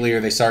immediately or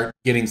they start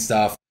getting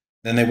stuff,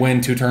 then they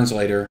win 2 turns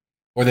later,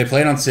 or they play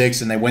it on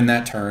 6 and they win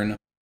that turn.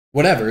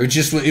 Whatever.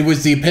 It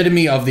was the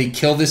epitome of the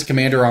kill this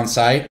commander on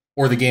sight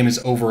or the game is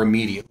over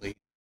immediately,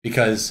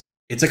 because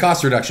it's a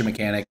cost reduction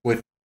mechanic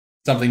with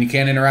something you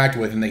can't interact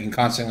with and they can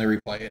constantly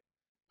replay it.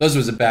 Those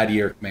was a bad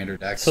year commander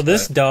decks. So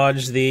this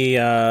dodged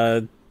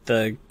the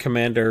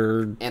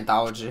Commander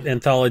Anthology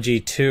Anthology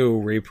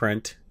 2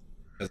 reprint.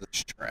 because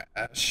it's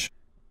trash.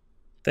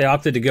 They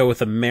opted to go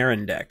with a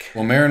Marin deck.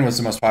 Well, Marin was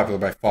the most popular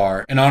by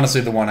far, and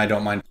honestly, the one I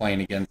don't mind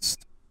playing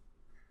against.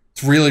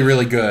 It's really,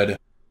 really good,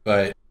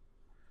 but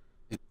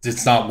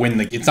it's not win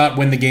the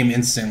game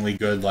instantly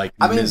good like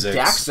Mizzix.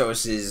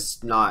 Daxos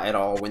is not at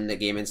all win the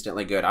game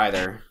instantly good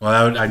either.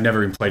 Well, I've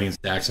never even played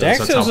against Daxos.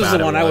 Daxos was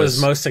the one I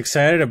was most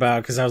excited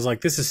about because I was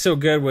like, this is so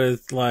good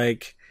with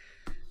like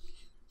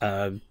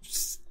the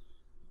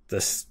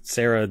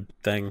Sarah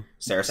thing.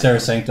 Sarah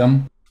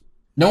Sanctum.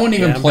 No one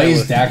even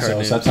plays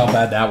Daxos. That's how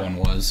bad that one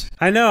was.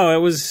 I know, it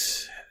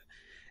was...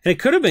 And it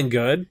could have been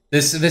good. It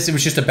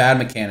was just a bad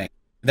mechanic.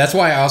 That's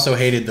why I also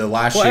hated the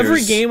last year's... Well,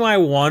 every game I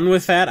won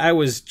with that, I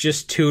was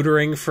just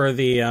tutoring for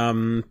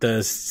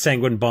the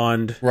Sanguine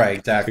Bond right,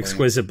 exactly.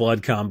 Exquisite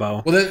Blood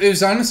combo. Well, it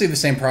was honestly the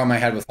same problem I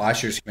had with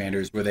last year's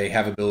commanders, where they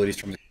have abilities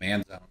from the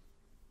command zone.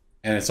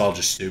 And it's all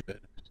just stupid.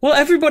 Well,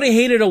 everybody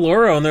hated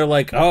Alluro, and they're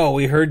like, oh,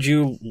 we heard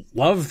you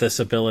love this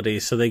ability,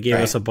 so they gave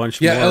us a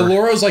bunch more. Yeah,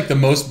 Alluro's like the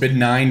most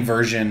benign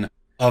version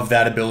of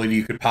that ability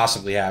you could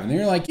possibly have. And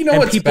they're like, you know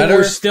what's people better?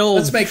 Were still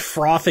let's make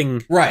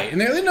frothing. Right.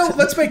 And they're like, no,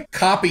 let's make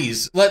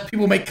copies. Let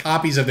people make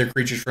copies of their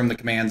creatures from the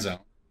command zone.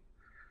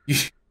 You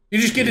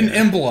just get an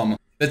emblem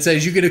that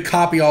says you get to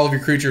copy all of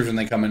your creatures when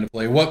they come into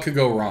play. What could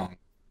go wrong?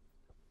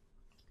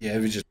 Yeah,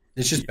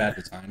 it's just bad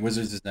design.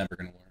 Wizards is never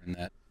going to learn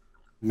that.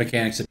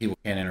 Mechanics that people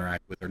can't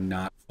interact with are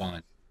not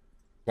fun.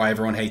 Why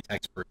everyone hates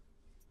Hexproof.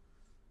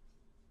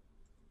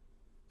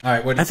 All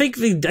right, I think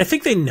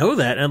they know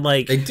that, and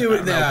like they do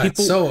it.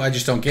 So I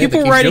just don't get.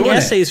 People writing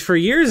essays for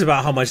years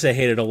about how much they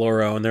hated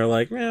Alluro, and they're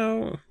like,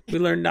 "No, we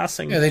learned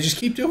nothing." Yeah, they just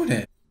keep doing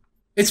it.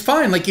 It's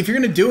fine. Like if you're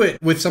gonna do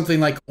it with something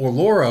like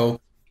Alluro,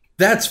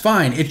 that's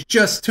fine. It's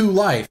just 2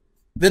 life.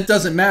 That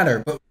doesn't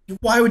matter. But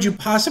why would you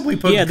possibly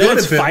put? Yeah, then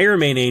it's Fire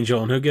Main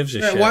Angel, and who gives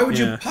a shit? Why would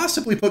you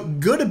possibly put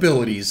good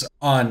abilities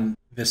on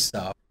this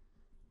stuff?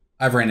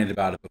 I've ranted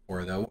about it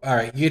before, though. All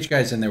right, you get you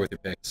guys in there with your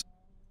picks.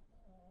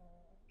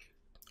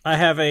 I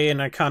have an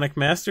Iconic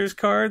Masters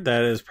card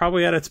that is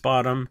probably at its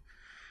bottom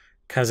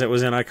because it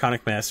was in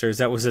Iconic Masters.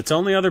 That was its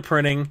only other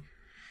printing.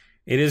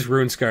 It is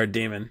Runescarred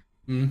Demon.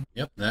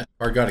 Yep, that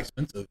card got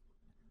expensive.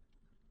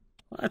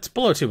 It's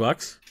below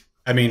 $2.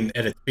 I mean,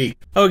 at its peak.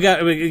 Oh,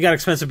 it got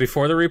expensive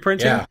before the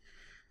reprinting?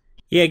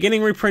 Yeah,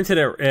 getting reprinted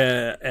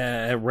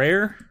at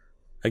Rare,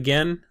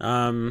 again,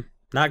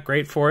 not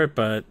great for it,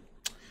 but...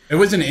 It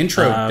was an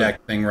intro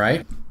deck thing,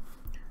 right?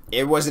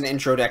 It was an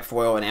intro deck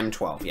foil in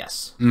M12,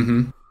 yes.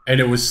 Mm-hmm. And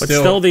it was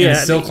still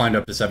climbed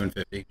up to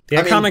 750. The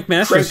Iconic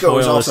Masters foil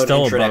is also still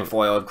an intro above. deck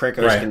foil.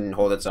 Krako's can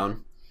hold its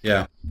own.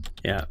 Yeah.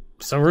 Yeah.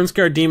 So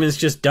Runescarred Demon's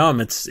just dumb.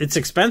 It's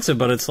expensive,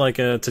 but it's like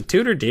it's a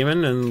tutor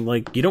demon, and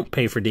like you don't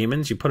pay for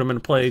demons, you put them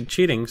into play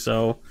cheating.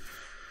 So,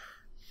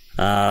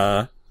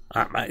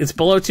 it's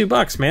below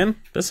 $2, man.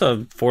 That's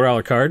a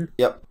 $4 card.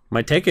 Yep.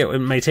 Might take it. It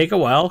may take a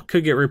while.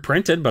 Could get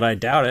reprinted, but I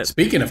doubt it.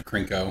 Speaking of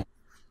Krinko, it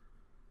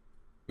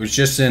was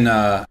just in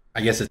I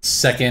guess its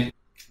second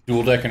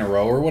dual deck in a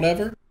row or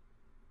whatever.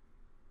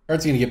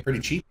 Card's gonna get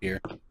pretty cheap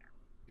here.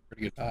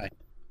 Pretty good buy.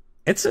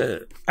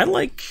 I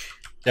like.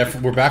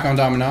 Yeah, we're back on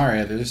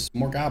Dominaria. There's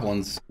more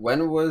goblins.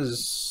 When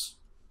was...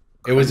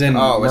 It was in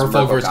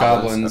Merfolk vs.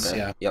 Goblins. Okay.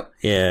 Yeah. Yep.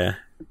 Yeah.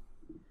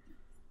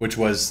 Which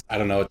was, I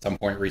don't know, at some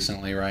point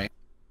recently, right?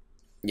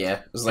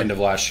 Yeah. It was like... End of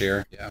last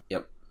year. Yeah.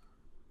 Yep.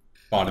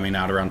 Bottoming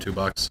out around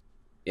 $2.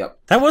 Yep.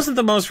 That wasn't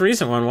the most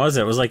recent one, was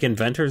it? It was like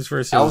Inventors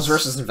versus... Elves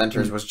versus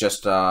Inventors was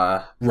just...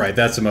 Right,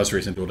 that's the most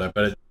recent dual deck,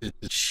 but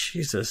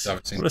Jesus,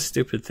 what a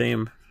stupid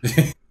theme.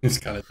 It's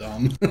kind of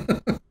dumb.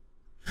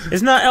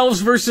 It's not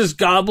Elves versus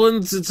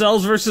Goblins, it's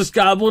Elves versus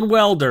Goblin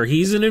Welder.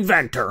 He's an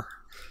inventor.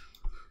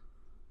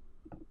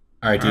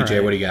 Alright,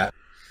 DJ, what do you got?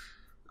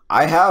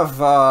 I have,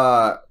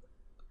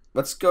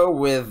 let's go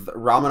with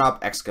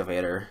Ramanop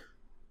Excavator.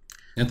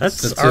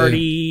 That's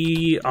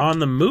already on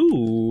the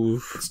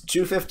move. It's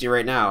 $250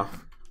 right now.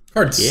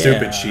 Card's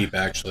stupid cheap,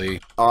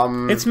 actually.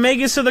 It's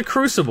Magus of the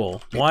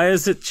Crucible. Why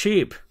is it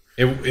cheap?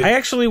 I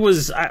actually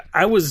was...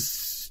 I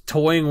was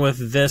toying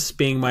with this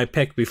being my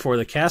pick before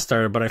the cast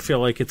started, but I feel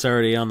like it's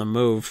already on the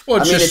move. Well,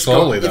 it's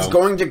slowly, though. It's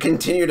going to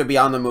continue to be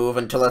on the move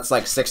until it's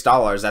like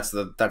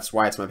 $6. That's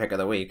why it's my pick of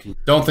the week.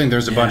 Don't think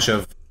there's a bunch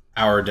of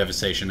Hour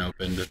Devastation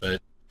opened,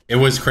 but it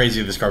was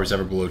crazy this card was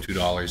ever below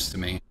 $2 to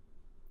me.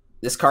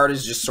 This card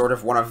is just sort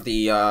of one of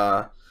the...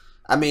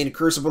 I mean,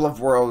 Crucible of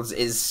Worlds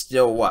is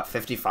still, what,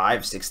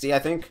 55, 60, I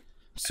think?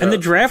 So, and the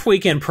Draft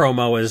Weekend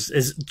promo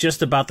is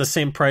just about the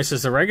same price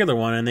as the regular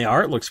one, and the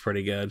art looks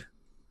pretty good.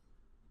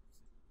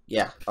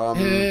 Yeah.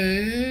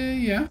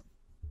 Yeah.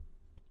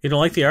 You don't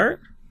like the art?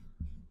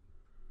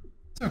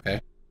 It's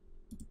okay.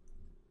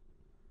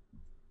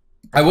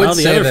 I would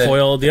say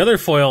the other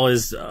foil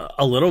is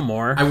a little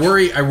more. I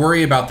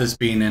worry about this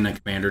being in a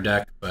commander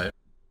deck, but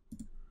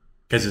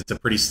because it's a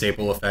pretty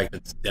staple effect,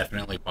 it's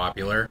definitely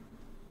popular.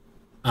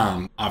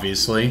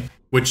 Obviously,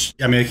 which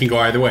I mean, it can go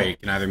either way.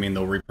 It can either mean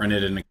they'll reprint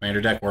it in a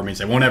commander deck, or it means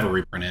they won't ever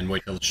reprint it and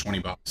wait till it's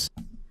 $20,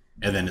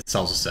 and then it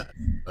sells a set.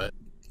 But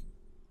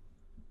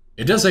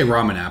it does say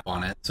Ramen app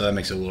on it, so that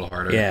makes it a little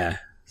harder. Yeah,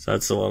 so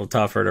it's a little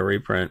tougher to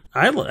reprint.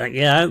 I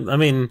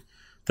mean,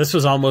 This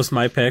was almost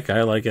my pick.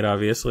 I like it,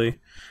 obviously.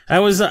 I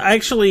was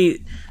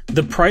actually,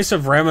 the price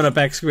of Ramming Up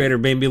Excavator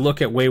made me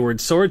look at Wayward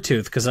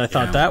Swordtooth because I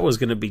thought that was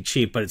going to be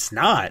cheap, but it's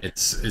not.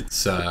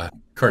 It's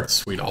Cart's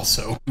sweet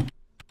also.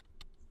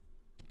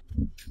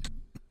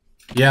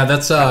 Yeah,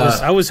 that's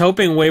I was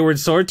hoping Wayward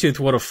Swordtooth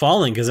would have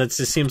fallen because that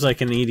just seems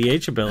like an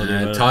EDH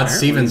ability. Todd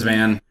Stevens,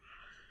 man.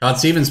 Todd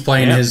Stevens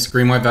playing his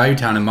Green White Value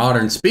Town in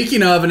Modern.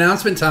 Speaking of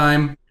announcement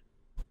time,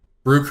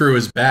 Brew Crew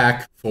is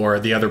back for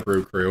the other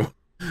Brew Crew.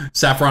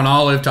 Saffron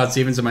Olive, Todd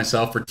Stevens, and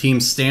myself for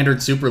Team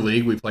Standard Super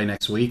League. We play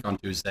next week on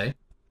Tuesday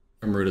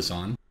from Root Us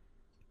On.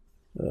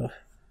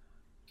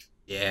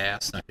 Yeah,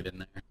 snuck it in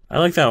there. I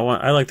like that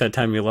one. I like that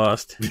time you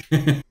lost.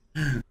 That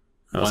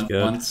was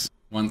good.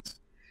 Once.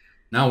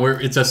 No,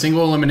 it's a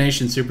single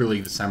elimination Super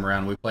League this time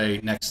around. We play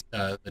next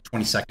the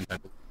 22nd, I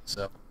believe.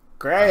 So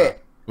great.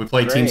 We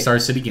play Team Star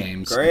City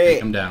Games. Great. Take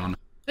them down.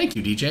 Thank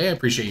you, DJ. I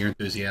appreciate your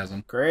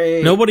enthusiasm.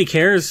 Great. Nobody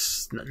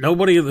cares.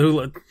 Nobody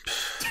who.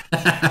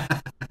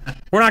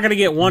 We're not going to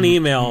get one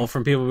email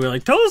from people who be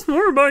like, "Tell us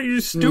more about your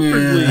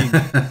stupid league."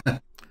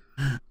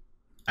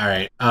 All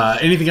right.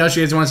 Anything else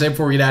you guys want to say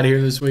before we get out of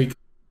here this week?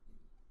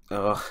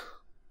 Oh.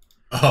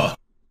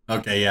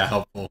 Okay. Yeah,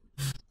 helpful.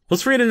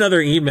 Let's read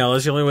another email.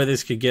 That's the only way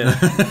this could get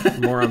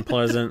more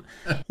unpleasant.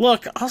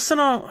 Look, I'll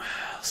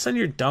send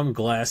your dumb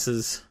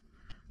glasses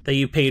that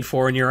you paid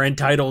for and you're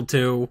entitled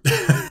to,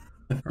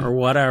 or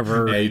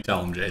whatever. Yeah, you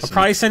tell them, Jason. I'll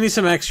probably send you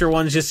some extra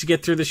ones just to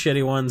get through the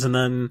shitty ones, and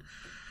then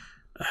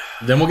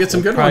we'll get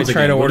some good ones.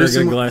 Try to order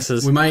good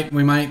glasses. We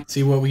might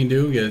see what we can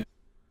do. Get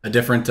a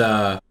different,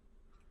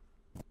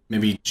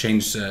 maybe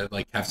change,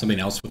 like have something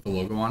else with the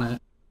logo on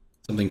it,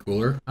 something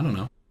cooler. I don't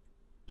know.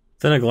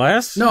 Then a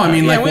glass? No, I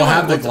mean we'll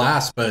have the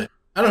glass, but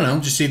I don't know.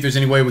 Just see if there's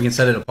any way we can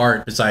set it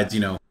apart besides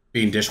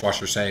being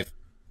dishwasher safe.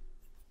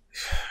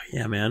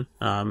 Yeah, man.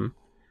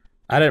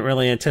 I didn't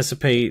really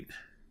anticipate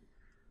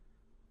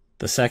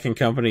the second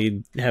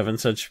company having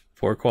such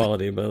poor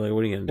quality, but like,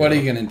 what are you gonna do? What are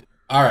you gonna do?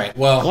 All right,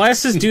 well,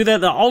 glasses do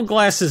that.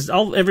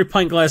 Every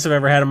pint glass I've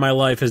ever had in my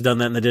life has done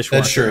that in the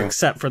dishwasher. That's true,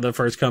 except for the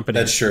first company.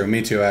 That's true.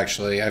 Me too,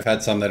 actually. I've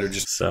had some that are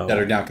that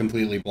are now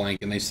completely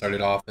blank, and they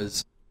started off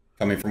as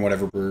coming from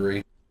whatever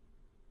brewery.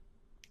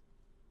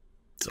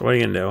 So what are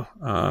you gonna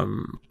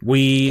do?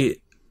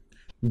 We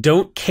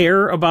don't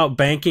care about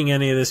banking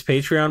any of this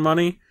Patreon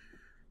money,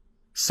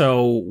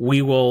 so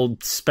we will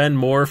spend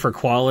more for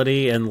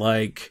quality and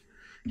like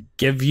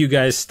give you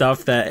guys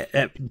stuff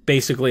that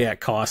basically at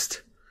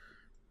cost.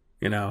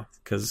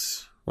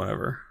 Because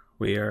whatever,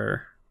 we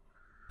are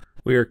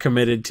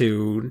committed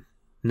to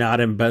not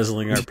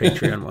embezzling our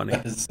Patreon money.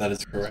 That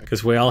is correct.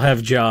 Because we all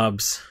have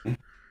jobs.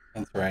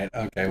 That's right.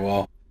 Okay,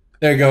 well.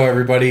 There you go,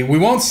 everybody. We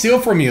won't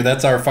steal from you.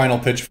 That's our final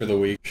pitch for the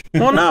week.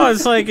 Well, no,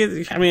 it's like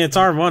it's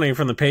our money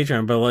from the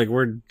Patreon, but like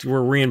we're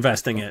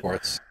reinvesting it. Of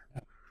course.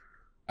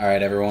 All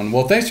right, everyone.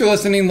 Well, thanks for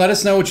listening. Let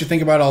us know what you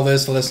think about all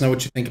this. Let us know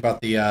what you think about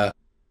the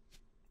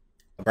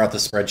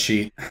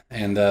spreadsheet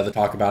and the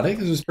talk about it,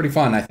 because it was pretty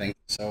fun, I think.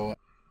 So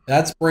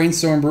that's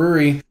Brainstorm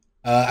Brewery.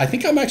 I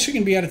think I'm actually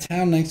going to be out of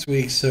town next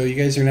week, so you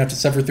guys are going to have to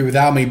suffer through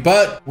without me.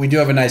 But we do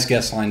have a nice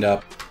guest lined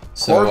up.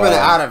 So, Corbin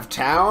out of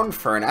town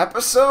for an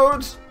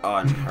episode?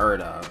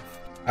 Unheard of.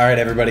 All right,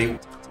 everybody.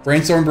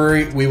 Brainstorm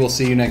Brewery. We will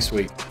see you next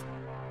week.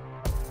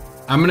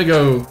 I'm gonna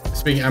go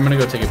take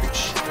a big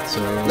shit.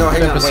 So no,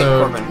 hang on. Wait,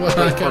 Corbin. Wait,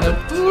 Corbin.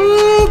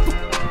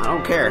 I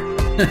don't care.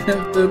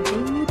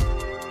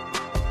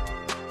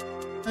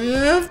 I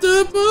have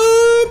to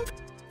poop.